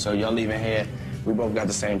problem with. So y'all leaving here, we both got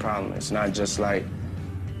the same problem. It's not just like,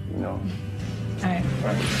 you know. All right.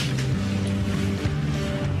 Right.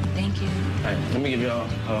 Thank you. All right, let me give y'all,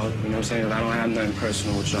 you know what I'm saying? I don't have nothing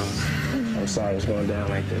personal with y'all. I'm sorry it's going down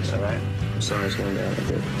like this, all right? I'm sorry it's going down like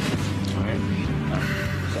this. All right?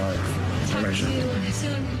 Sorry. All right, sure.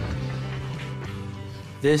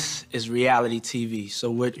 This is reality TV.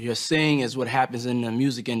 So what you're seeing is what happens in the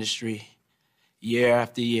music industry year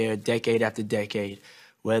after year, decade after decade.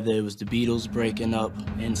 Whether it was the Beatles breaking up,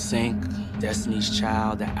 NSYNC, Destiny's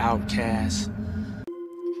Child, the Outkast.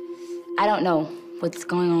 I don't know what's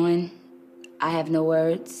going on. I have no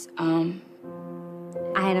words. I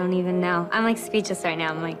don't even know. I'm like speechless right now.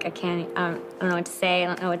 I'm like, I don't know what to say. I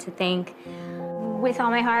don't know what to think. With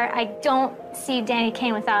all my heart, I don't see Danny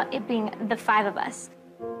Kane without it being the five of us.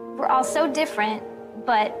 We're all so different,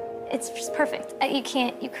 but it's just perfect. You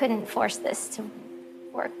couldn't force this to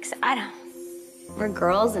work. I don't. We're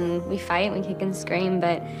girls and we fight, we kick and scream,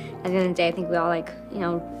 but at the end of the day, I think we all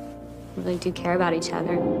really do care about each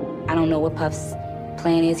other. I don't know what Puff's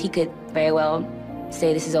plan is. He could very well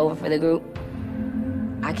say this is over for the group.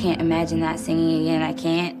 I can't imagine not singing again. I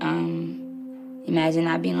can't imagine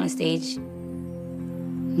not being on stage.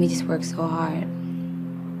 We just work so hard.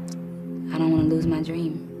 I don't want to lose my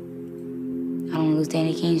dream. I don't want to lose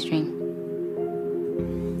Danny Kane's dream.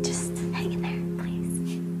 Just hang in there,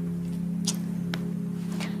 please.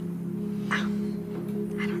 Ow.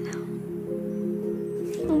 I don't know.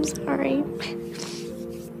 I'm sorry.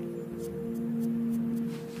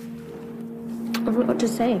 I don't know what to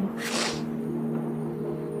say.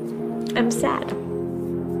 I'm sad.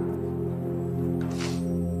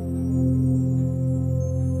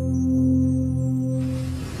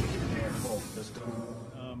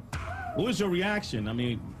 What was your reaction? I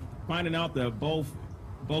mean, finding out that both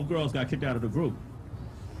girls got kicked out of the group.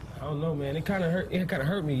 I don't know, man. It kind of hurt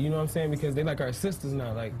me. You know what I'm saying? Because they like our sisters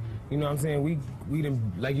now. Like, you know what I'm saying? We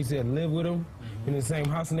done, like you said, live with them in the same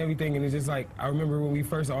house and everything. And it's just like, I remember when we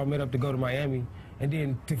first all met up to go to Miami, and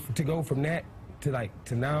then to go from that to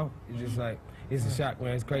now, it's just like, it's a shock,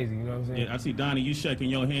 man. It's crazy, you know what I'm saying? Yeah, I see, Donnie, you shaking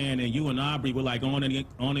your hand, and you and Aubrey were like on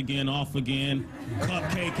again, off again,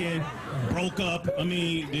 cupcaking, broke up. I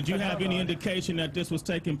mean, did you have any indication that this was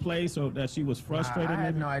taking place or that she was frustrated? I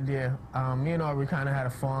had no idea. Me and Aubrey kind of had a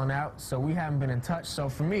falling out, so we haven't been in touch. So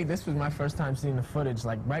for me, this was my first time seeing the footage,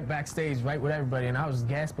 like right backstage, right with everybody, and I was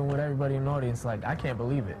gasping with everybody in the audience, like, I can't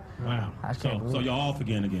believe it. Wow. So you're off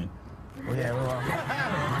again? Well, yeah, we're off.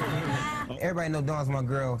 Everybody know Dawn's my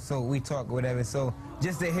girl, so we talk or whatever. So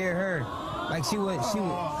just to hear her, like she would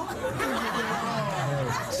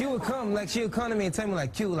come to me and tell me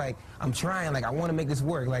like, Q, like I'm trying, like I want to make this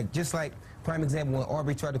work, like just like prime example when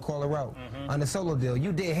Aubrey tried to call her out on the solo deal.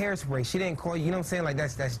 You did Hairspray, she didn't call you. You know what I'm saying? Like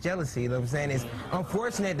that's jealousy. You know what I'm saying? It's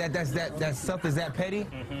unfortunate that stuff is that petty. You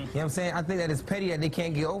know what I'm saying? I think that it's petty that they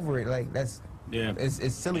can't get over it. Like that's. Yeah.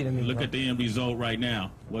 It's silly to me. Look at the end result right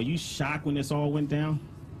now. Were you shocked when this all went down?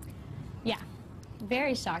 Yeah,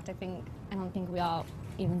 very shocked. I don't think we all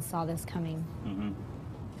even saw this coming.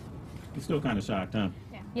 You're still kind of shocked, huh?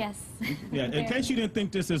 Yeah. Yes. Yeah, in case you didn't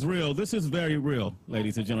think this is real, this is very real,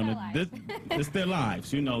 ladies and gentlemen. It's their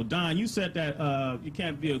lives, you know. Don, you said that you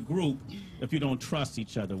can't be a group if you don't trust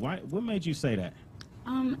each other. Why? What made you say that?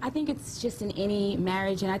 I think it's just in any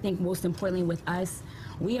marriage, and I think most importantly with us,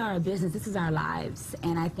 we are a business. This is our lives,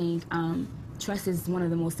 and I think trust is one of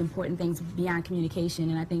the most important things beyond communication,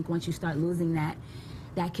 and I think once you start losing that,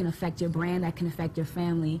 that can affect your brand, that can affect your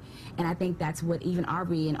family, and I think that's what even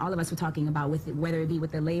Aubrey and all of us were talking about, with it, whether it be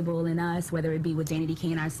with the label and us, whether it be with Danny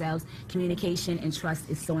Kane ourselves. Communication and trust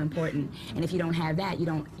is so important, and if you don't have that, you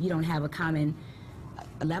don't have a common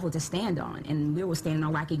level to stand on, and we were standing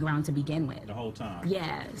on rocky ground to begin with. The whole time.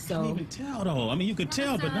 Yeah. So. You can even tell though. I mean, you could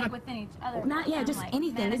tell, but not within each other. Not just like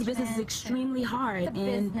anything. This business is extremely hard,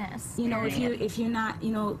 and business, you know, if you're not,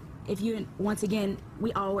 you know. If you, once again,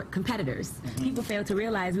 we all were competitors. People fail to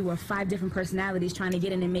realize we were 5 different personalities trying to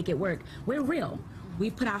get in and make it work. We're real.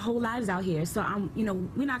 We've put our whole lives out here, so you know,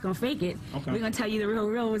 we're not gonna fake it. Okay. We're gonna tell you the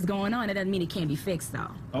real what's going on. It doesn't mean it can't be fixed,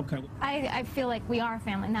 though. Okay. I feel like we are a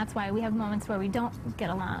family, and that's why we have moments where we don't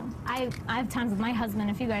get along. I have times with my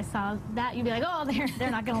husband, if you guys saw that, you'd be like, oh,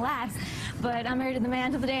 they're not gonna last. But I'm married to the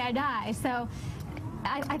man till the day I die, so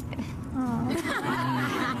I'm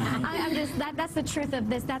just, that's the truth of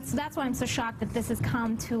this. That's why I'm so shocked that this has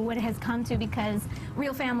come to what it has come to, because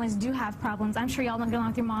real families do have problems. I'm sure y'all don't get along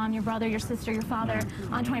with your mom, your brother, your sister, your father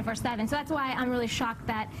on 24/7. So that's why I'm really shocked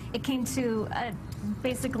that it came to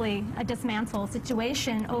basically a dismantle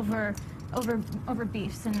situation over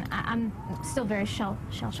beefs, and I'm still very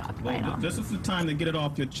shell-shocked by it all. This is the time to get it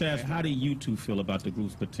off your chest. How do you two feel about the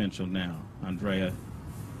group's potential now, Andrea?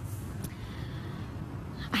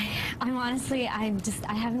 I'm honestly, I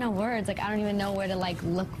have no words. Like, I don't even know where to like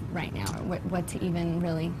look right now, or what to even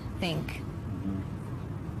really think.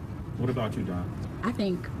 What about you, Don? I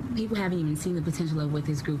think people haven't even seen the potential of what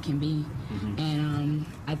this group can be, and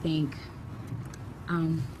I think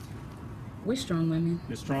we're strong women.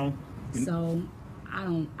 You're strong. So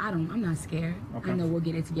I'm not scared. Okay. I know we'll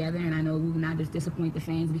get it together, and I know we will not just disappoint the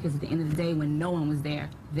fans, because at the end of the day, when no one was there,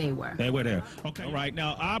 they were. They were there. Okay. All right.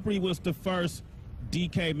 Now, Aubrey was the first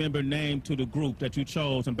DK member named to the group that you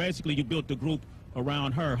chose, and basically you built the group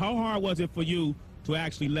around her. How hard was it for you to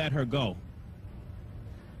actually let her go?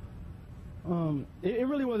 It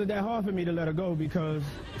really wasn't that hard for me to let her go, because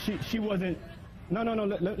she wasn't. No.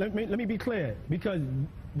 Let me be clear, because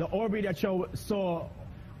the Aubrey that y'all saw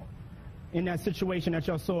in that situation that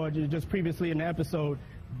y'all saw just previously in the episode,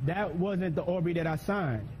 that wasn't the Aubrey that I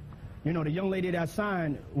signed. You know, the young lady that I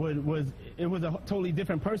signed was a totally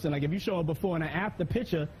different person. Like, if you show a before and an after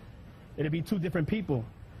picture, it'd be 2 different people.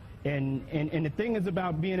 And the thing is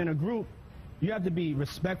about being in a group, you have to be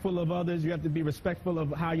respectful of others. You have to be respectful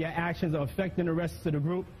of how your actions are affecting the rest of the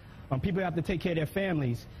group. People have to take care of their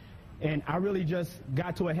families. And I really just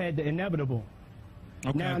got to a head the inevitable.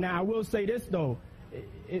 Okay. Now I will say this though,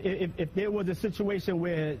 if there was a situation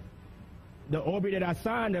where the Aubrey that I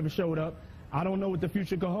signed never showed up, I don't know what the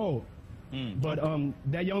future could hold. But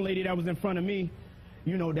that young lady that was in front of me,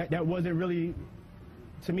 you know, that wasn't really,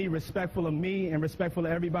 to me, respectful of me and respectful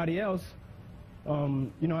of everybody else.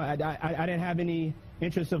 You know, I didn't have any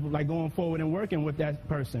interest of like going forward and working with that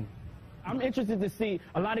person. I'm interested to see,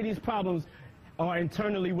 a lot of these problems are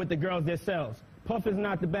internally with the girls themselves. Puff is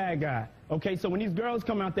not the bad guy. Okay, so when these girls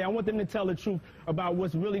come out there, I want them to tell the truth about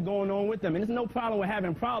what's really going on with them. And there's no problem with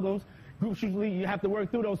having problems. Groups usually, you have to work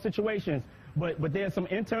through those situations. But there's some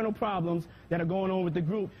internal problems that are going on with the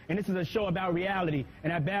group, and this is a show about reality.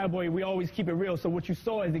 And at Bad Boy, we always keep it real. So what you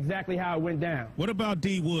saw is exactly how it went down. What about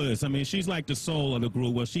D Woods? I mean, she's like the soul of the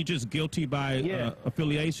group. Was she just guilty by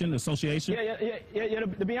affiliation, association? Yeah.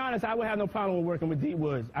 To be honest, I would have no problem with working with D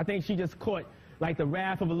Woods. I think she just caught like the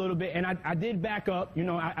wrath of a little bit, and I did back up, you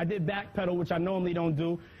know, I did backpedal, which I normally don't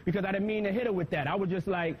do, because I didn't mean to hit her with that. I was just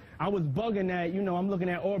like, I was bugging that, you know, I'm looking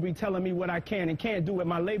at Aubrey telling me what I can and can't do with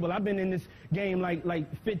my label. I've been in this game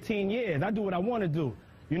like 15 years. I do what I want to do.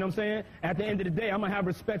 You know what I'm saying? At the end of the day, I'm going to have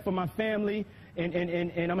respect for my family, and I'm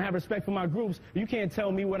going to have respect for my groups. You can't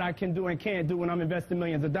tell me what I can do and can't do when I'm investing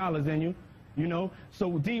millions of dollars in you. You know,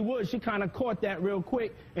 so D Wood, she kind of caught that real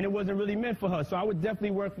quick, and it wasn't really meant for her. So I would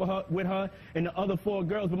definitely work with her and the other 4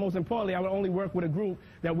 girls, but most importantly, I would only work with a group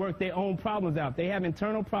that work their own problems out. They have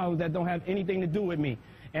internal problems that don't have anything to do with me.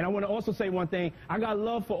 And I want to also say one thing. I got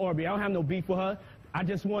love for Aubrey. I don't have no beef with her. I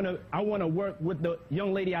just want to work with the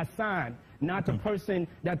young lady I signed, not the person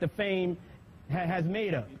that the fame has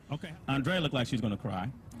made her. Okay. Andrea looked like she's going to cry.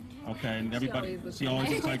 Okay, and everybody, she always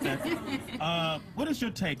looks like that. What is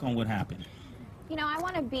your take on what happened? You know, I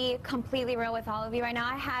want to be completely real with all of you right now.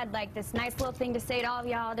 I had like this nice little thing to say to all of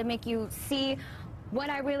y'all to make you see what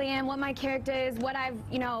I really am, what my character is, what I've,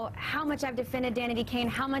 you know, how much I've defended Danity Kane,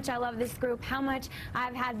 how much I love this group, how much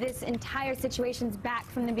I've had this entire situation's back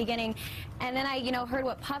from the beginning. And then I, you know, heard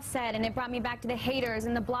what Puff said, and it brought me back to the haters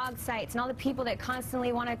and the blog sites and all the people that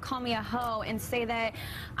constantly want to call me a hoe and say that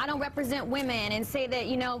I don't represent women, and say that,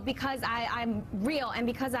 you know, because I'm real and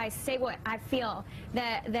because I say what I feel,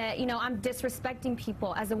 that you know, I'm disrespecting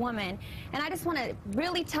people as a woman. And I just want to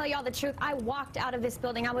really tell y'all the truth. I walked out of this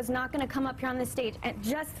building. I was not going to come up here on this stage and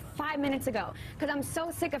just 5 minutes ago, because I'm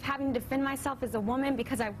so sick of having to defend myself as a woman,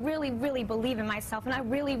 because I really, really believe in myself, and I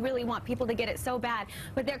really, really want people to get it so bad.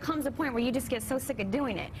 But there comes a point where you just get so sick of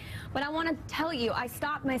doing it. But I want to tell you, I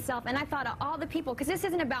stopped myself, and I thought of all the people, because this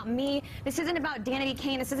isn't about me, this isn't about Danity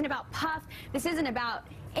Kane, this isn't about Puff, this isn't about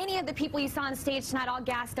any of the people you saw on stage tonight all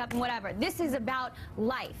gassed up and whatever. This is about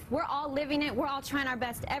life. We're all living it. We're all trying our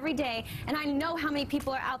best every day. And I know how many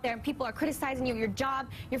people are out there, and people are criticizing you, your job,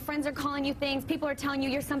 your friends are calling you things, people are telling you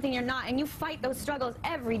you're something you're not, and you fight those struggles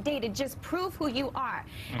every day to just prove who you are.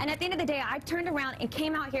 And at the end of the day, I turned around and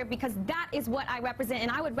came out here because that is what I represent, and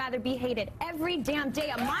I would rather be hated every damn day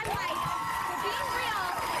of my life for being real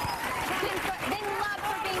than loved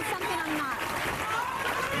for being something I'm not.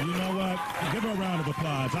 You know what? Give her a round of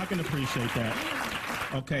applause. I can appreciate that.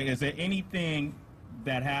 Okay, is there anything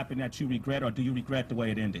that happened that you regret, or do you regret the way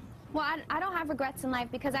it ended? Well, I don't have regrets in life,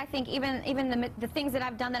 because I think even the things that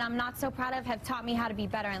I've done that I'm not so proud of have taught me how to be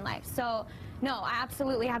better in life. So, no, I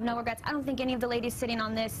absolutely have no regrets. I don't think any of the ladies sitting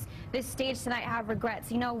on this stage tonight have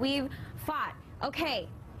regrets. You know, we've fought. Okay.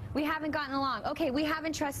 We haven't gotten along. Okay, we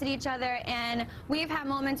haven't trusted each other, and we've had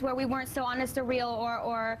moments where we weren't so honest or real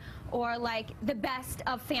or like the best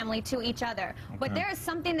of family to each other. Okay. But there is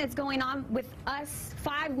something that's going on with us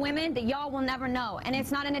 5 women that y'all will never know. And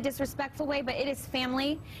it's not in a disrespectful way, but it is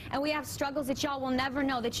family. And we have struggles that y'all will never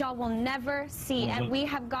know, that y'all will never see. And we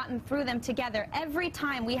have gotten through them together. Every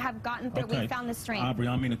time we have gotten through, we found the strength. Aubrey,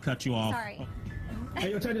 I don't mean to cut you off. Sorry.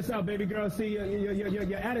 Hey, yo, check this out, baby girl. See,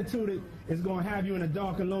 your attitude is going to have you in a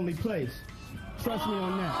dark and lonely place. Trust me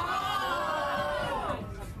on that.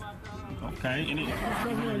 Okay.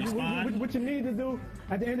 What you need to do,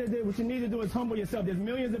 at the end of the day, what you need to do is humble yourself. There's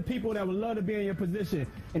millions of people that would love to be in your position,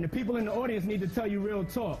 and the people in the audience need to tell you real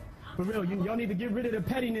talk. For real, y'all need to get rid of the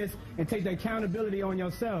pettiness and take the accountability on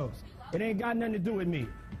yourselves. It ain't got nothing to do with me.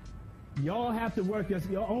 Y'all have to work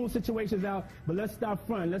your own situations out, but let's stop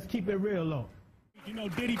fronting. Let's keep it real low. You know,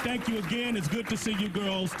 Diddy, thank you again. It's good to see you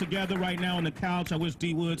girls together right now on the couch. I wish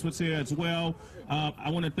D Woods was here as well.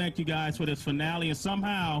 I want to thank you guys for this finale, and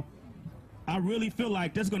somehow I really feel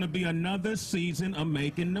like there's going to be another season of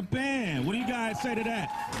Making the Band. What do you guys say to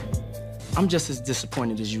that? I'm just as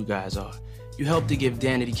disappointed as you guys are. You helped to give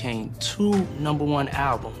Danity Kane 2 #1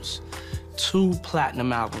 albums, 2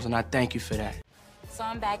 platinum albums, and I thank you for that. So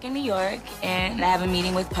I'm back in New York, and I have a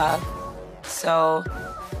meeting with Puff. So,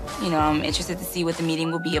 you know, I'm interested to see what the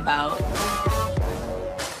meeting will be about.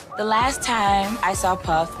 The last time I saw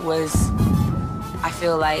Puff was, I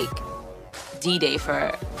feel like, D-Day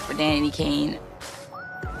for Danity Kane.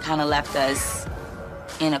 Kind of left us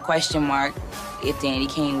in a question mark if Danity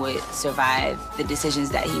Kane would survive the decisions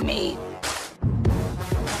that he made.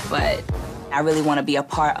 But I really want to be a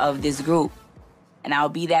part of this group. And I'll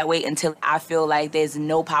be that way until I feel like there's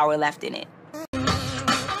no power left in it.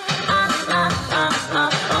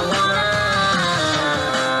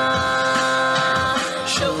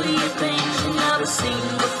 Show you things you never seen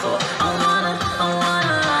before. I wanna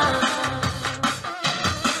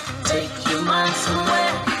take your mind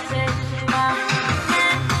somewhere.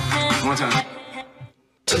 One time.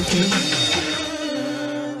 Take you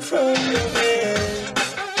from your bed.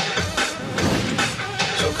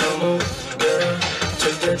 So come on, girl,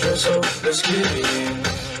 take that dress off, let's get it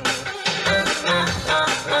in.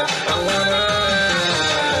 I wanna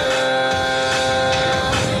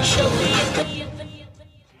show you.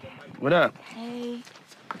 What up? Hey.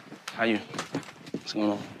 How you? What's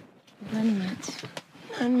going on? Nothing much.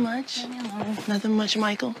 Nothing much. Nothing much,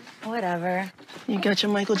 Michael. Whatever. You got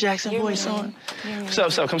your Michael Jackson voice on. What's up,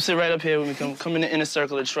 what's up? Come sit right up here with me. Come in the inner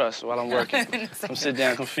circle of trust while I'm working. Come sit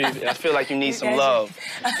down. Come feel. I feel like you need some love.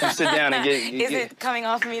 Come sit down and get. Is it coming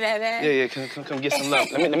off me that bad? Yeah. Come get some love.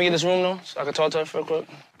 Let me get this room though, so I can talk to her for a quick.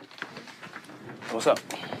 What's up?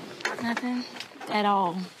 Nothing at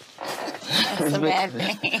all. That's a bad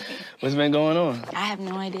thing. What's been going on? I have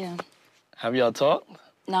no idea. Have y'all talked?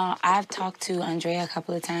 No, I've talked to Andrea a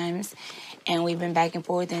couple of times, and we've been back and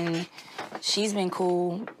forth, and she's been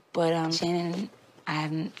cool, but Shannon, I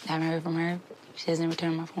haven't heard from her. She doesn't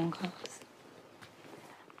return my phone calls.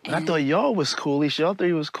 And I thought y'all was coolish. Y'all thought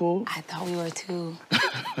you was cool. I thought we were too.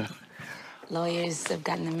 Lawyers have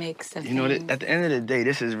gotten the mix of You know, at the end of the day,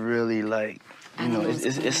 this is really like, you know,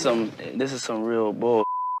 this is some real bull.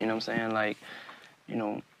 You know what I'm saying? Like, you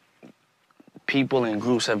know, people and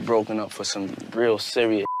groups have broken up for some real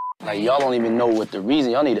serious. Like, y'all don't even know what the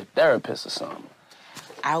reason. Y'all need a therapist or something.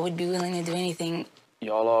 I would be willing to do anything.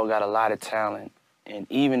 Y'all all got a lot of talent, and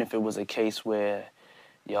even if it was a case where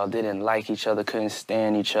y'all didn't like each other, couldn't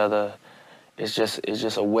stand each other, it's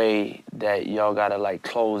just a way that y'all gotta like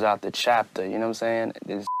close out the chapter. You know what I'm saying?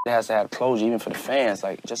 It has to have closure, even for the fans.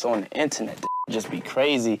 Like just on the internet, just be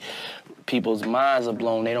crazy. People's minds are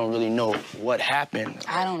blown. They don't really know what happened.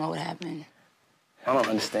 I don't know what happened. I don't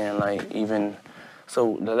understand. Like even so,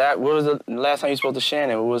 what was the last time you spoke to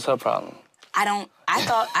Shannon? What was her problem?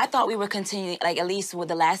 I thought we were continuing, like at least with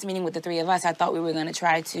the last meeting with the three of us, I thought we were gonna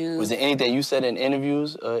try to. Was there anything you said in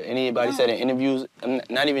interviews? Anybody said in interviews?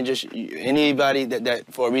 Not even just anybody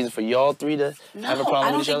that for a reason for y'all three to have a problem with each other?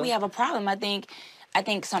 I don't think we have a problem. I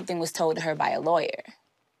think something was told to her by a lawyer.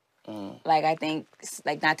 Like I think,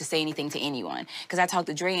 like not to say anything to anyone, because I talked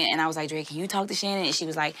to Dre and I was like, Dre, can you talk to Shannon? And she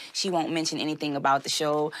was like, she won't mention anything about the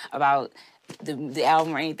show, about the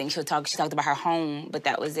album or anything. She talked about her home, but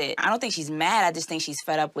that was it. I don't think she's mad. I just think she's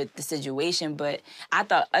fed up with the situation. But I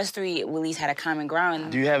thought us three at least had a common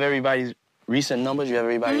ground. Do you have everybody's recent numbers? You have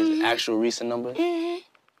everybody's actual recent numbers? All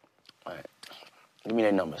right. Give me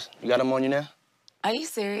their numbers. You got them on you now? Are you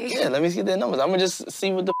serious? Yeah, let me see their numbers. I'm gonna just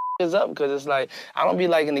see what the is up, because it's like, I don't be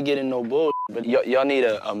liking to get in no bull, but y'all need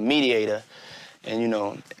a mediator. And you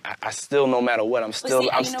know, I still, no matter what, I'm still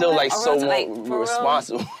like so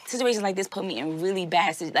responsible. Situations like this put me in really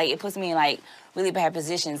bad, like it puts me in like really bad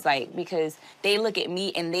positions, like because they look at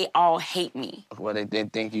me and they all hate me. Well, they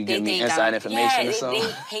think you give me inside information or something. They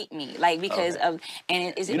hate me, like because of,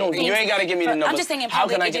 and it's. You ain't gotta give me the numbers. I'm just saying in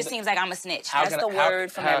public, it just seems like I'm a snitch. That's the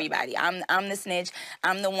word from everybody. I'm the snitch.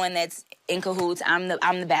 I'm the one that's in cahoots. I'm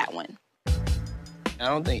the bad one. I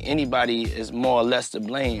don't think anybody is more or less to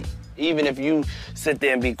blame. Even if you sit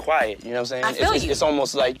there and be quiet, you know what I'm saying? It's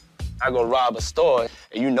almost like I go rob a store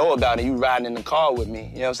and you know about it, you riding in the car with me,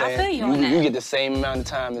 you know what I'm saying? I feel you on that. You get the same amount of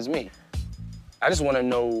time as me. I just want to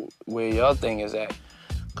know where y'all thing is at.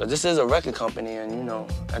 Because this is a record company and, you know,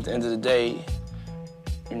 at the end of the day,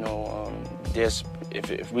 you know,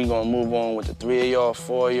 if we going to move on with the 3 of y'all,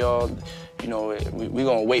 4 of y'all, you know, we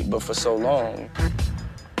going to wait but for so long.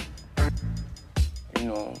 You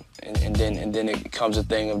know, and then it comes a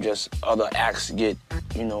thing of just other acts get,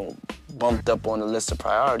 you know, bumped up on the list of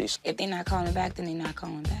priorities. If they're not calling back, then they're not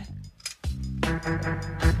calling back.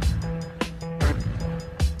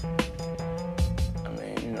 I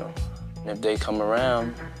mean, you know, if they come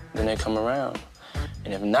around, then they come around.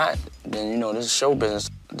 And if not, then, you know, this is show business.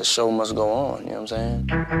 The show must go on, you know what I'm saying?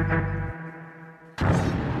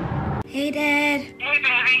 Hey, Dad. Hey,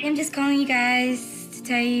 baby. I'm just calling you guys to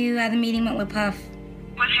tell you how the meeting went with Puff.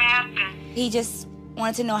 What happened? He just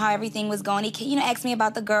wanted to know how everything was going. He, you know, asked me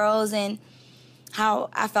about the girls and how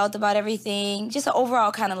I felt about everything. Just an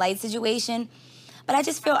overall kind of light situation. But I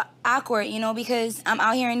just feel awkward, you know, because I'm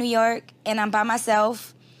out here in New York and I'm by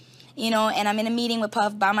myself, you know, and I'm in a meeting with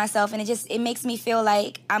Puff by myself, and it makes me feel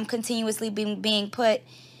like I'm continuously being put,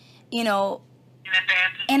 you know,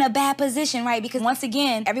 in a bad position, right? Because once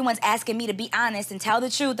again, everyone's asking me to be honest and tell the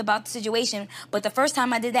truth about the situation. But the first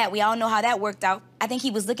time I did that, we all know how that worked out. I think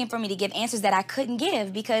he was looking for me to give answers that I couldn't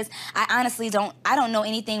give because I honestly don't know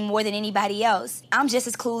anything more than anybody else. I'm just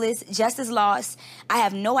as clueless, just as lost. I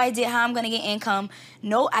have no idea how I'm gonna get income.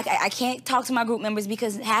 No, I can't talk to my group members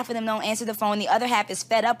because half of them don't answer the phone. The other half is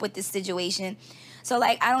fed up with this situation. So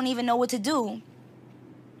like, I don't even know what to do.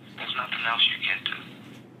 There's nothing else you can do.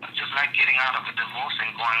 Just like getting out of a divorce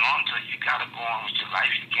and going on to it, you gotta go on with your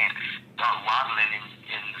life. You can't start waddling in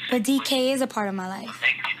But DK is a part of my life.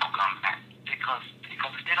 Make people come back because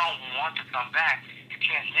if they don't want to come back, you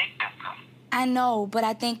can't make them come. I know, but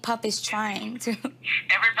I think Puff is trying to.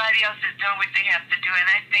 Everybody else is doing what they have to do, and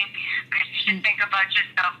I think you should think about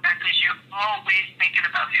yourself because you're always thinking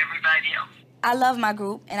about everybody else. I love my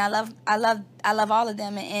group, and I love all of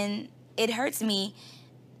them, and it hurts me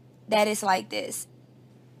that it's like this.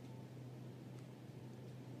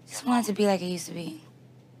 Just want it to be like it used to be.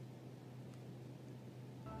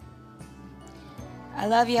 I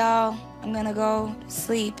love y'all. I'm gonna go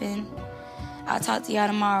sleep, and I'll talk to y'all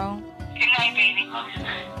tomorrow. Good night, baby.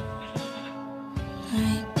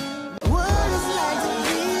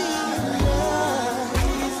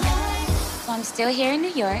 So I'm still here in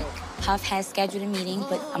New York. Puff has scheduled a meeting,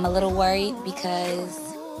 but I'm a little worried because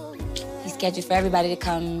he's scheduled for everybody to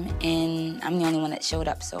come, and I'm the only one that showed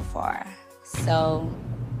up so far. So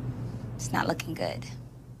it's not looking good.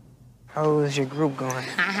 How is your group going?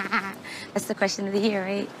 That's the question of the year,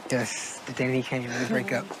 right? Yes, the day he came, we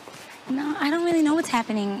break up. No, I don't really know what's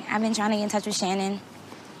happening. I've been trying to get in touch with Shannon,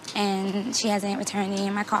 and she hasn't returned any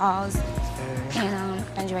of my calls. You know,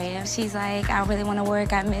 Andrea, she's like, I really want to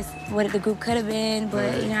work. I miss what the group could have been,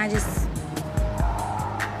 but, you know,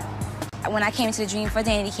 when I came into the dream for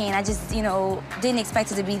Danny Kane, I just, you know, didn't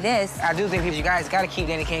expect it to be this. I do think you guys gotta keep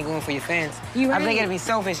Danny Kane going for your fans. You're right. I think it'd be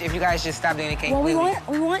selfish if you guys just stop Danny Kane. Well, we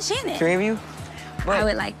completely. want Shannon. 3 of you? But I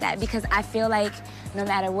would like that because I feel like no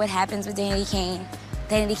matter what happens with Danny Kane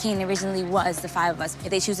originally was the 5 of us.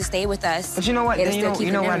 If they choose to stay with us, But you know what? it'll You still keep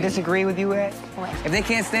know the what I memory. disagree with you at? What? If they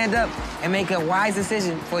can't stand up and make a wise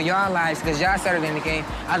decision for y'all lives, because y'all started Danny Kane,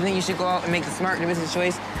 I think you should go out and make the smart business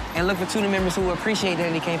choice and look for 2 new members who appreciate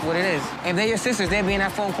Danny Kane for what it is. If they're your sisters, they'll be in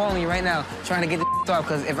that phone calling you right now, trying to get the off.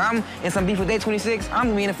 Because if I'm in some beef with Day 26, I'm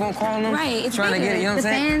gonna be in the phone calling them, Right, it's trying bigger. to get it. You know what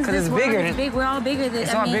I'm saying? Because it's bigger than. We're all bigger than.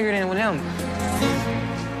 It's all bigger than with them.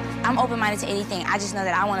 I'm open-minded to anything. I just know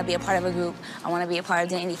that I want to be a part of a group. I want to be a part of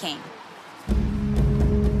Danny Kane.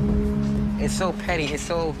 It's so petty. It's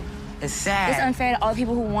sad. It's unfair to all the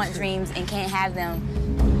people who want dreams and can't have them.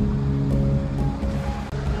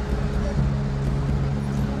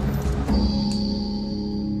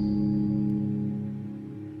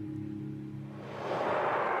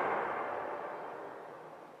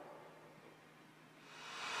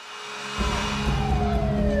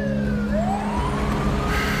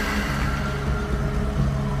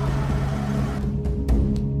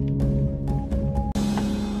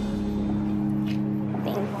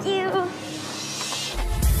 Thank you.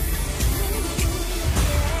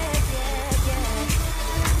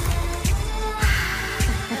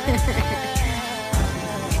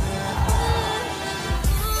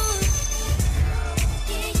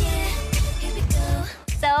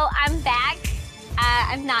 So I'm back.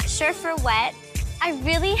 I'm not sure for what. I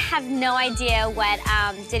really have no idea what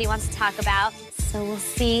Diddy wants to talk about. So we'll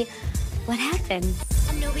see what happens.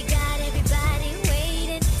 I know we got everybody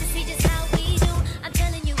waiting to see just how we do. I'm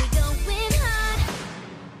telling you, we going hard.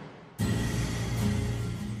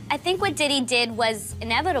 I think what Diddy did was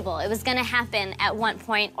inevitable. It was gonna happen at one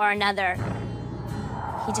point or another.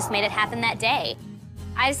 He just made it happen that day.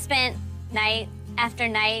 I've spent night after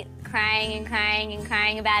night crying and crying and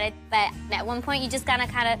crying about it, but at one point you just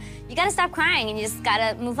gotta you gotta stop crying and you just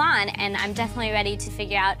gotta move on, and I'm definitely ready to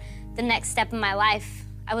figure out the next step in my life.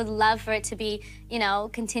 I would love for it to be, you know,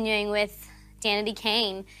 continuing with Danny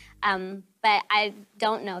Kane, but I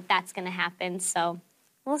don't know if that's gonna happen, so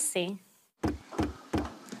we'll see.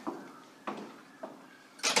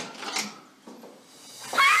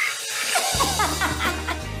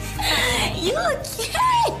 You look cute!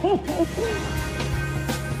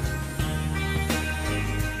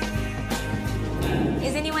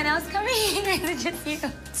 Is anyone else coming or is it just you?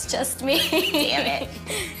 It's just me. Damn it.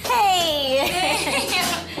 Hey!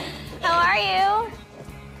 How are you?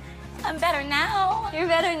 I'm better now. You're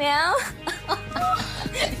better now?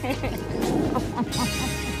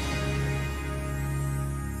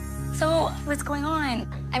 So, what's going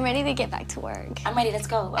on? I'm ready to get back to work. I'm ready, let's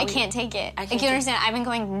go. I can't take it. I can't Like, you understand, I've been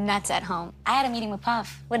going nuts at home. I had a meeting with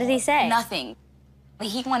Puff. What did he say? Nothing.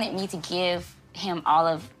 He wanted me to give him all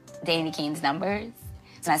of Danny Kane's numbers.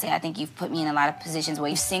 So I said, I think you've put me in a lot of positions where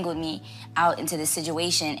you've singled me out into this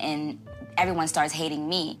situation and everyone starts hating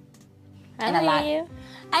me. I don't hear you.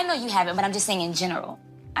 I know you haven't, but I'm just saying in general.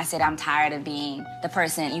 I said, I'm tired of being the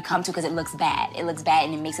person you come to because it looks bad. It looks bad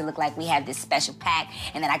and it makes it look like we have this special pact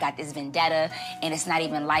and then I got this vendetta and it's not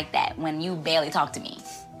even like that when you barely talk to me.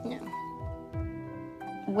 No.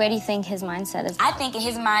 Where do you think his mindset is? I think in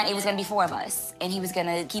his mind it was gonna be 4 of us and he was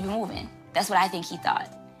gonna keep it moving. That's what I think he thought.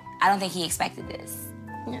 I don't think he expected this.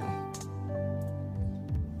 No.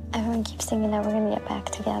 Everyone keeps thinking that we're gonna get back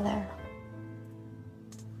together.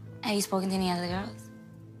 Have you spoken to any other girls?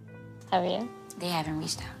 Have you? They haven't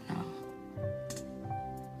reached out, no.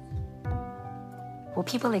 Will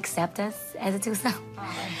people accept us as a twosome?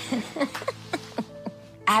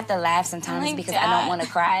 I have to laugh sometimes Oh my because God. I don't want to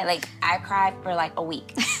cry. Like, I cried for like a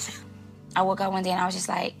week. I woke up one day and I was just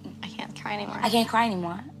like, I can't cry anymore. I can't cry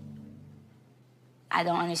anymore. I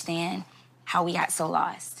don't understand how we got so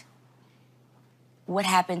lost. What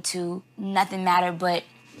happened to nothing mattered but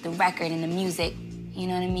the record and the music, you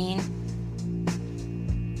know what I mean?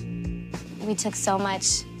 We took so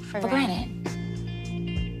much for granted.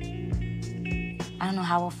 I don't know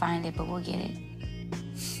how we'll find it, but we'll get it.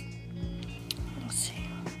 We'll see.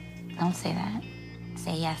 Don't say that.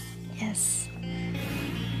 Say yes. Yes.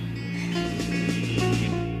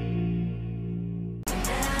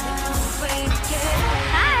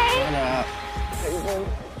 Hi. How you doing?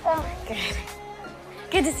 Oh, good.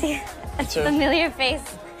 Good to see a too. familiar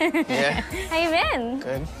face. Yeah. How you been?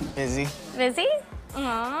 Good. Busy. Busy?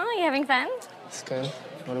 Aw, you having fun? It's good.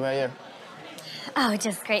 What about you? Oh,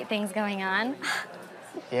 just great things going on.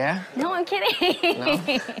 Yeah? No, I'm kidding. No?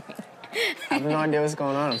 I have no idea what's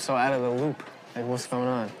going on. I'm so out of the loop. Like, what's going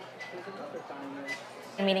on?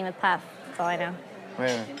 A meeting with Puff. That's all I know.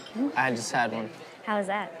 Really? I just had one. How was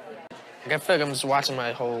that? Like, I feel like I'm just watching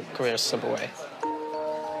my whole career slip away.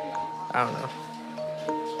 I don't know.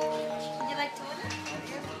 Would you like to order?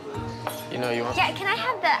 You know you want Yeah, can I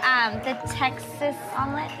have the Texas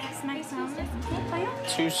omelet? Nice omelet.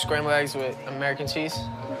 2 scrambled eggs with American cheese?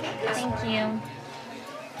 Thank you.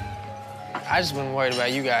 I just been worried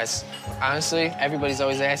about you guys. Honestly, everybody's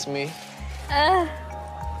always asking me. I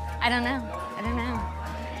don't know. I don't know.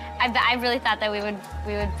 I really thought that we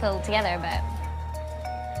would pull together, but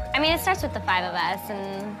I mean, it starts with the 5 of us,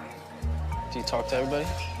 and Do you talk to everybody?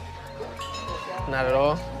 Not at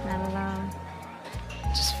all? not at all.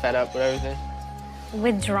 Just fed up with everything?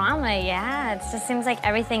 With drama, yeah. It just seems like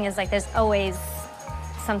everything is like there's always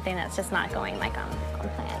something that's just not going like on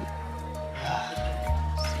plan.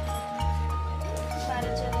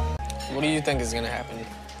 What do you think is gonna happen?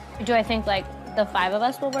 Do I think like the 5 of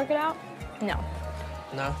us will work it out? No.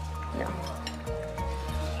 No? No.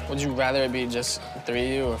 Would you rather it be just 3 of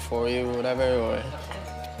you or 4 of you or whatever, or?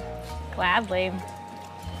 Gladly.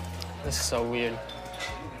 This is so weird.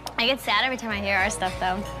 I get sad every time I hear our stuff,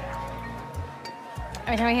 though.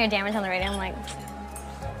 Every time I hear damage on the radio, I'm like,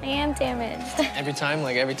 I am damaged. Every time,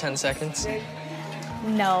 like every 10 seconds?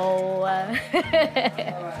 No. I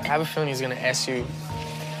have a feeling he's gonna ask you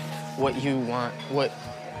what you want, what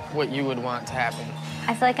you would want to happen.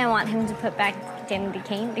 I feel like I want him to put back Danny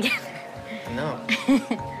Kane together. No.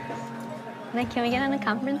 Like, can we get on a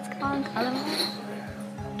conference call and call them?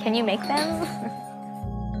 Can you make them?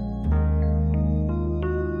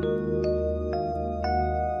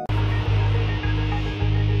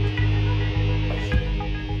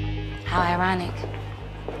 How ironic.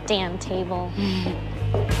 Damn table.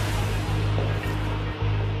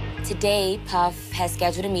 Today, Puff has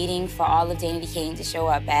scheduled a meeting for all of Danny Kane to show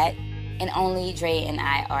up at, and only Dre and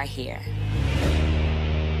I are here.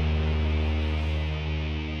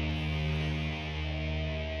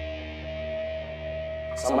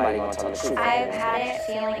 Somebody gonna tell the truth. I've had it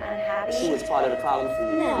feeling unhappy. She was part of the problem for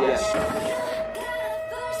you. No. Yes.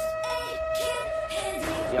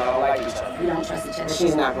 Y'all don't like each other. We don't trust each other.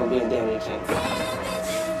 She's not gonna be in Danny King.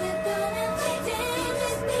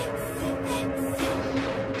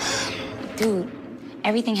 Dude,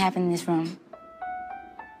 everything happened in this room.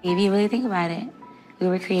 If you really think about it, we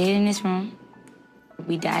were created in this room,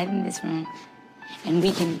 we died in this room, and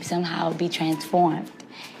we can somehow be transformed.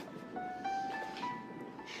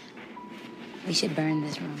 We should burn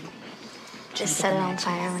this room. Just set it on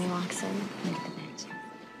fire when he walks in.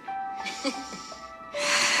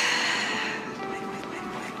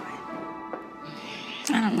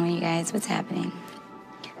 I don't know, you guys. What's happening?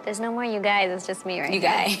 There's no more you guys. It's just me right You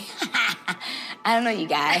now. guy. I don't know, you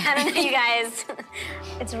guy. I don't know you guys.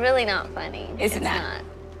 It's really not funny. It's not.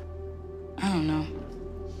 I don't know.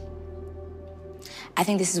 I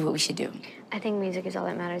think this is what we should do. I think music is all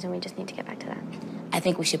that matters, and we just need to get back to that. I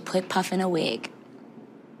think we should put Puff in a wig.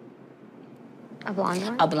 A blonde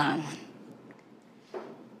one? A blonde one.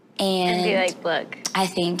 And be like, look. I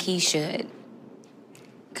think he should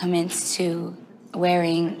commence to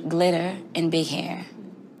wearing glitter and big hair.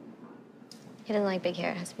 He doesn't like big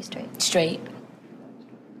hair. It has to be straight. Straight.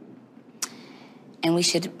 And we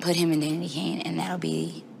should put him in Danny Kane, and that'll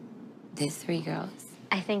be the 3 girls.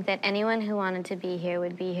 I think that anyone who wanted to be here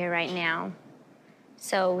would be here right now.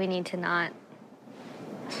 So we need to not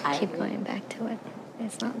keep going back to it.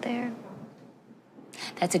 It's not there.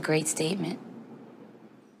 That's a great statement.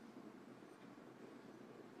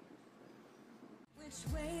 Which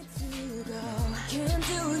way to go? Can't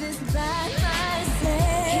do this by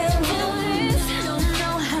myself. Can't do this. Don't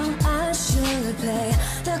know how I should play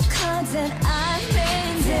the cards that I made.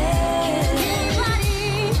 Can anybody?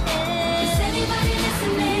 Is anybody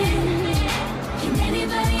listening? Can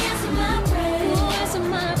anybody answer my prayer? Answer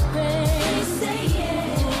my prayer. Say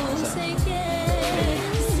yes. Say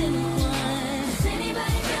yes. Is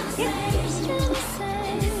anybody gonna say?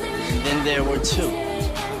 And then there were 2.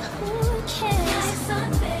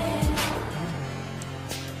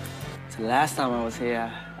 So last time I was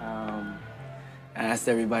here, I asked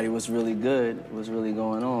everybody what's really good, what's really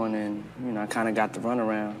going on, and I kind of got the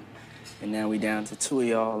runaround. And now we down to 2 of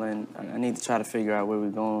y'all, and I need to try to figure out where we're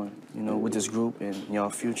going, with this group and y'all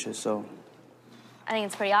future. So. I think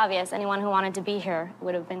it's pretty obvious. Anyone who wanted to be here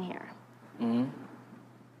would have been here. Mm-hmm.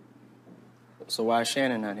 So why is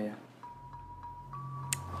Shannon not here?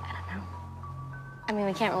 I mean,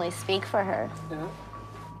 we can't really speak for her.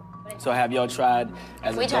 So have y'all tried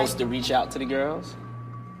as We a tried. ghost to reach out to the girls?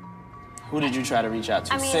 Who did you try to reach out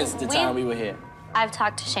to I mean, since the time we were here? I've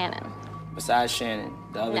talked to Shannon. Besides Shannon,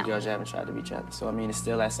 The other No. girls you haven't tried to reach out to. So, I mean, it's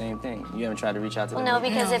still that same thing. You haven't tried to reach out to Well, them. no,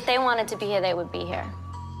 because if they wanted to be here, they would be here.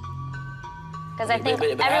 Because I think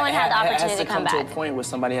But everyone had the it has opportunity to to come come back. to a point where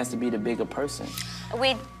somebody has to be the bigger person.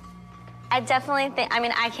 I definitely think, I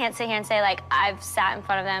mean, I can't sit here and say, like, I've sat in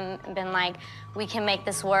front of them and been like, we can make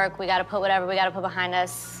this work, we gotta put whatever we gotta put behind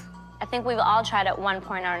us. I think we've all tried at one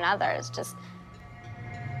point or another. It's just,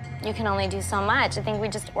 you can only do so much. I think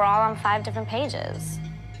we're all on 5 different pages.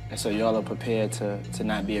 And so y'all are prepared to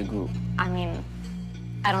not be a group? I mean,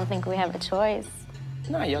 I don't think we have a choice.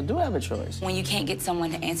 No, y'all do have a choice. When you can't get someone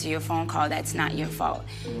to answer your phone call, that's not your fault.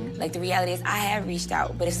 Like, the reality is, I have reached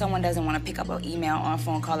out, but if someone doesn't want to pick up an email or a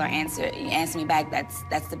phone call or answer me back,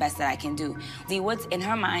 that's the best that I can do. D Woods, in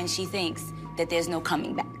her mind, she thinks that there's no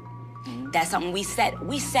coming back. That's something we sat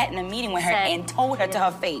in a meeting with her and told her to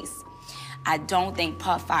her face, I don't think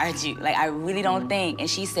Puff fired you. Like, I really don't think. And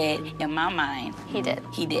she said, in my mind, he did.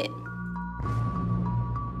 He did.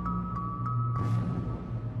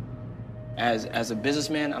 As a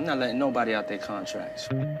businessman, I'm not letting nobody out their contracts.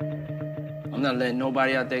 I'm not letting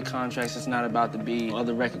nobody out their contracts. It's not about to be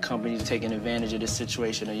other record companies taking advantage of this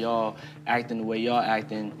situation or y'all acting the way y'all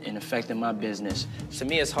acting and affecting my business. To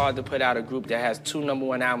me, it's hard to put out a group that has 2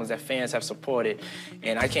 #1 albums that fans have supported,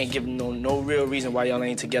 and I can't give no real reason why y'all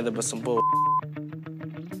ain't together but some bull.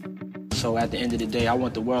 So at the end of the day, I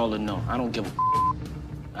want the world to know. I don't give a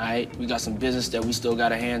all right? We got some business that we still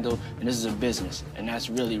gotta handle, and this is a business, and that's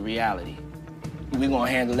really reality. We're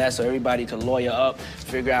gonna handle that so everybody can lawyer up,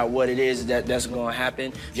 figure out what it is that's gonna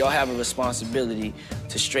happen. Y'all have a responsibility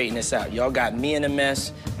to straighten this out. Y'all got me in a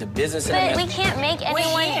mess, the business in a mess. But we can't make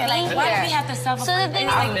anyone be here. Why do we have to suffer? So the thing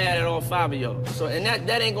is, I'm mad at all 5 of y'all. So, and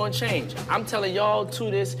that ain't gonna change. I'm telling y'all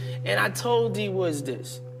to this, and I told D Woods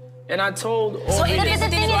this. And I told all so of but this. the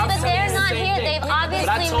thing is, but they're not here. They've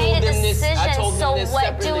obviously made a decision. So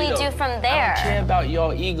what do we do from there? I don't care about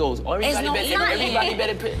y'all egos. Everybody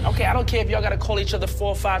better put, okay, I don't care if y'all gotta call each other 4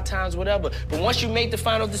 or 5 times, whatever. But once you make the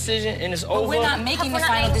final decision and it's over. But we're not making the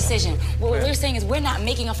final decision. What we're saying is we're not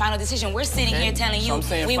making a final decision. We're sitting here telling you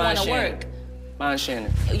we want to work. Fine,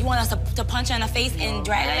 Shannon. You want us to punch her in the face and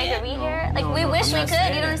drag her? Make her be here? Like, we wish we could.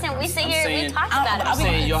 You don't understand? We sit here and we talk about it. I'm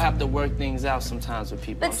saying y'all have to work things out sometimes with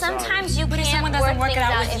people. But sometimes you But if can't someone doesn't work it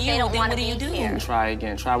out with if you, they don't then want what to do you be do? here. Try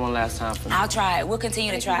again. Try one last time for me. I'll try it. We'll continue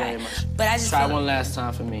to try. Thank you very much. But I just try one last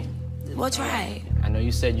time for me. We'll try. I know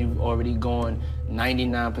you said you've already gone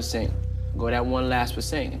 99%. Go that one last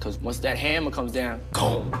 %, because once that hammer comes down,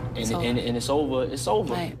 boom, and it's over, it's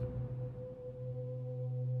over. Right.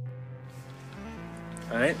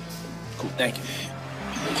 All right? Cool, thank you.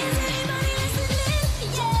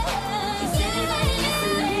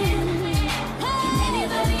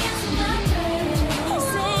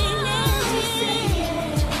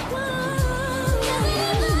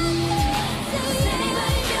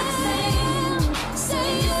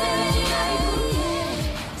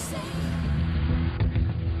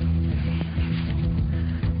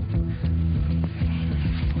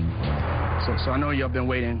 So I know y'all been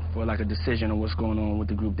waiting for like a decision on what's going on with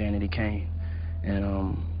the group Danity Kane.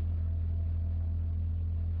 And,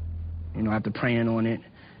 you know, after praying on it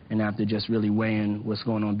and after just really weighing what's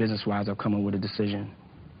going on business-wise, I've come up with a decision.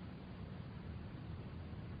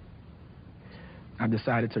 I've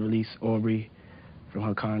decided to release Aubrey from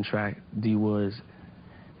her contract, D Woods,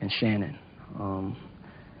 and Shannon.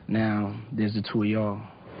 Now, there's the 2 of y'all.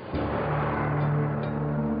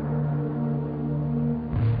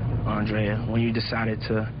 Andrea, when you decided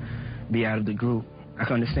to be out of the group, I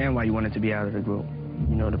can understand why you wanted to be out of the group.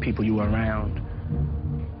 You know, the people you were around,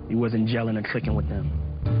 you wasn't gelling or clicking with them.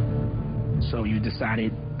 So you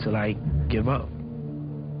decided to, like, give up.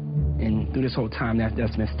 And through this whole time,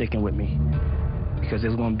 that's been sticking with me. Because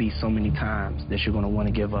there's going to be so many times that you're going to want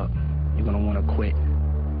to give up. You're going to want to quit.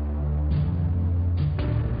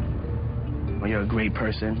 Well, you're a great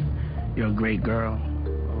person. You're a great girl.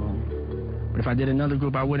 But if I did another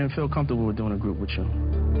group, I wouldn't feel comfortable with doing a group with you.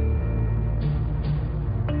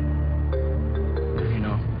 You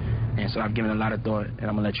know? And so I've given a lot of thought, and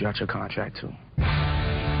I'm gonna let you out your contract too.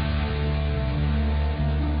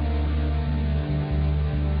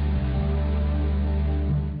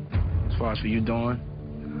 As far as for you, Dawn,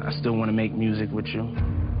 I still want to make music with you.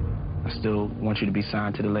 I still want you to be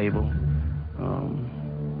signed to the label.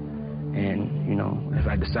 And, you know, if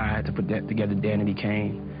I decide to put that together, Danity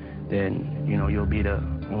Kane, then, you know, you'll be the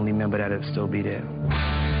only member that'll still be there.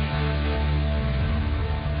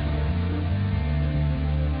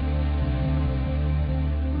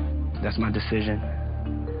 That's my decision.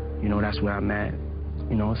 You know, that's where I'm at.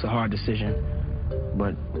 You know, it's a hard decision,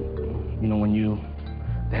 but, you know, when you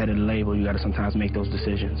the head of the label, you gotta sometimes make those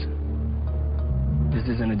decisions. this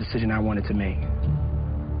isn't a decision I wanted to make.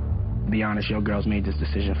 To be honest, your girls made this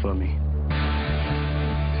decision for me.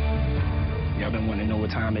 Y'all been wanting to know what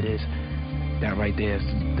time it is. That right there is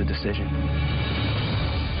the decision.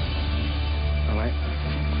 All right?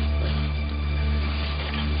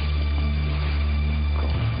 Cool.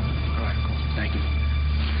 All right, cool. Thank you.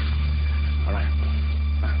 All right.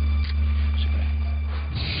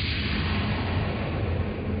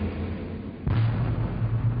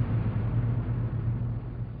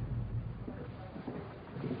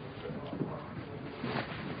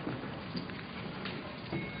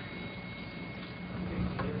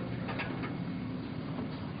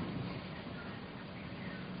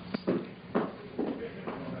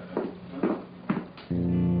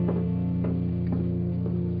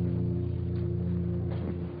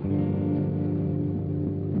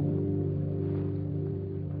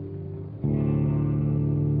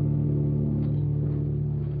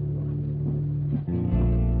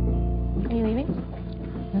 Are you leaving?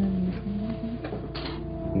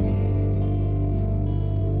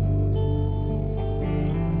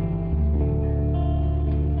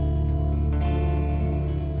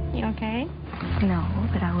 You okay? No,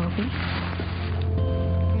 but I will be.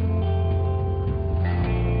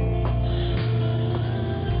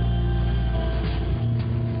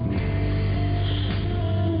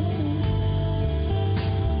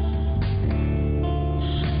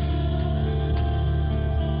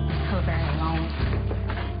 So very alone.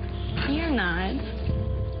 You're not.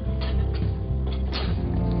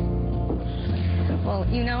 Well,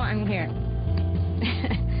 you know I'm here.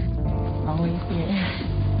 Always here.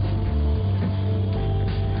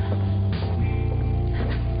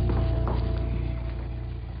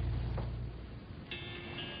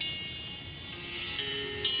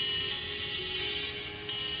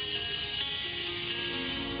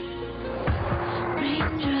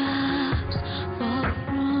 Raindrops fall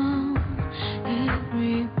from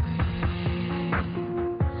everywhere.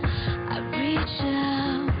 I reach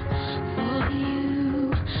out for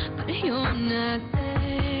you, but you're not there.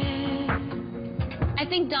 I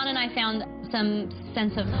think Dawn and I found some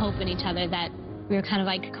sense of hope in each other that we were kind of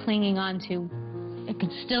like clinging on to. It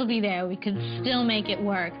could still be there. We could still make it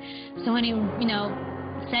work. So when he,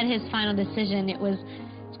 said his final decision,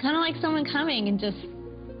 it's kind of like someone coming and just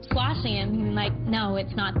squashing him. And like, no,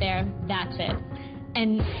 it's not there. That's it.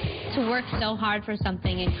 And to work so hard for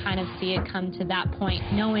something and kind of see it come to that point,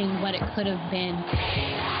 knowing what it could have been,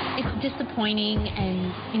 it's disappointing.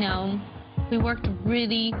 And, we worked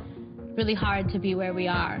really, really hard to be where we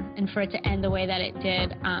are. And for it to end the way that it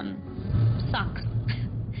did, sucks.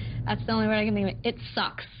 That's the only word I can think of. It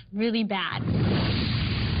sucks really bad.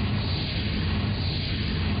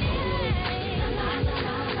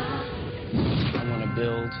 I want to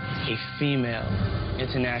build a female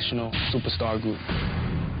international superstar group.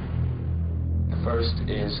 The first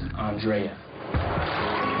is Andrea.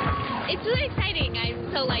 It's really exciting.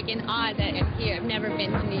 I'm so in awe that I'm here. I've never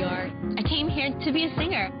been to New York. I came here to be a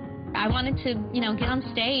singer. I wanted to, get on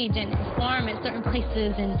stage and perform at certain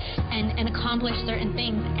places and accomplish certain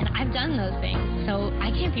things, and I've done those things, so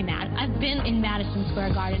I can't be mad. I've been in Madison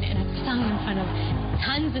Square Garden, and I've sung in front of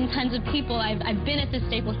tons and tons of people. I've been at the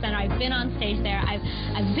Staples Center. I've been on stage there.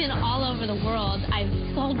 I've been all over the world. I've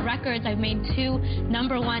sold records. I've made 2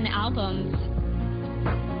 #1 albums.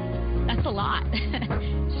 That's a lot.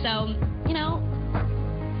 So,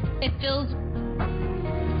 it feels...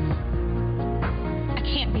 I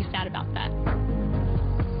can't be sad about that.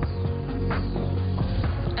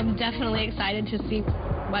 I'm definitely excited to see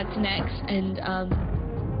what's next, and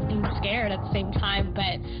I'm scared at the same time,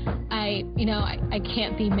 but I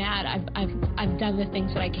can't be mad. I've done the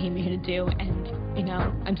things that I came here to do, and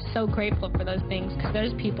I'm so grateful for those things, because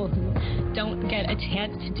there's people who don't get a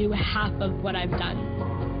chance to do half of what I've done.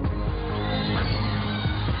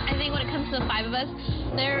 I think when it comes to the 5 of us,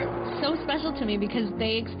 they're so special to me because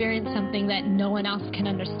they experience something that no one else can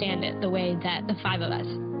understand it the way that the 5 of us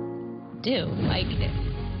do.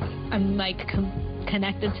 I'm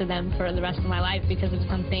connected to them for the rest of my life because of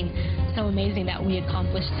something so amazing that we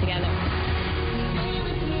accomplished together.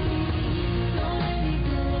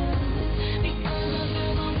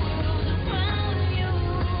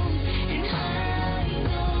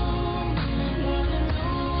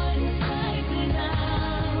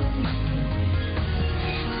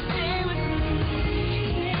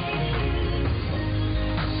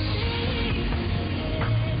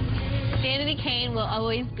 Will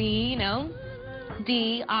always be,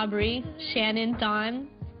 Dee, Aubrey, Shannon, Dawn,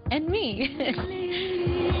 and me.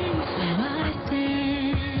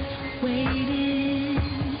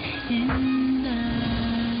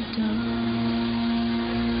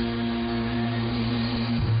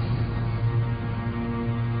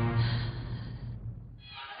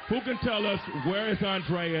 tell us, where is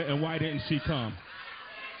Andrea and why didn't she come?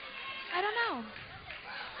 I don't know.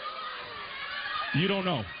 You don't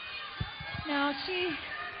know? No,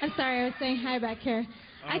 I'm sorry, I was saying hi back here.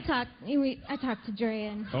 I talked to Drea,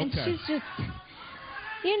 and she's just,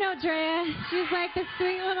 you know, Drea, she's like this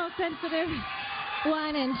sweet little sensitive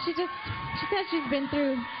one, and she says she's been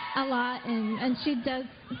through a lot, and she does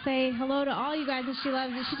say hello to all you guys, and she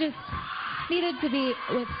loves you. She just needed to be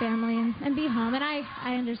with family and be home, and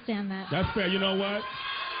I understand that. That's fair. You know what?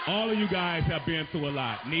 All of you guys have been through a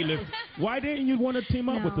lot. Needless. Why didn't you want to team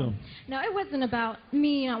up with them? No, it wasn't about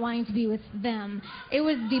me not wanting to be with them. It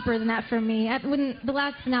was deeper than that for me. When the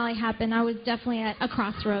last finale happened, I was definitely at a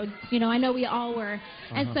crossroads. You know, I know we all were.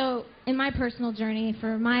 And so in my personal journey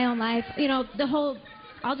for my own life, you know,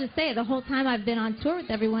 I'll just say it, the whole time I've been on tour with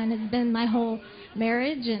everyone has been my whole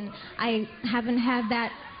marriage, and I haven't had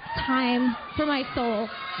that time for my soul.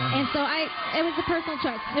 And so it was a personal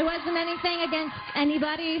choice. It wasn't anything against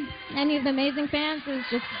anybody, any of the amazing fans. It was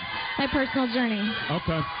just my personal journey.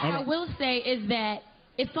 Okay. What I will say is that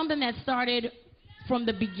it's something that started from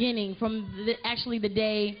the beginning, actually the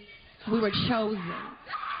day we were chosen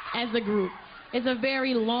as a group. It's a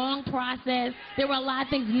very long process. There were a lot of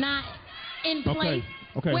things not in place.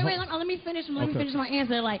 Okay. Wait, let me finish my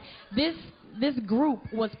answer. Like, this group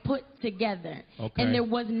was put together, and there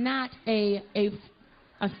was not a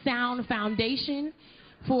sound foundation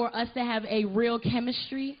for us to have a real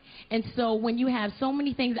chemistry. And so when you have so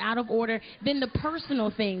many things out of order, then the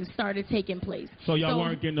personal things started taking place. So y'all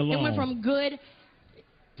weren't getting along. It went from good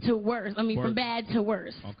to worse. I mean, from bad to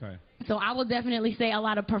worse. Okay. So I will definitely say a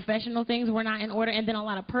lot of professional things were not in order, and then a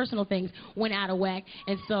lot of personal things went out of whack.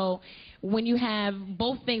 And so when you have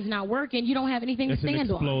both things not working, you don't have anything to stand on. It's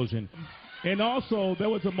an explosion. And also, there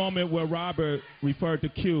was a moment where Robert referred to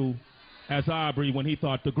Q as Aubrey when he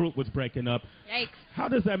thought the group was breaking up. Yikes. How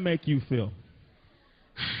does that make you feel?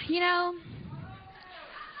 You know,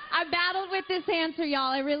 I battled with this answer,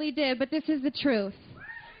 y'all. I really did, but this is the truth.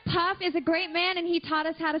 Puff is a great man, and he taught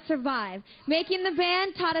us how to survive. Making the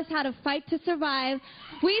band taught us how to fight to survive.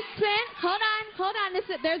 We spent, hold on,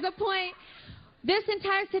 there's a point. This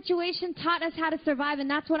entire situation taught us how to survive, and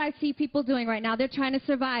that's what I see people doing right now. They're trying to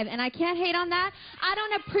survive, and I can't hate on that. I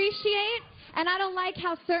don't appreciate, and I don't like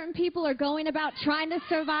how certain people are going about trying to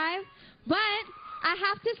survive, but I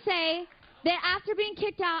have to say that after being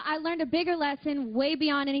kicked out, I learned a bigger lesson way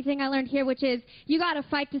beyond anything I learned here, which is you got to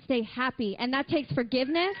fight to stay happy, and that takes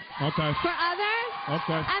forgiveness for others, and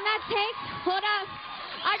that takes, hold up,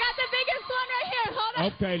 I got the biggest one right here. Hold on.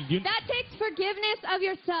 That takes forgiveness of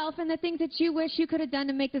yourself and the things that you wish you could have done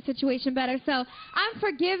to make the situation better. So I'm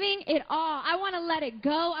forgiving it all. I want to let it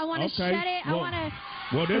go. I want to shed it. I want to.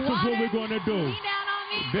 Well, this is what we're going to do. Lean down on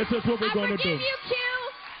me. This is what we're going to do. I forgive you, Q.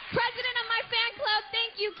 President of my fan club.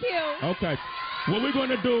 Thank you, Q. Okay. What we're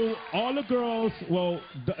going to do, all the girls, well,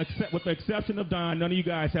 with the exception of Don, none of you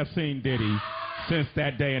guys have seen Diddy since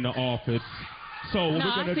that day in the office. So what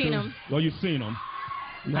we're going to do. Seen him. Well, you've seen him.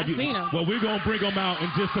 I've seen him. Well, we're going to bring them out in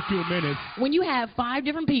just a few minutes. When you have 5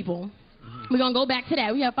 different people, we're going to go back to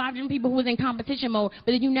that. We have 5 different people who was in competition mode,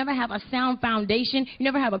 but then you never have a sound foundation. You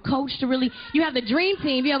never have a coach to really, you have the dream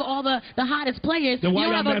team. You have all the hottest players. Then why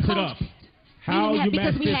you y'all don't have mess a it coach. up? How you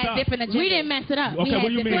messed this up? Different agendas. We didn't mess it up. Okay, what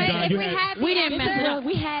do you mean, Don? We didn't mess it up.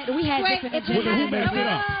 We had different agendas. Who messed it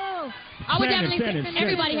up? I would definitely say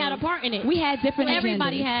everybody had a part in it. We had different agendas.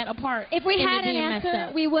 Everybody had a part. If we had an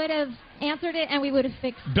answer, we would have answered it and we would have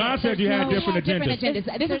fixed it. Don said you had different agendas.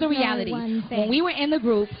 This is the reality. When we were in the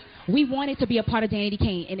group, we wanted to be a part of Danity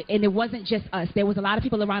Kane, and it wasn't just us. There was a lot of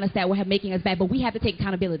people around us that were making us bad, but we had to take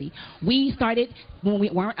accountability. We started when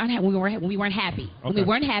we weren't happy. When we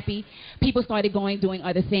weren't happy, people started doing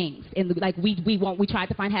other things, and like we tried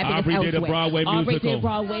to find happiness elsewhere. Aubrey did a Broadway musical. Aubrey did a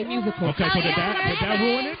Broadway musical. Okay, so did that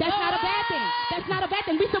ruin it? That's not a bad thing. That's not a bad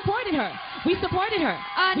thing. We supported her. We supported her.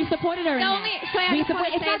 We supported her. The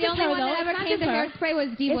only one that ever came to Hairspray was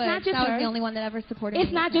D Woods. That was the only one that ever supported me.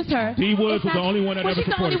 It's not just her. D Woods was the only one that ever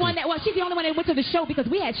supported me. She's the only one that went to the show because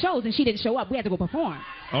we had shows and she didn't show up. We had to go perform.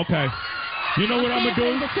 Okay. You know what I'm going to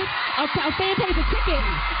do? A fan pays a ticket.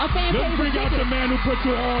 Let's bring out the man who put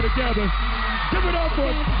you all together. Give it up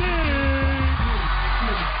for Diddy.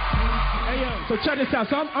 Hey, so check this out.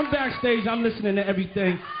 So I'm backstage. I'm listening to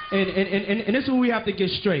everything. And this is what we have to get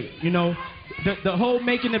straight. You know, the whole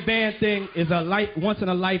making the band thing is a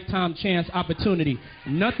once-in-a-lifetime chance opportunity.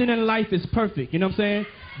 Nothing in life is perfect. You know what I'm saying?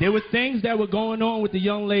 There were things that were going on with the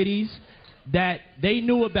young ladies that they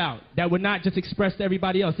knew about that were not just expressed to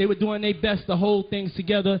everybody else. They were doing their best to hold things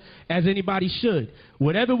together as anybody should.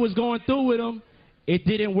 Whatever was going through with them, it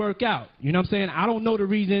didn't work out. You know what I'm saying? I don't know the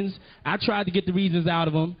reasons. I tried to get the reasons out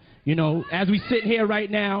of them. You know, as we sit here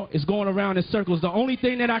right now, it's going around in circles. The only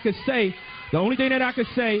thing that I could say that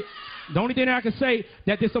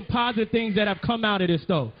there's some positive things that have come out of this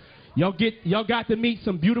though. Y'all got to meet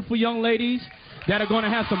some beautiful young ladies that are going to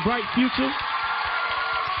have some bright futures.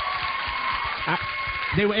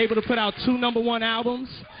 They were able to put out 2 #1 albums.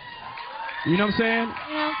 You know what I'm saying?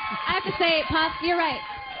 You know, I have to say, Puff, you're right.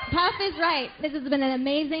 Puff is right. This has been an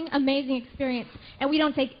amazing, amazing experience, and we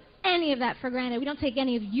don't take any of that for granted. We don't take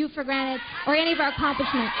any of you for granted or any of our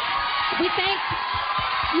accomplishments. We thank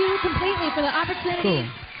you completely for the opportunity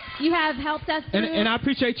you have helped us through. And I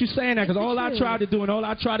appreciate you saying that, because all I try to do and all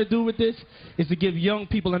I try to do with this is to give young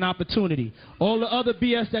people an opportunity. All the other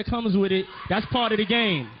BS that comes with it, that's part of the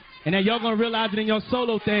game. And then y'all going to realize it in your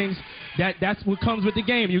solo things, that's what comes with the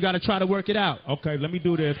game. You got to try to work it out. Okay, let me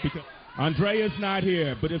do this, because Andrea's not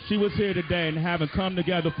here, but if she was here today and haven't come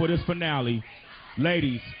together for this finale,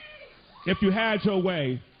 ladies, if you had your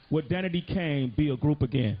way, would Danity Kane be a group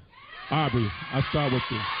again? Aubrey, I'll start with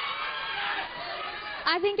you.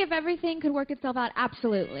 I think if everything could work itself out,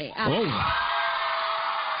 absolutely. Oh.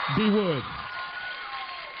 D. Woods.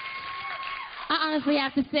 I honestly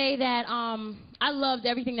have to say that I loved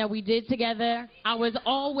everything that we did together. I was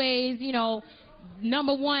always, you know,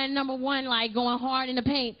 number one, like going hard in the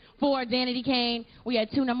paint for Danity Kane. We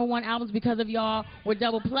had 2 #1 albums because of y'all. We're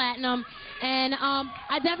double platinum. And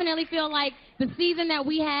I definitely feel like the season that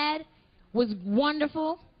we had was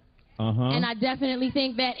wonderful. And I definitely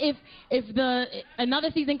think that if another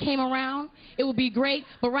season came around, it would be great.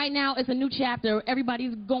 But right now, it's a new chapter.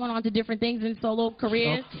 Everybody's going on to different things in solo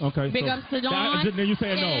careers. Okay. Big ups to Dawn. Then you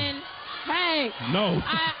saying no. Hey. No.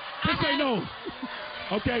 Just say no.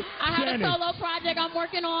 Okay. I have a solo project I'm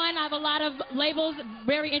working on. I have a lot of labels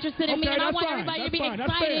very interested in me, and I want everybody to be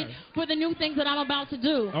excited for the new things that I'm about to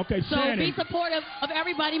do. Okay, so Shannon. be supportive of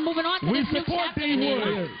everybody moving on to this new chapter.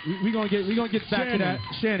 We gonna get back to that.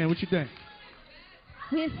 Shannon, what you think?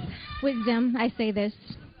 With wisdom, I say this.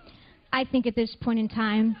 I think at this point in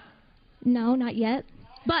time, no, not yet.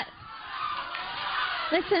 But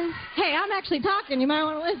listen, hey, I'm actually talking. You might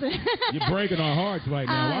want to listen. You're breaking our hearts right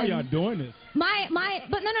now. Why are y'all doing this? But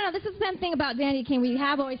no. This is the same thing about Danity Kane. We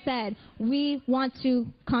have always said we want to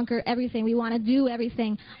conquer everything. We want to do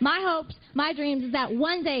everything. My hopes, my dreams is that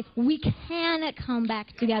one day we can come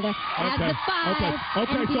back together as the 5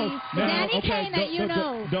 MTs. Danity Kane that you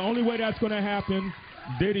know. The only way that's going to happen,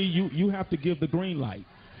 Diddy, you have to give the green light.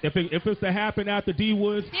 If it's to happen after D.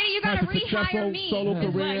 Woods you gotta has a successful me. solo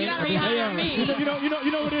career, You gotta rehire me. You know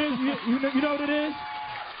what it is? You know what it is?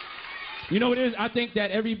 You know what it is? I think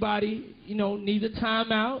that everybody, needs a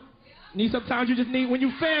timeout. Sometimes you just need, when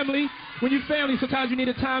you family, sometimes you need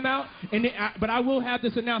a timeout. But I will have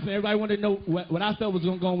this announcement. Everybody wanted to know what I felt was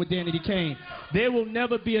going to go on with Danity Kane. There will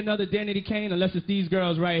never be another Danity Kane unless it's these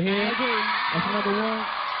girls right here. I agree. That's number 1.